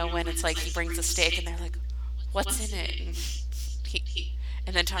you know when it's like he brings a steak and they're like, "What's in it?"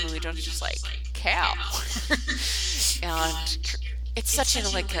 And then Tommy Lee Jones is just like, "Cow." And it's such a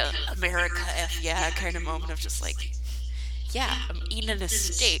like a America F yeah kind of moment of just like, yeah, I'm eating a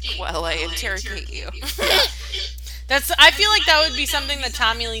steak while I interrogate you. I feel like that would be something that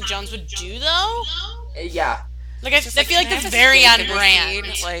Tommy Lee Jones would do, though. Yeah. Like I Just feel like "Can I that's have a very steak on in this brand.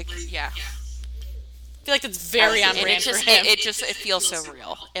 scene?" Like, yeah. feel like it's very on And brand for him. it feels so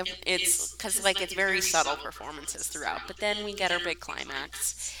real. It's because like it's very subtle performances throughout, but then we get our big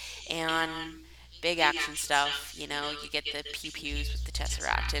climax and big action stuff. You know, you get the pew pews with the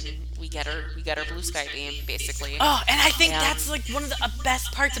tesseract, and we get our blue sky beam basically. Oh, and I think And that's like one of the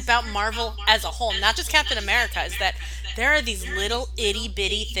best parts about Marvel as a whole, not just Captain America, is that there are these little itty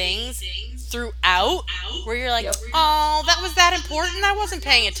bitty things throughout where you're like, Yep. oh, that was that important? I wasn't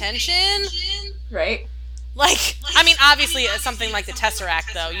paying attention. Right? Like, I mean, obviously, something like the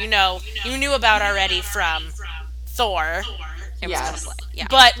Tesseract, though, you knew about already from Thor. it was gonna Yes. play. Yeah.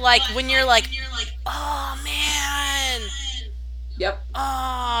 But, like, when you're like, oh, man. Yep.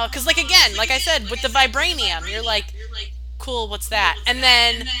 Oh, because, like, again, like I said, with the vibranium, you're like, cool, what's that? And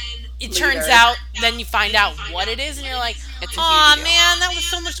then it turns Later. out, then you find out what it is, and you're like, It's a oh, huge deal. man, that was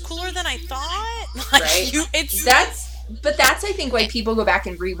so much cooler than I thought. Like, Right. it's That's I think why people go back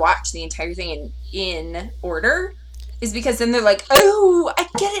and rewatch the entire thing in order, is because then they're like, oh, I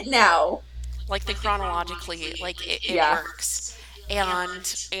get it now. Like the chronologically, like it Yeah. works. And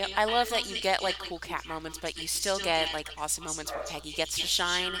I love that you get like cool cat moments, but you still get like awesome moments where Peggy gets to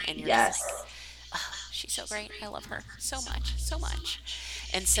shine, and you're Yes. just like, oh, she's so great. I love her so much, so much.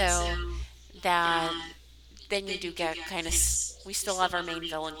 And so that then you do get kind of we still have our main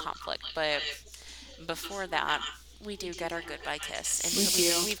villain conflict, but before that we do get our goodbye kiss, and We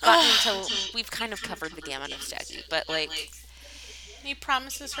so do. we've gotten into we've kind of covered the gamut of Steggy, but like he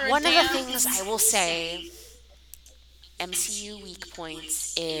promises her one a of the dance. things I will say MCU weak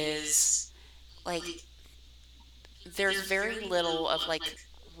points is like there's very little of like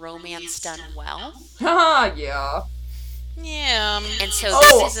romance done well, Ah, yeah. Yeah. and so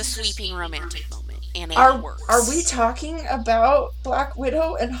Oh. this is a sweeping romantic moment, and it works. Are we talking about Black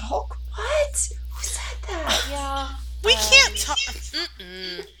Widow and Hulk? What? Who said that? Yeah, We can't talk.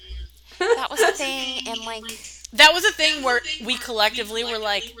 Mm-mm. that was a thing, and like That was a thing where we collectively were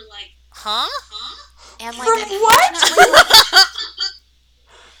like, huh? and like From what? unfortunately, like,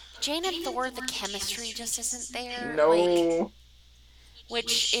 Jane and Thor, the chemistry just isn't there. Like, No.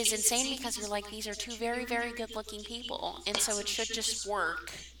 which is insane because you're like, these are two very, very good looking people, and so it should just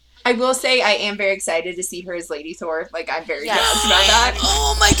work. I will say I am very excited to see her as Lady Thor. Like, I'm very Yes. jazzed about that.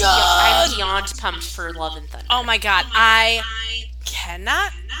 Oh my I'm god! beyond pumped for Love and Thunder. Oh my god, I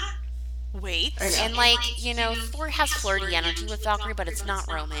cannot wait. I know. And like, you know, Thor has flirty energy with Valkyrie, but it's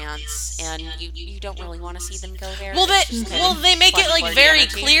not romance, and you don't really want to see them go there. Well, It's just kind of they make it like flirty very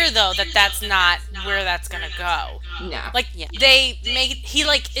energy. clear though that that's not where that's gonna go. No. Like Yeah. they make he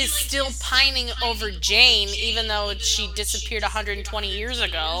like is still pining over Jane even though she disappeared 120 years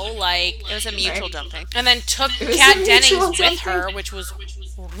ago. Like It was a mutual Right. dumping. and then took It was Kat a mutual Dennings with jumping. her, which was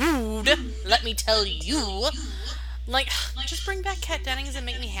rude. Let me tell you. Like, just bring back Kat Dennings and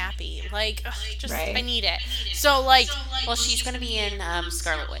make me happy. Like, just Right. I need it. So like, Well, she's going to be in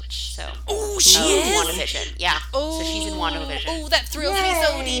Scarlet Witch, so. oh, she is. WandaVision. Yeah. So she's in WandaVision. Oh, that thrills me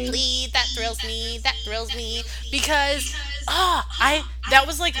so Yay. deeply. That thrills me. That thrills me because that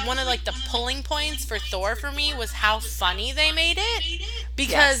was like one of like the pulling points for Thor for me was how funny they made it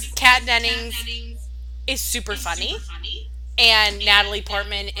because Yes. Kat Dennings is super funny and Natalie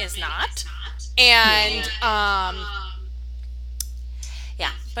Portman is not. And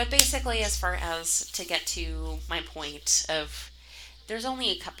Yeah, but basically, as far as to get to my point of, there's only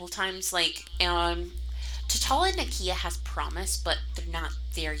a couple times like, T'Challa and Nakia has promise, but they're not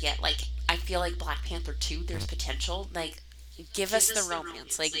there yet. Like, I feel like Black Panther 2, there's potential. Like, give us the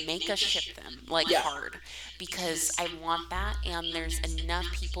romance. Like, make us ship them like Yeah. hard, because I want that. And there's enough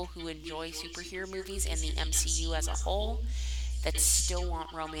people who enjoy superhero movies and the MCU as a whole that still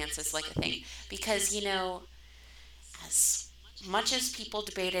want romance as like a thing, because you know, as much as people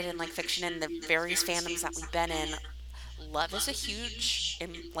debated in like fiction and the various fandoms that we've been in, love is a huge,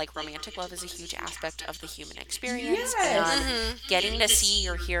 and like romantic love is a huge aspect of the human experience. Yes. And getting to see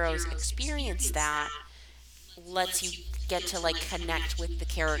your heroes experience that lets you get to like connect with the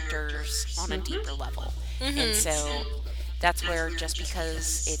characters on a deeper level. And so that's where, just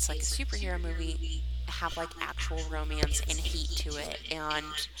because it's like a superhero movie, have like actual romance and heat to it, and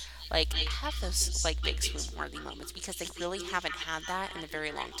like have those like big swoon worthy moments, because they really haven't had that in a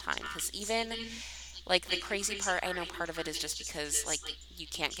very long time. Because even like the crazy part, I know part of it is just because like you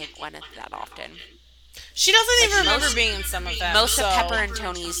can't get Gwyneth that often. she doesn't even Like, remember most- being in some of them. Most so. of Pepper and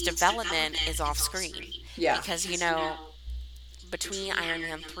Tony's development is off screen, Yeah. because you know, between Iron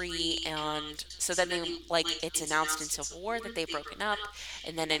Man 3 and so then they like, it's announced in Civil War that they've broken up,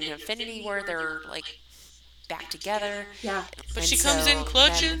 and then in Infinity War they're like back together. Yeah. But And she comes so in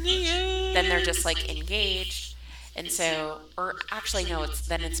clutch then- in the end. Then they're just like engaged, And so, or actually, no, it's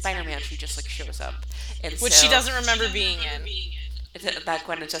then in Spider-Man she just like shows up, and Which she so doesn't remember being in. that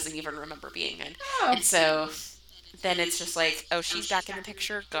Gwen doesn't even remember being in, Oh. and so then it's just like, oh, she's back in the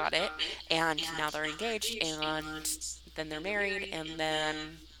picture, got it, and now they're engaged, and then they're married, and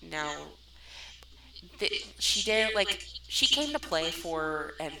then now she did like she came to play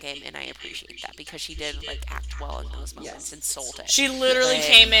for Endgame, and I appreciate that because she did like act well in those moments Yes. and sold it. She literally But-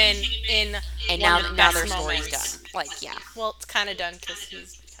 came in and one now of the now best their story's moments. done. Like yeah, Well, it's kind of done because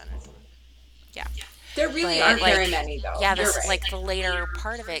he's kind of done. yeah. There really But, aren't like, very many, though. Yeah, You're this right. like the later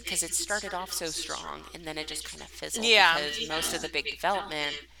part of it because it started off so strong and then it just kind of fizzled Yeah. because most of the big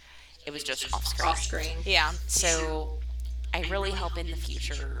development it was just off screen. Off screen. Yeah. So I really hope in the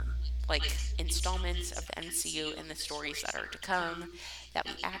future, like installments of the MCU and the stories that are to come, that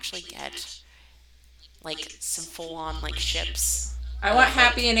we actually get like some full on like ships. I want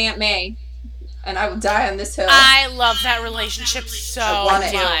Happy and Aunt May, and I will die on this hill. I love that relationship so want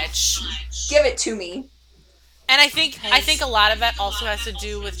it. much. Give it to me. And I think a lot of that also has to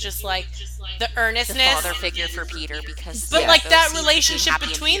do with just like the The earnestness. father figure for Peter because But Yeah. like those that scenes relationship Happy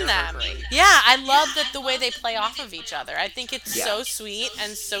and between Peter them. were great. Yeah, I love that the way they play off of each other. I think it's Yeah. so sweet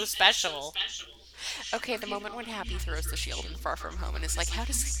and so special. Okay, the moment when Happy throws the shield in Far From Home and is like, how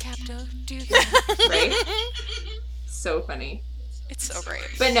does Cap do that? Right? So funny. It's so great.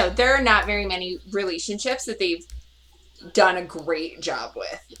 But no, there are not very many relationships that they've done a great job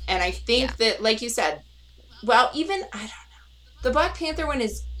with. And I think that, like you said, well, even, I don't know. The Black Panther one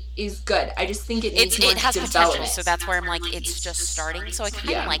is good. I just think it needs more It has development. potential, so that's where I'm like, it's just starting. So I kind of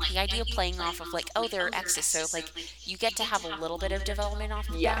Yeah. like the idea of playing off of like, oh, they're exes, so like you get to have a little bit of development off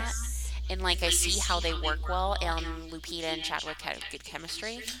of that. Yes. And like I see how they work well, and Lupita and Chadwick had good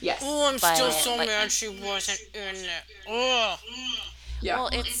chemistry. Yes. Oh, I'm But, still so like- mad she wasn't in it. Ugh. Yeah. Well,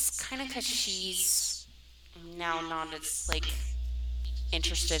 it's kind of because she's now not as like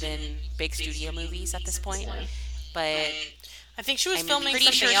interested in big studio movies at this point. But I think she was I'm filming pretty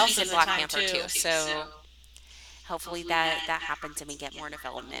something sure else she's at in the Black time Panther too. too. So hopefully that happens and we get more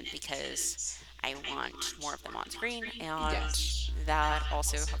development because I want more of them on screen, and Yes. that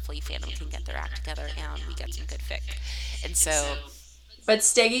also hopefully fandom can get their act together and we get some good fic. And so But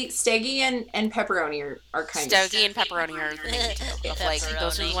Steggy and Pepperoni are kind Stogie and Pepperoni are the main two. Of like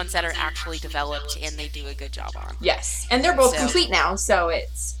those are the Pepperoni. ones that are actually developed and they do a good job on. Yes. And they're both So- complete now, so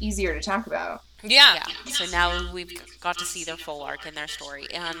it's easier to talk about. Yeah. Yeah, so now we've got to see their full arc and their story,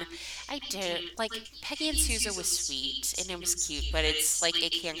 and I did like Peggy and Sousa was sweet and it was cute, but it's like it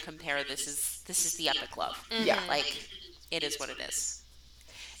can't compare. This is the epic love. Yeah. Like it is what it is,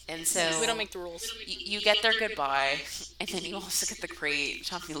 and so We don't make the rules. you get their goodbye, and then you also get the great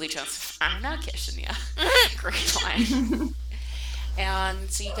Tommy Lee Jones. I'm not kissing ya. Great line.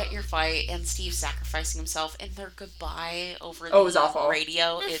 And so you get your fight, and Steve sacrificing himself, and their goodbye over Oh, it was the awful.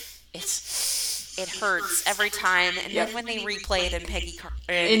 radio. It hurts every time. And Yep. then when they replay it in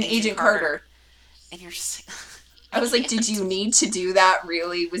In Agent Carter. and you're just like, I was like, did you need to do that?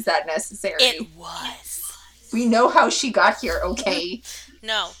 Really? Was that necessary? It was. We know how she got here, okay?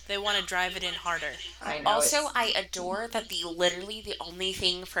 No, they want to drive it in harder. I know. also, it's- I adore that literally the only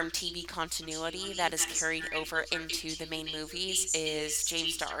thing from TV continuity that is carried over into the main movies is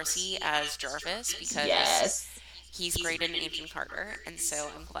James D'Arcy as Jarvis because Yes. he's great in Agent Carter, and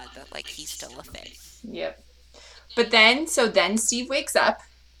so I'm glad that like he's still a thing. Yep. But then Steve wakes up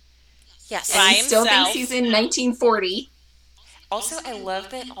Yes. and By he still himself. thinks he's in 1940. Also, I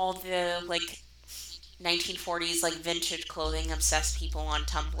love that all the like 1940s like vintage clothing obsessed people on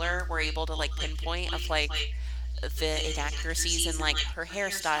Tumblr were able to like pinpoint of like the inaccuracies in like her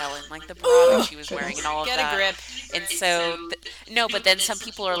hairstyle and like the bra that she was wearing and all of Get that. a grip. And so, no, but then some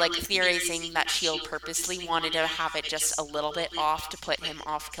people are like theorizing that Shield purposely wanted to have it just a little bit off to put him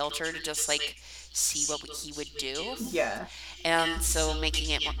off kilter to just like see what he would do, Yeah. and so making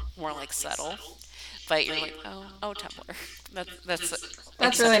it more like subtle. But you're like, oh, Tumblr. That's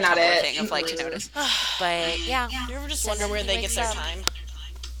That's such really a not Tumblr it. thing of like to notice. But yeah, You ever just So wonder then where he they get wakes their up. time?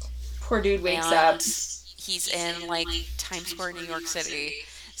 Poor dude wakes and up. he's in like Times Square, New York City.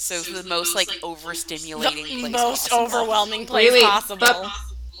 So it's the most like overstimulating The place most possible. overwhelming place Wait, possible. but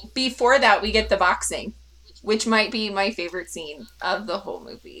before that, we get the boxing, which might be my favorite scene of the whole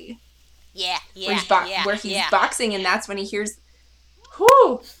movie. Yeah, Where he's boxing, and that's when he hears,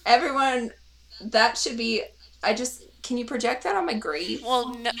 whoo, everyone, that should be, can you project that on my grave?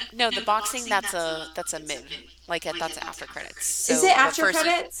 Well, no, the boxing that's a mid, like that's after credits. So Is it the after first-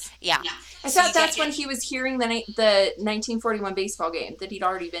 credits? Yeah. I So thought you that's get- when he was hearing the 1941 baseball game that he'd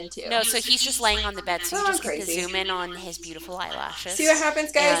already been to. No, so he's just laying on the bed, so you Oh, just get crazy. to zoom in on his beautiful eyelashes. See what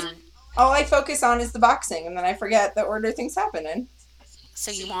happens, guys? And All I focus on is the boxing, and then I forget the order things happen in. So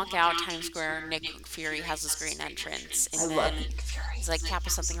you walk out Times Square, Nick Fury has this great entrance, I and love then Nick Fury. he's like, Cap,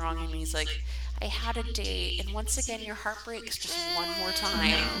 is something wrong? And he's like, I had a date, and once again, your heart breaks just one more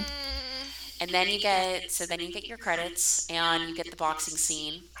time. No. And then you get your credits, and you get the boxing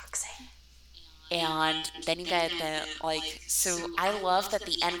scene. Boxing. And then you get so I love that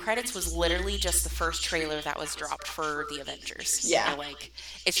the end credits was literally just the first trailer that was dropped for the Avengers. Yeah. And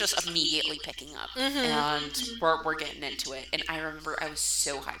it's just immediately picking up. Mm-hmm. And we're getting into it. And I remember I was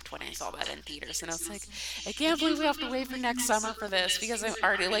so hyped when I saw that in theaters. And I was like, I can't believe we have to wait for next summer for this because I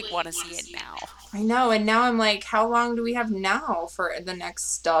already want to see it now. I know, and now I'm like, how long do we have now for the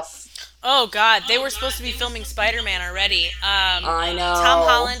next stuff? Oh God, they were supposed to be filming Spider-Man already. I know. Tom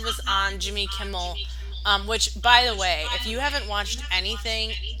Holland was on Jimmy Kimmel, which, by the way, if you haven't watched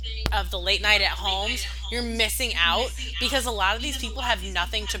anything of the late night at homes, you're missing out because a lot of these people have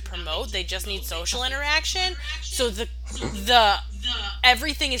nothing to promote. They just need social interaction. So the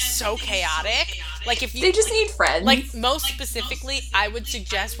everything is so chaotic. Like if you They just need friends. like most specifically, I would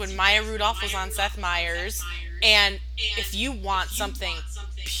suggest when Maya Rudolph was on Seth Meyers, and if you want something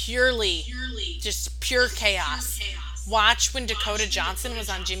purely just pure chaos, watch when Dakota Johnson was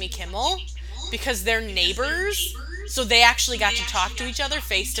on Jimmy Kimmel because they're neighbors, so they actually got to talk to each other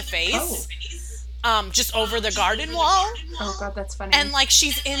face to face. Just over the garden wall. Oh God, that's funny. And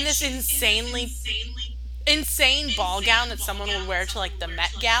she's in this insane ball gown that someone would wear to the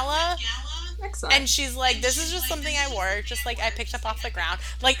Met Gala. Excellent. And she's like, this is just something I wore, just I picked up off the ground.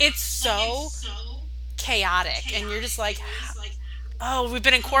 It's so chaotic, and you're just like, oh, we've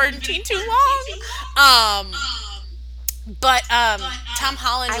been in quarantine too long. But Tom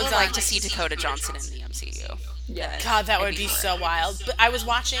Holland I was would on. like to see Dakota Johnson in the MCU. Yeah. God, that would I'd be be for so it. wild. But I was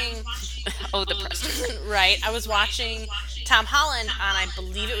watching. Oh, the press tour. Right. I was watching Tom Holland on, I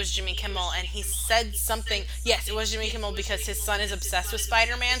believe it was Jimmy Kimmel, and he said something. Yes, it was Jimmy Kimmel because his son is obsessed with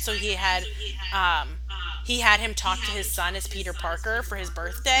Spider-Man, so he had him talk to his son as Peter Parker for his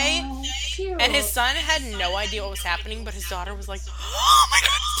birthday. Oh, cute. And his son had no idea what was happening, but his daughter was like, "Oh my god,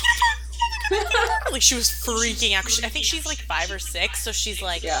 it's Peter Parker! Oh my god, it's Peter Parker!" She was freaking out. I think she's 5 or 6, so she's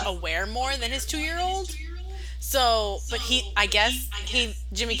Yeah. aware more than his 2-year-old. So, but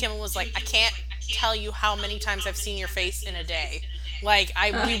Jimmy Kimmel was like, I can't tell you how many times I've seen your face in a day.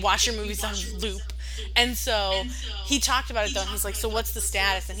 We watch your movies on loop. And so he talked about it though, and he's like, so what's the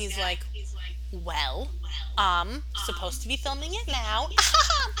status? And he's like, well, supposed to be filming it now.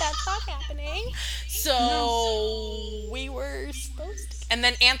 That's not happening. So we were supposed to. And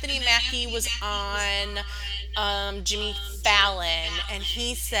then Anthony Mackie was on Jimmy Fallon, and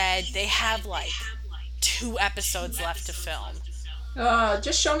he said they have 2 episodes left to film.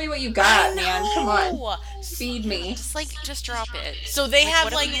 Just show me what you got, man. Come on. Feed me. Just drop it. So they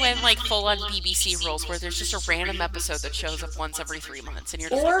have what if we went full on BBC rules where there's just a random episode that shows up once every 3 months and you're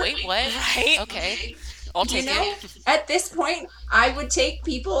just Or- wait, what? Right? Okay. I'll take it. At this point, I would take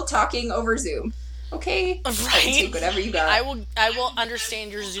people talking over Zoom. Okay? I would Right? take whatever you got. I will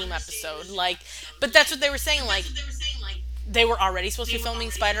understand your Zoom episode. But that's what they were saying. They were already supposed to be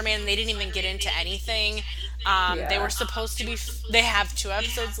filming Spider-Man, and they didn't even get into anything. They were supposed to be. They have 2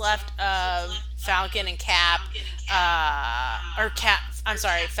 episodes left of Falcon and Cap, I'm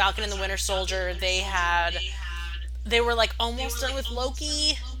sorry, Falcon and the Winter Soldier. They were almost done with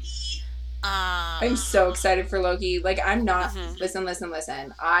Loki. I'm so excited for Loki. I'm not.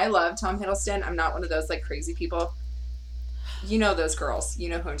 Listen. I love Tom Hiddleston. I'm not one of those crazy people. You know those girls. You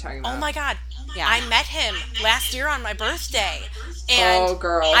know who I'm talking about. Oh my god. Yeah. I met him last year on my birthday. And Oh,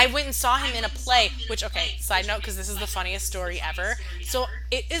 girl. I went and saw him in a play, which, okay, side note, because this is the funniest story ever. So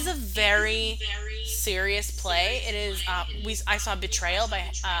it is a very serious play. It is, I saw Betrayal by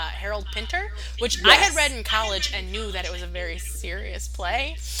Harold Pinter, which I had Yes. read in college and knew that it was a very serious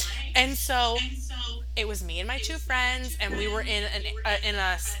play. And so it was me and my 2 friends, and we were in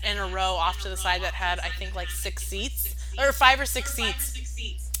a row off to the side that had, I think, 6 seats, or 5 or 6 seats.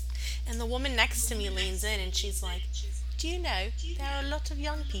 And the woman next to me leans in and she's like, do you know, there are a lot of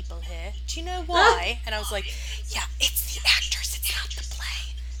young people here. Do you know why? And I was like, yeah, it's the actors, it's not the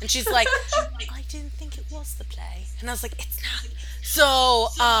play. And she's like, I didn't think it was the play. And I was like, it's not. So,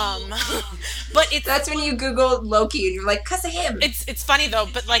 but That's when you Google Loki and you're like, 'cause of him. it's funny though,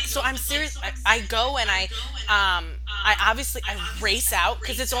 but so I'm serious. I go and I obviously I race out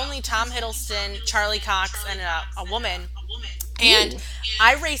because it's only Tom Hiddleston, Charlie Cox, and a woman. And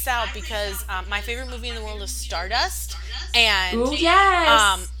I race out because my favorite movie in the world is Stardust. And Ooh,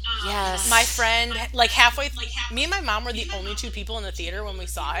 yes. My Yes. friend, like halfway, me and my mom were the only two people in the theater when we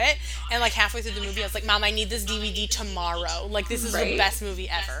saw it, and like halfway through the movie, I was like, "Mom, I need this DVD tomorrow. Like this is the Right? best movie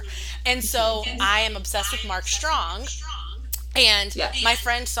ever." And so I am obsessed with Mark Strong, and Yeah. my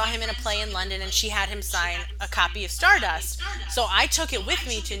friend saw him in a play in London, and she had him sign a copy of Stardust. So I took it with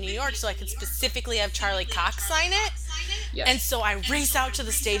me to New York so I could specifically have Charlie Cox sign it. And Yes. so I race out to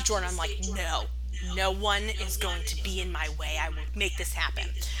the stage door and I'm like, no, no one is going to be in my way. I will make this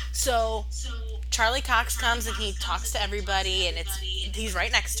happen. So Charlie Cox comes and he talks to everybody, and he's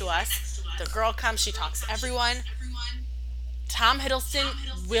right next to us. The girl comes, she talks to everyone. Tom Hiddleston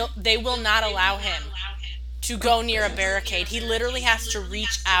they will not allow him to go near a barricade. He literally has to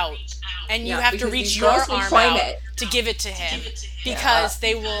reach out, and you Yeah, have to because reach these your girls will arm climb out it. to give it to him, Yeah. because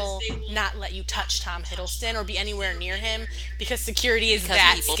they will not let you touch Tom Hiddleston or be anywhere near him because security is Because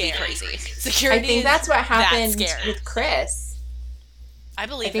that people be scary. crazy. Security I think is that's what that happened scary. with Chris. I I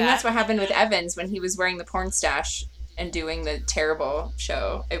believe think that. that's what happened with Evans when he was wearing the porn stash and doing the terrible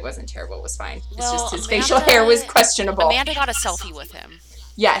show. It wasn't terrible, it was fine. It's Well, just his facial hair was questionable. Amanda got a selfie with him.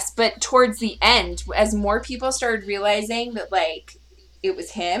 Yes, but towards the end, as more people started realizing that, like, it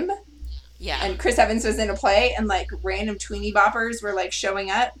was him, Yeah. and Chris Evans was in a play, and, like, random tweeny boppers were, like,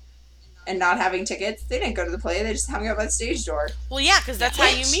 showing up and not having tickets, they didn't go to the play, they just hung out by the stage door. Well, yeah, because that's how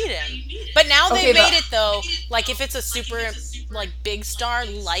you meet him. But now Okay, they've made but- it though. Like if it's a super like big star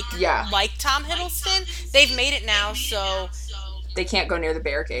like Tom Hiddleston, they've made it now so They can't go near the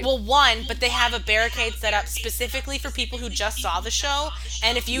barricade. well, one, but they have a barricade set up specifically for people who just saw the show,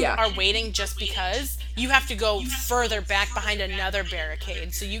 and if you Yeah. are waiting just because, you have to go further back behind another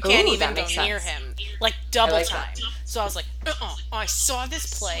barricade, so you can't Ooh, even that go makes near sense. him. Like double like time. that. So I was like, I saw this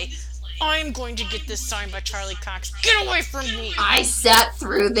play. I'm going to get this signed by Charlie Cox. Get away from me! I sat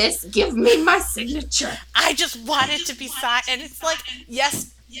through this, give me my signature. I just wanted to be signed, and it's like,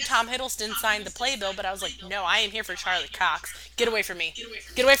 yes, Tom Hiddleston signed the playbill, but I was like, no, I am here for Charlie Cox. Get away from me.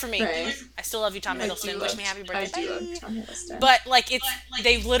 Get away from me. Right. I still love you, Tom I do Hiddleston. love- Wish me happy birthday. I do Bye. love Tom Hiddleston. But like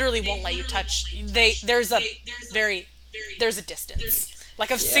they literally won't let you touch. There's a distance like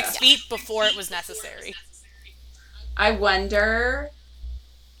of 6 feet before it was necessary. I wonder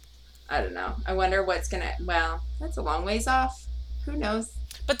what's gonna, well, that's a long ways off. Who knows?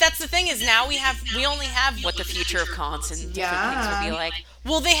 But that's the thing is now we only have What the future of cons and different things will be like.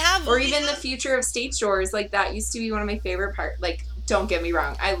 well they have Or even the future of stage doors. Like, that used to be one of my favorite parts. Like, don't get me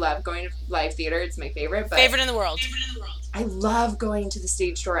wrong, I love going to live theater. It's my favorite. But favorite in the world. I love going to the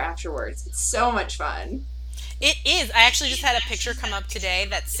stage door afterwards. It's so much fun. It is. I actually just had a picture come up today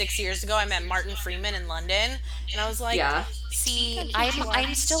that 6 years ago I met Martin Freeman in London, and I was like, Yeah. See,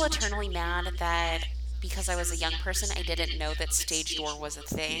 I'm still eternally mad that because I was a young person, I didn't know that stage door was a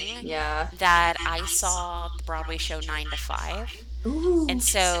thing. Yeah. That I saw the Broadway show 9 to 5. Ooh. And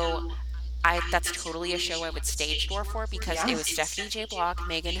so that's totally a show I would stage door for because it was Stephanie J. Block,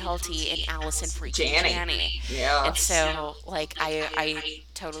 Megan Helty, and Allison freaking Janney. Yeah. And so, like, I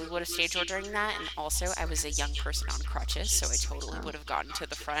totally would have staged door during that. And also, I was a young person on crutches, so I totally would have gotten to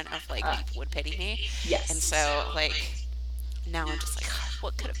the front of, like, people would pity me. Yes. And so, like, now I'm just like,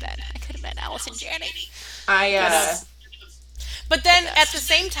 what could have been? I could have been Allison Janney. But then at the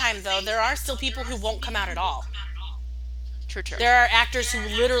same time, though, there are still people who won't come out at all. True. There are actors who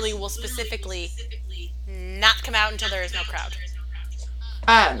literally will specifically not come out until there is no crowd.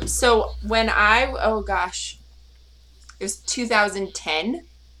 So when oh gosh, it was 2010,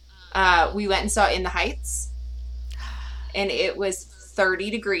 we went and saw In the Heights, and it was 30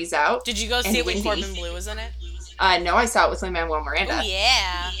 degrees out. Did you go and see it when windy. Corbin Bleu was in it? No, I saw it with Lin-Manuel Miranda. Oh,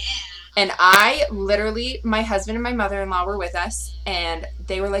 yeah. And I literally, my husband and my mother-in-law were with us, and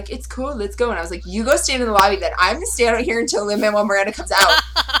they were like, it's cool, let's go. And I was like, you go stand in the lobby then. I'm going to stand out here until Lin-Manuel Miranda comes out.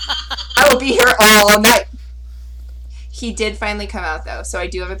 I will be here all night. He did finally come out, though, so I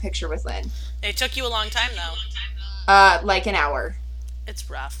do have a picture with Lynn. It took you a long time, though. Like an hour. It's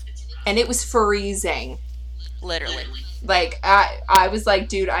rough. And it was freezing. Literally. Like, I was like,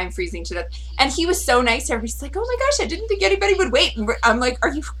 dude, I'm freezing to death. And he was so nice. Everybody's like, oh my gosh, I didn't think anybody would wait. And I'm like, Are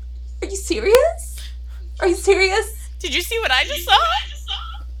you serious? Are you serious? Did you see what I just saw?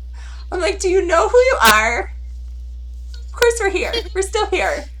 I'm like, do you know who you are? Of course we're here. We're still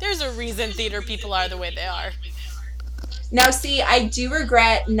here. There's a reason theater people are the way they are. Now, see, I do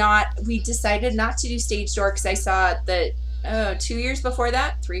regret we decided not to do stage door because I saw 2 years before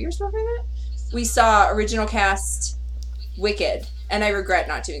that, 3 years before that, we saw original cast Wicked, and I regret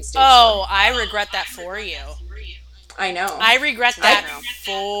not doing stage door. Oh, I regret that for you. I know. I regret that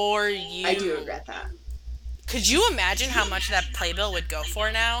for you. I do regret that. Could you imagine how much that playbill would go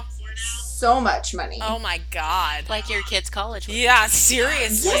for now? so much money. Oh my god. Like your kid's college. Yeah,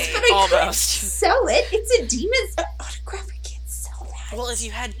 seriously. Yes, but I Almost. couldn't sell it. It's a Demon's autograph. I can't sell that. Well, if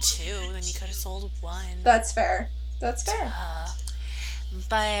you had two, then you could have sold one. That's fair. That's fair.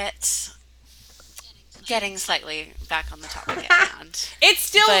 But getting slightly back on the topic at hand. It's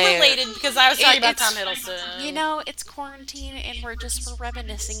still But related because I was talking about it's- Tom Hiddleston. You know, it's quarantine and we're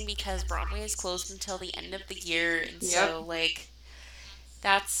reminiscing because Broadway is closed until the end of the year, and so like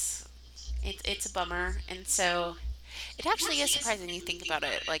that's it's a bummer. And so it actually is surprising you think about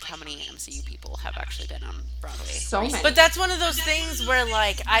it, like how many MCU people have actually been on Broadway. So many. But that's one of those things where,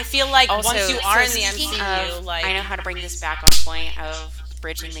 like, I feel like Also, once you are in the speaking MCU, of, like, I know how to bring this back on point of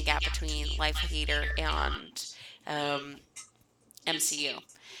bridging the gap between live theater and MCU.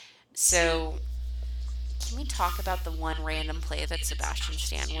 So, can we talk about the one random play that Sebastian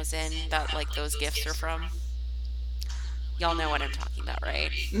Stan was in that, like, those gifts are from? Y'all know what I'm talking about, right?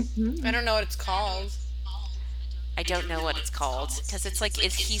 Mm-hmm. I don't know what it's called. I don't know what it's called because it's like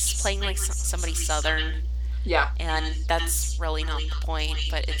he's playing like somebody Southern, Yeah. and that's really not the point.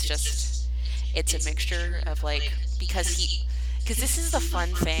 But it's a mixture of like because this is the fun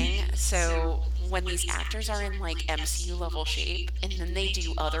thing. So when these actors are in like MCU level shape, and then they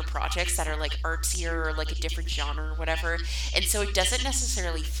do other projects that are like artsier or like a different genre or whatever, and so it doesn't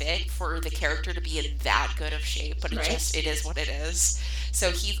necessarily fit for the character to be in that good of shape, but it is what it is.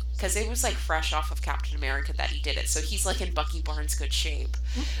 So because it was like fresh off of Captain America that he did it, so he's like in Bucky Barnes good shape,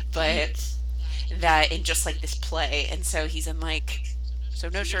 but that in just like this play, and so he's in like. So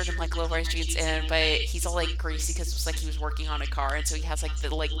no shirt and like low-rise jeans, but he's all like greasy because it's like he was working on a car, and so he has like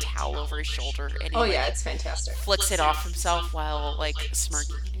the like towel over his shoulder, and he It's fantastic. flicks it off himself while like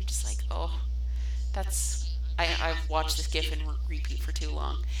smirking, and you're just like, oh, that's I've watched this GIF and repeat for too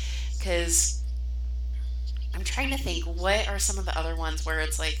long, because I'm trying to think what are some of the other ones where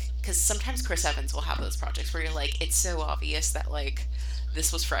it's like, because sometimes Chris Evans will have those projects where you're like, it's so obvious that like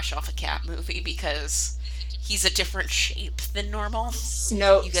this was fresh off a Cat movie because he's a different shape than normal. You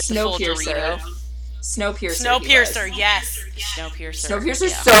get the full Dorito. Snowpiercer. Yes.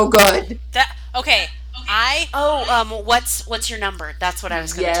 Snowpiercer's so good. That okay. What's your number? That's what I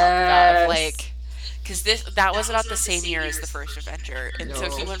was going to talk about. Like, because that was about the same year as the First Avenger, and so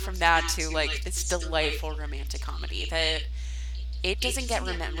he went from that to like this delightful romantic comedy that it doesn't get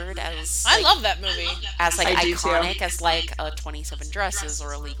remembered as. I love that movie. As like I do iconic too. as like a 27 Dresses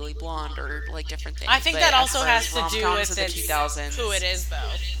or a Legally Blonde or like different things. I think But that as also far has as to do rom-coms with of the 2000s, who it is, though.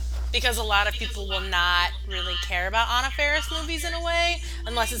 Because a lot of people will not really care about Anna Faris movies in a way,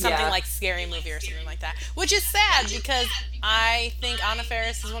 unless it's something like Scary Movie or something like that. Which is sad because I think Anna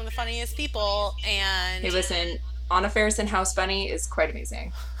Faris is one of the funniest people, and Hey, listen, Anna Faris in House Bunny is quite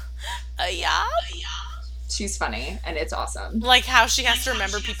amazing. yeah, She's funny, and it's awesome. like how she has to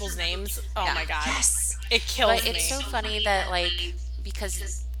remember people's names. Oh my god, Yes. it kills but me. it's so funny that like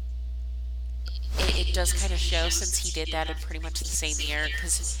because it does kind of show since he did that in pretty much the same year,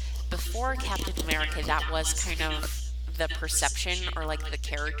 because before Captain America that was kind of the perception or like the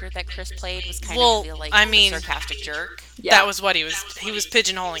character that Chris played was kind of the like the sarcastic jerk. Yeah. That was what he was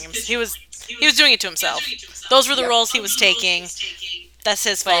pigeonholing him. He was doing it to himself. Those were the roles he was taking. That's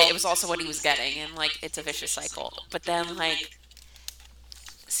his fault. But it was also what he was getting, and like it's a vicious cycle. But then like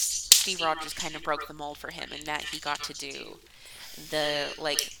Steve Rogers kind of broke the mold for him in that he got to do the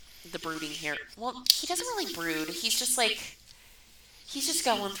brooding here. Well, he doesn't really brood. He's just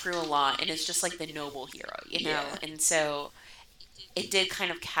going through a lot, and it's just like the noble hero, you know. Yeah. And so it did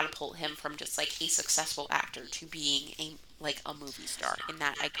kind of catapult him from just like a successful actor to being a movie star in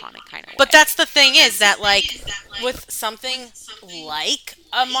that iconic kind of way. But that's the thing is that like with something like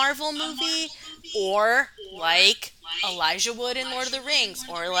a Marvel movie or like Elijah Wood in Lord of the Rings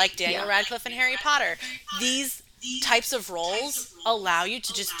or like Daniel Radcliffe in Harry Potter, these types of roles allow you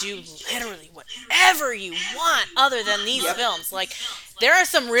to just do literally whatever you want other than these films. Like there are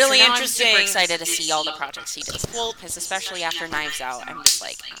some really so now interesting. I'm super excited to see all the projects he does. Well, because especially after Knives Out, I'm just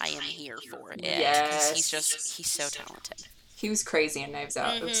like I am here for it. Yes. He's so talented. He was crazy in Knives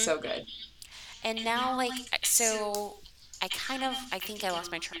Out. It was so good. And now, so I think I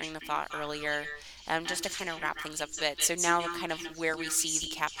lost my train of thought earlier. Just to kind of wrap things up a bit. So now, kind of where we see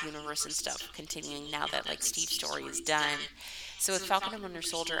the Cap universe and stuff continuing now that like Steve's story is done. So with Falcon and Winter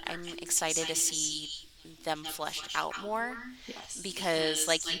Soldier, I'm excited to see them fleshed out more because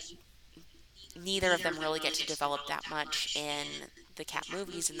like neither of them really get to develop that much in the Cap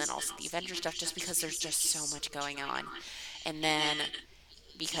movies, and then also the Avenger stuff, just because there's just so much going on. And then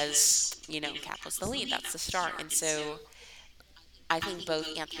because Cap was the lead, that's the star, and so I think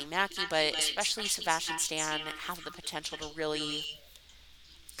both Anthony Mackie, but especially Sebastian Stan, have the potential to really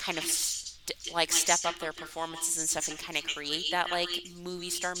kind of like step up their performances and stuff and kind of create that like movie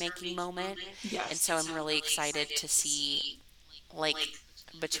star making moment. And Yes. so I'm really excited to see like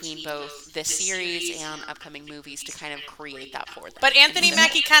between both this series and upcoming movies to kind of create that for them. But And Anthony so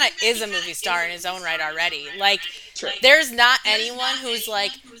Mackie kind of is a movie star in his own right already. Like, True. there's not anyone who's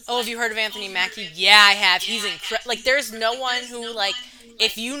like, oh, have you heard of Anthony Mackie? Yeah, I have. He's incredible. Like, there's no one who, like,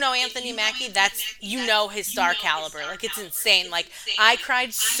 if you know Anthony Mackie, that's, you know his star caliber. Like, it's insane. Like, I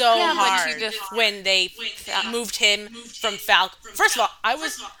cried so yeah, but to hard when they moved him from Falcon. First of all, I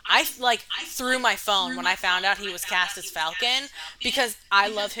like threw my phone when I found out he was cast as Falcon because I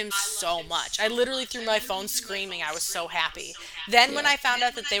love him so much. I literally threw my phone screaming. I was so happy. Then when I found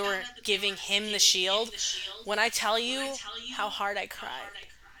out that they were giving him the shield, when I tell you how hard I cried.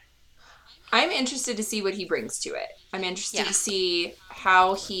 I'm interested to see what he brings to it. I'm interested Yeah. to see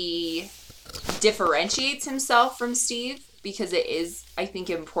how he differentiates himself from Steve, because it is, I think,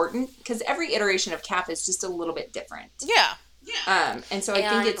 important, because every iteration of Cap is just a little bit different. Yeah. And so I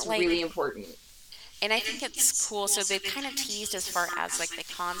think And, it's like, really important. and I think it's cool. So they've kind of teased as far as like the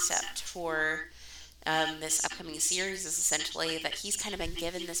concept for this upcoming series is essentially that he's kind of been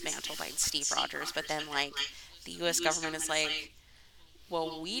given this mantle by Steve Rogers, but then like the U.S. government is like,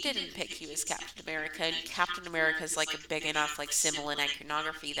 well, we didn't pick you as Captain America, and Captain America is like a big enough like symbol in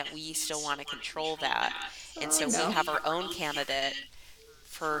iconography that we still want to control that, and so no. we have our own candidate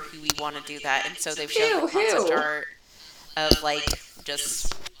for who we want to do that, and so they've shown the Who? concept art of like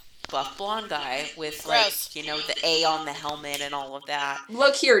just buff blonde guy with like Gross. the A on the helmet and all of that.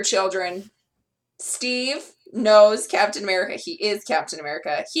 Look here, children. Steve knows Captain America. He is Captain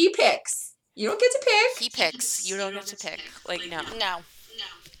America. He picks. You don't get to pick. He picks. You don't get to pick. Like, no. No.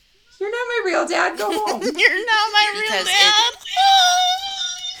 You're not my real dad. Go home. You're not my real Because dad.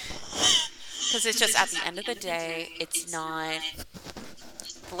 Because it's just at the end of the day, it's not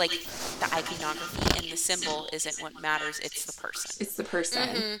like the iconography and the symbol isn't what matters. It's the person. It's the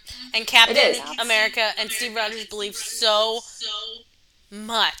person. And Captain It is. America and Steve Rogers believe so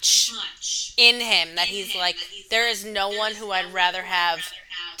much in him that he's like, there is no one who I'd rather have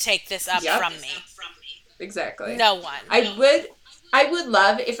take this up Yep. from me. Exactly. No one. I would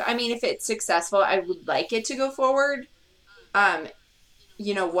love if it's successful, I would like it to go forward.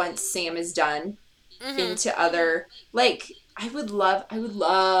 Once Sam is done into other, like, I would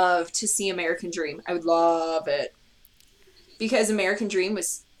love to see American Dream. I would love it. Because American Dream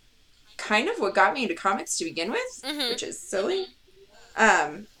was kind of what got me into comics to begin with, which is silly.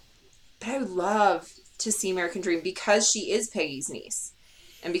 But I would love to see American Dream because she is Peggy's niece.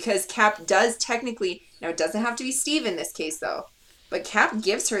 And because Cap does technically, now it doesn't have to be Steve in this case though, but Cap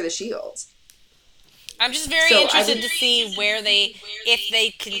gives her the shield. I'm just very interested to see where if they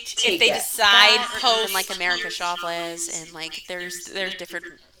decide That, post, and like America Chavez, and like there's different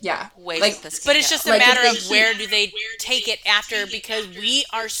ways Like, that this can but it's go. just a Like, if matter they of keep- where do they take it after, because we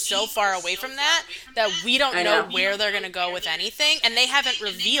are so far away from that we don't I know know. where they're going to go with anything, and they haven't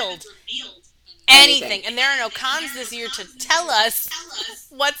revealed anything. And there are no cons this year to tell us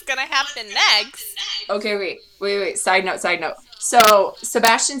what's going to happen next. Okay, wait. Side note. So,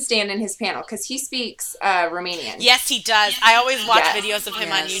 Sebastian Stan in his panel, because he speaks Romanian. Yes, he does. I always watch Yes. videos of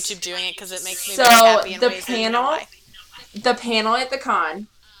him on Yes. YouTube doing it because it makes me So, very happy in the ways that you know why. The panel at the con.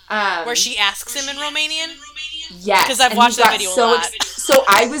 Where she asks him in Romanian? Yes. 'Cause I've and watched he that got video a so lot. So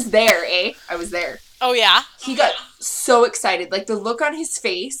I was there, I was there. Oh, yeah? He got so excited. Like, the look on his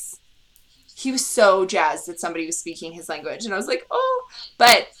face, he was so jazzed that somebody was speaking his language. And I was like, oh.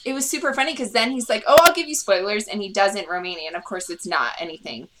 But it was super funny because then he's like, oh, I'll give you spoilers. And he does it in Romanian. Of course, it's not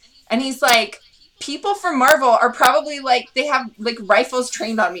anything. And he's like, people from Marvel are probably like, they have like rifles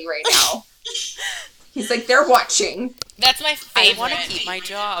trained on me right now. He's like, they're watching. That's my I favorite. want to keep my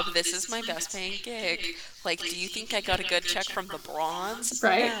job. This is my best paying gig. Like, do you think I got a good check from the Bronze?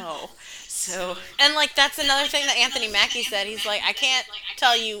 Right. No. So, And, like, that's another thing that Anthony Mackie said. He's like, I can't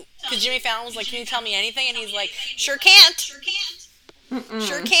tell you, because Jimmy Fallon was like, can you tell me anything? And he's like, sure can't.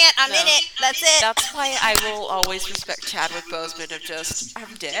 Sure can't. I'm in it. That's it. that's why I will always respect Chadwick Boseman of just,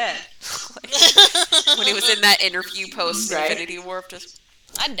 I'm dead. Like, when he was in that interview post Right. Infinity War of just,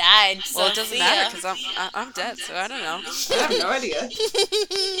 I died. So well, it doesn't see matter ya. because I'm dead, so I don't know. I have no idea.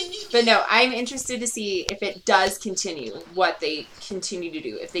 But no, I'm interested to see if it does continue, what they continue to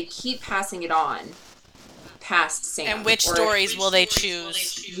do. If they keep passing it on past Sam. And which or- stories will they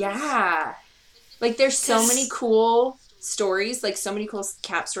choose? Yeah. Like, there's so 'Cause- many cool stories, like so many cool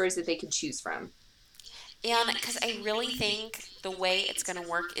Cap stories that they could choose from. And because I really think the way it's going to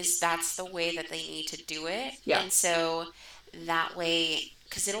work is that's the way that they need to do it. Yeah. And so that way,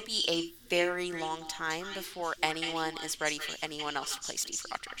 because it'll be a very long time before anyone is ready for anyone else to play Steve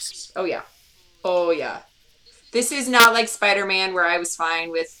Rogers. Oh, yeah. Oh yeah. This is not like Spider-Man where I was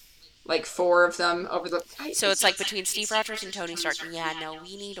fine with like four of them over the. So it's like between Steve Rogers and Tony Stark. Yeah, no,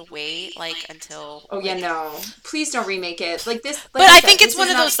 we need to wait like until Oh yeah, like. no. Please don't remake it. Like this, like But I I said, think it's this one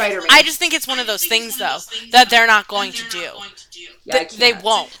is of not those. I Spider-Man. just think it's one of those things, though, that they're not going to do. Yeah, I They can't.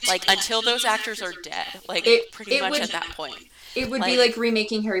 won't. Like until those actors are dead, like It pretty it much would at that point. it would be Like like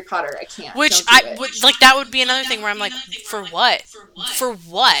remaking Harry Potter. I can't. Which Don't do I it. would like. That would be another thing where I'm like, for what? For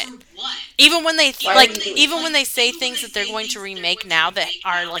what? Even when they Why would like, you do it? even when they say things that they're going to remake now that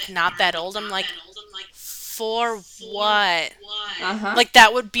are like not that old, I'm like, for what? Uh huh. Like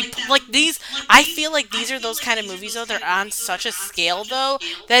that would be like these. I feel like these are those kind of movies though. They're on such a scale though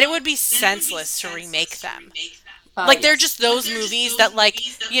that it would be senseless to remake them. Like they're just Yes. those movies that like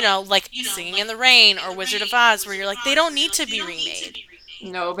like Singing in the Rain or Wizard of Oz where you're like they don't need to be remade.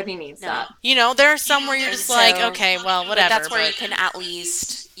 Nobody needs no. that. There are some where you're And just like so, okay, well but whatever, that's where you but can at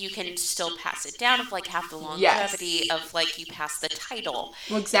least you can still pass it down of like have the longevity Yes. of like you pass the title,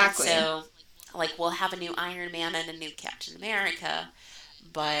 Well, and exactly. so like we'll have a new Iron Man and a new Captain America,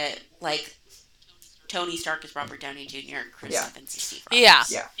 but like Tony Stark is Robert Downey Jr., Chris Yeah. Evans is Steve yeah.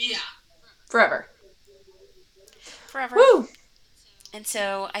 Rogers. Yeah. Forever. Forever. Woo. And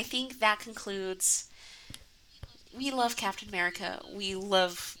so I think that concludes. We love Captain America. We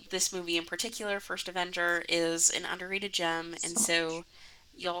love this movie in particular. First Avenger is an underrated gem, and So so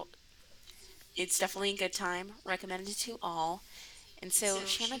y'all, it's definitely a good time. Recommended to all. And so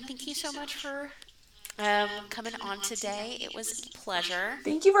Shannon, thank you so much for coming on today. It was a pleasure.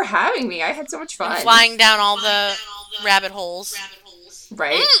 thank you for having me. I had so much And fun. flying down all the rabbit holes.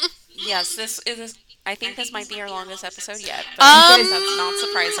 Right? Yes, this is. I think this might be our longest episode yet, but You guys, that's not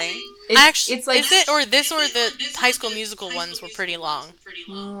surprising. Actually, it's like is it or this or the High School Musical ones were pretty long?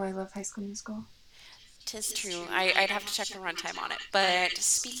 oh, I love High School Musical. Tis true. I'd have to check the runtime on it. But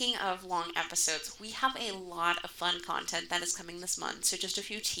speaking of long episodes, we have a lot of fun content that is coming this month. So just a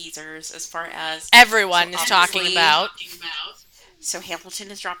few teasers as far as Everyone so is talking obviously- about So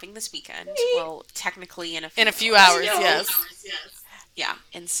Hamilton is dropping this weekend. Well, technically in a in a few hours. I know. Yes. Yeah,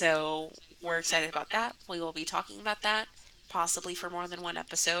 and so we're excited about that. We will be talking about that possibly for more than one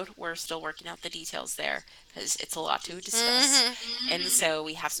episode. We're still working out the details there because it's a lot to discuss. And so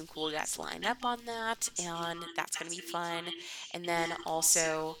we have some cool guests lined up on that, and that's going to be fun. And then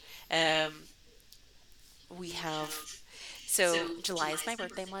also, we have. So July is my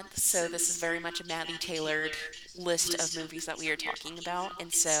birthday month, so this is very much a Maddie tailored list of movies that we are talking about,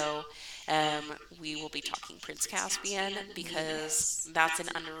 and so we will be talking Prince Caspian because that's an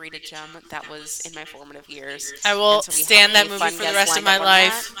underrated gem that was in my formative years. I will And so we stand have that a movie fun for the guest rest of lined my up on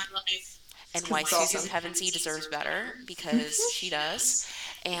life. that, and why It's Susan awesome. Pevensey deserves better because she does,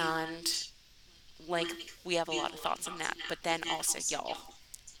 and like we have a lot of thoughts on that. But then also, y'all,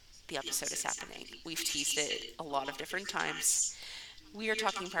 the episode is happening. We've teased it a lot of different times. We are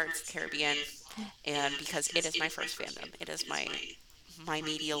talking Pirates of the Caribbean, and because it is my first fandom, it is my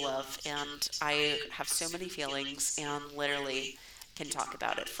media love, and I have so many feelings, and literally can talk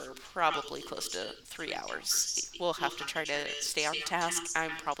about it for probably close to 3 hours. We'll have to try to stay on task.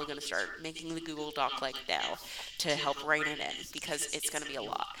 I'm probably going to start making the Google Doc like now to help write it in because it's going to be a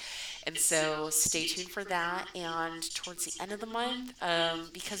lot. And so stay tuned for that. And towards the end of the month,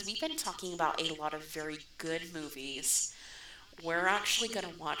 because we've been talking about a lot of very good movies, we're actually going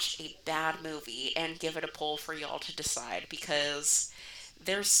to watch a bad movie and give it a poll for y'all to decide because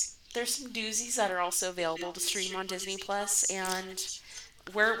there's some doozies that are also available to stream on Disney Plus, and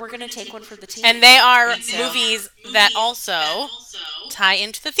we're going to take one for the team. And they are And so- movies that also tie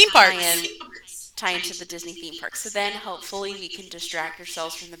into the theme tie parks. in tie into the Disney theme parks. So then hopefully we can distract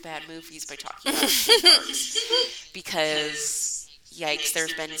ourselves from the bad movies by talking about the theme parks. Because yikes,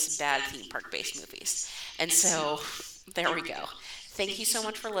 there's been some bad theme park based movies. And so there we go. Thank you so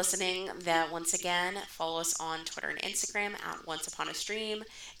much for listening. That once again, follow us on Twitter and Instagram at Once Upon a Stream.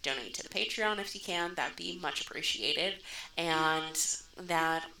 Donate to the Patreon if you can. That'd be much appreciated. And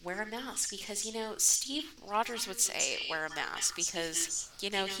that wear a mask because, Steve Rogers would say wear a mask because, he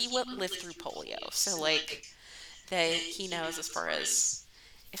lived through polio. So, like, that he knows as far as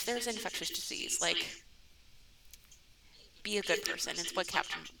if there's infectious disease, like, be a good person. It's what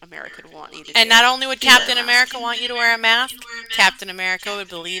Captain America would want you to do. And not only would Be wear a Captain mask. America want you to wear a mask, Captain America would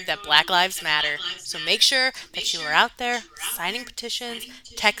believe that Black Lives Matter. So make sure that you are out there signing petitions,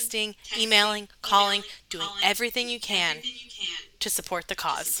 texting, emailing, calling, doing everything you can to support the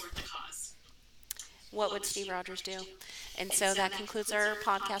cause. What would Steve Rogers do? And so that concludes our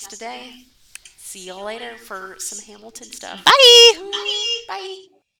podcast today. See y'all later for some Hamilton stuff. Bye! Bye.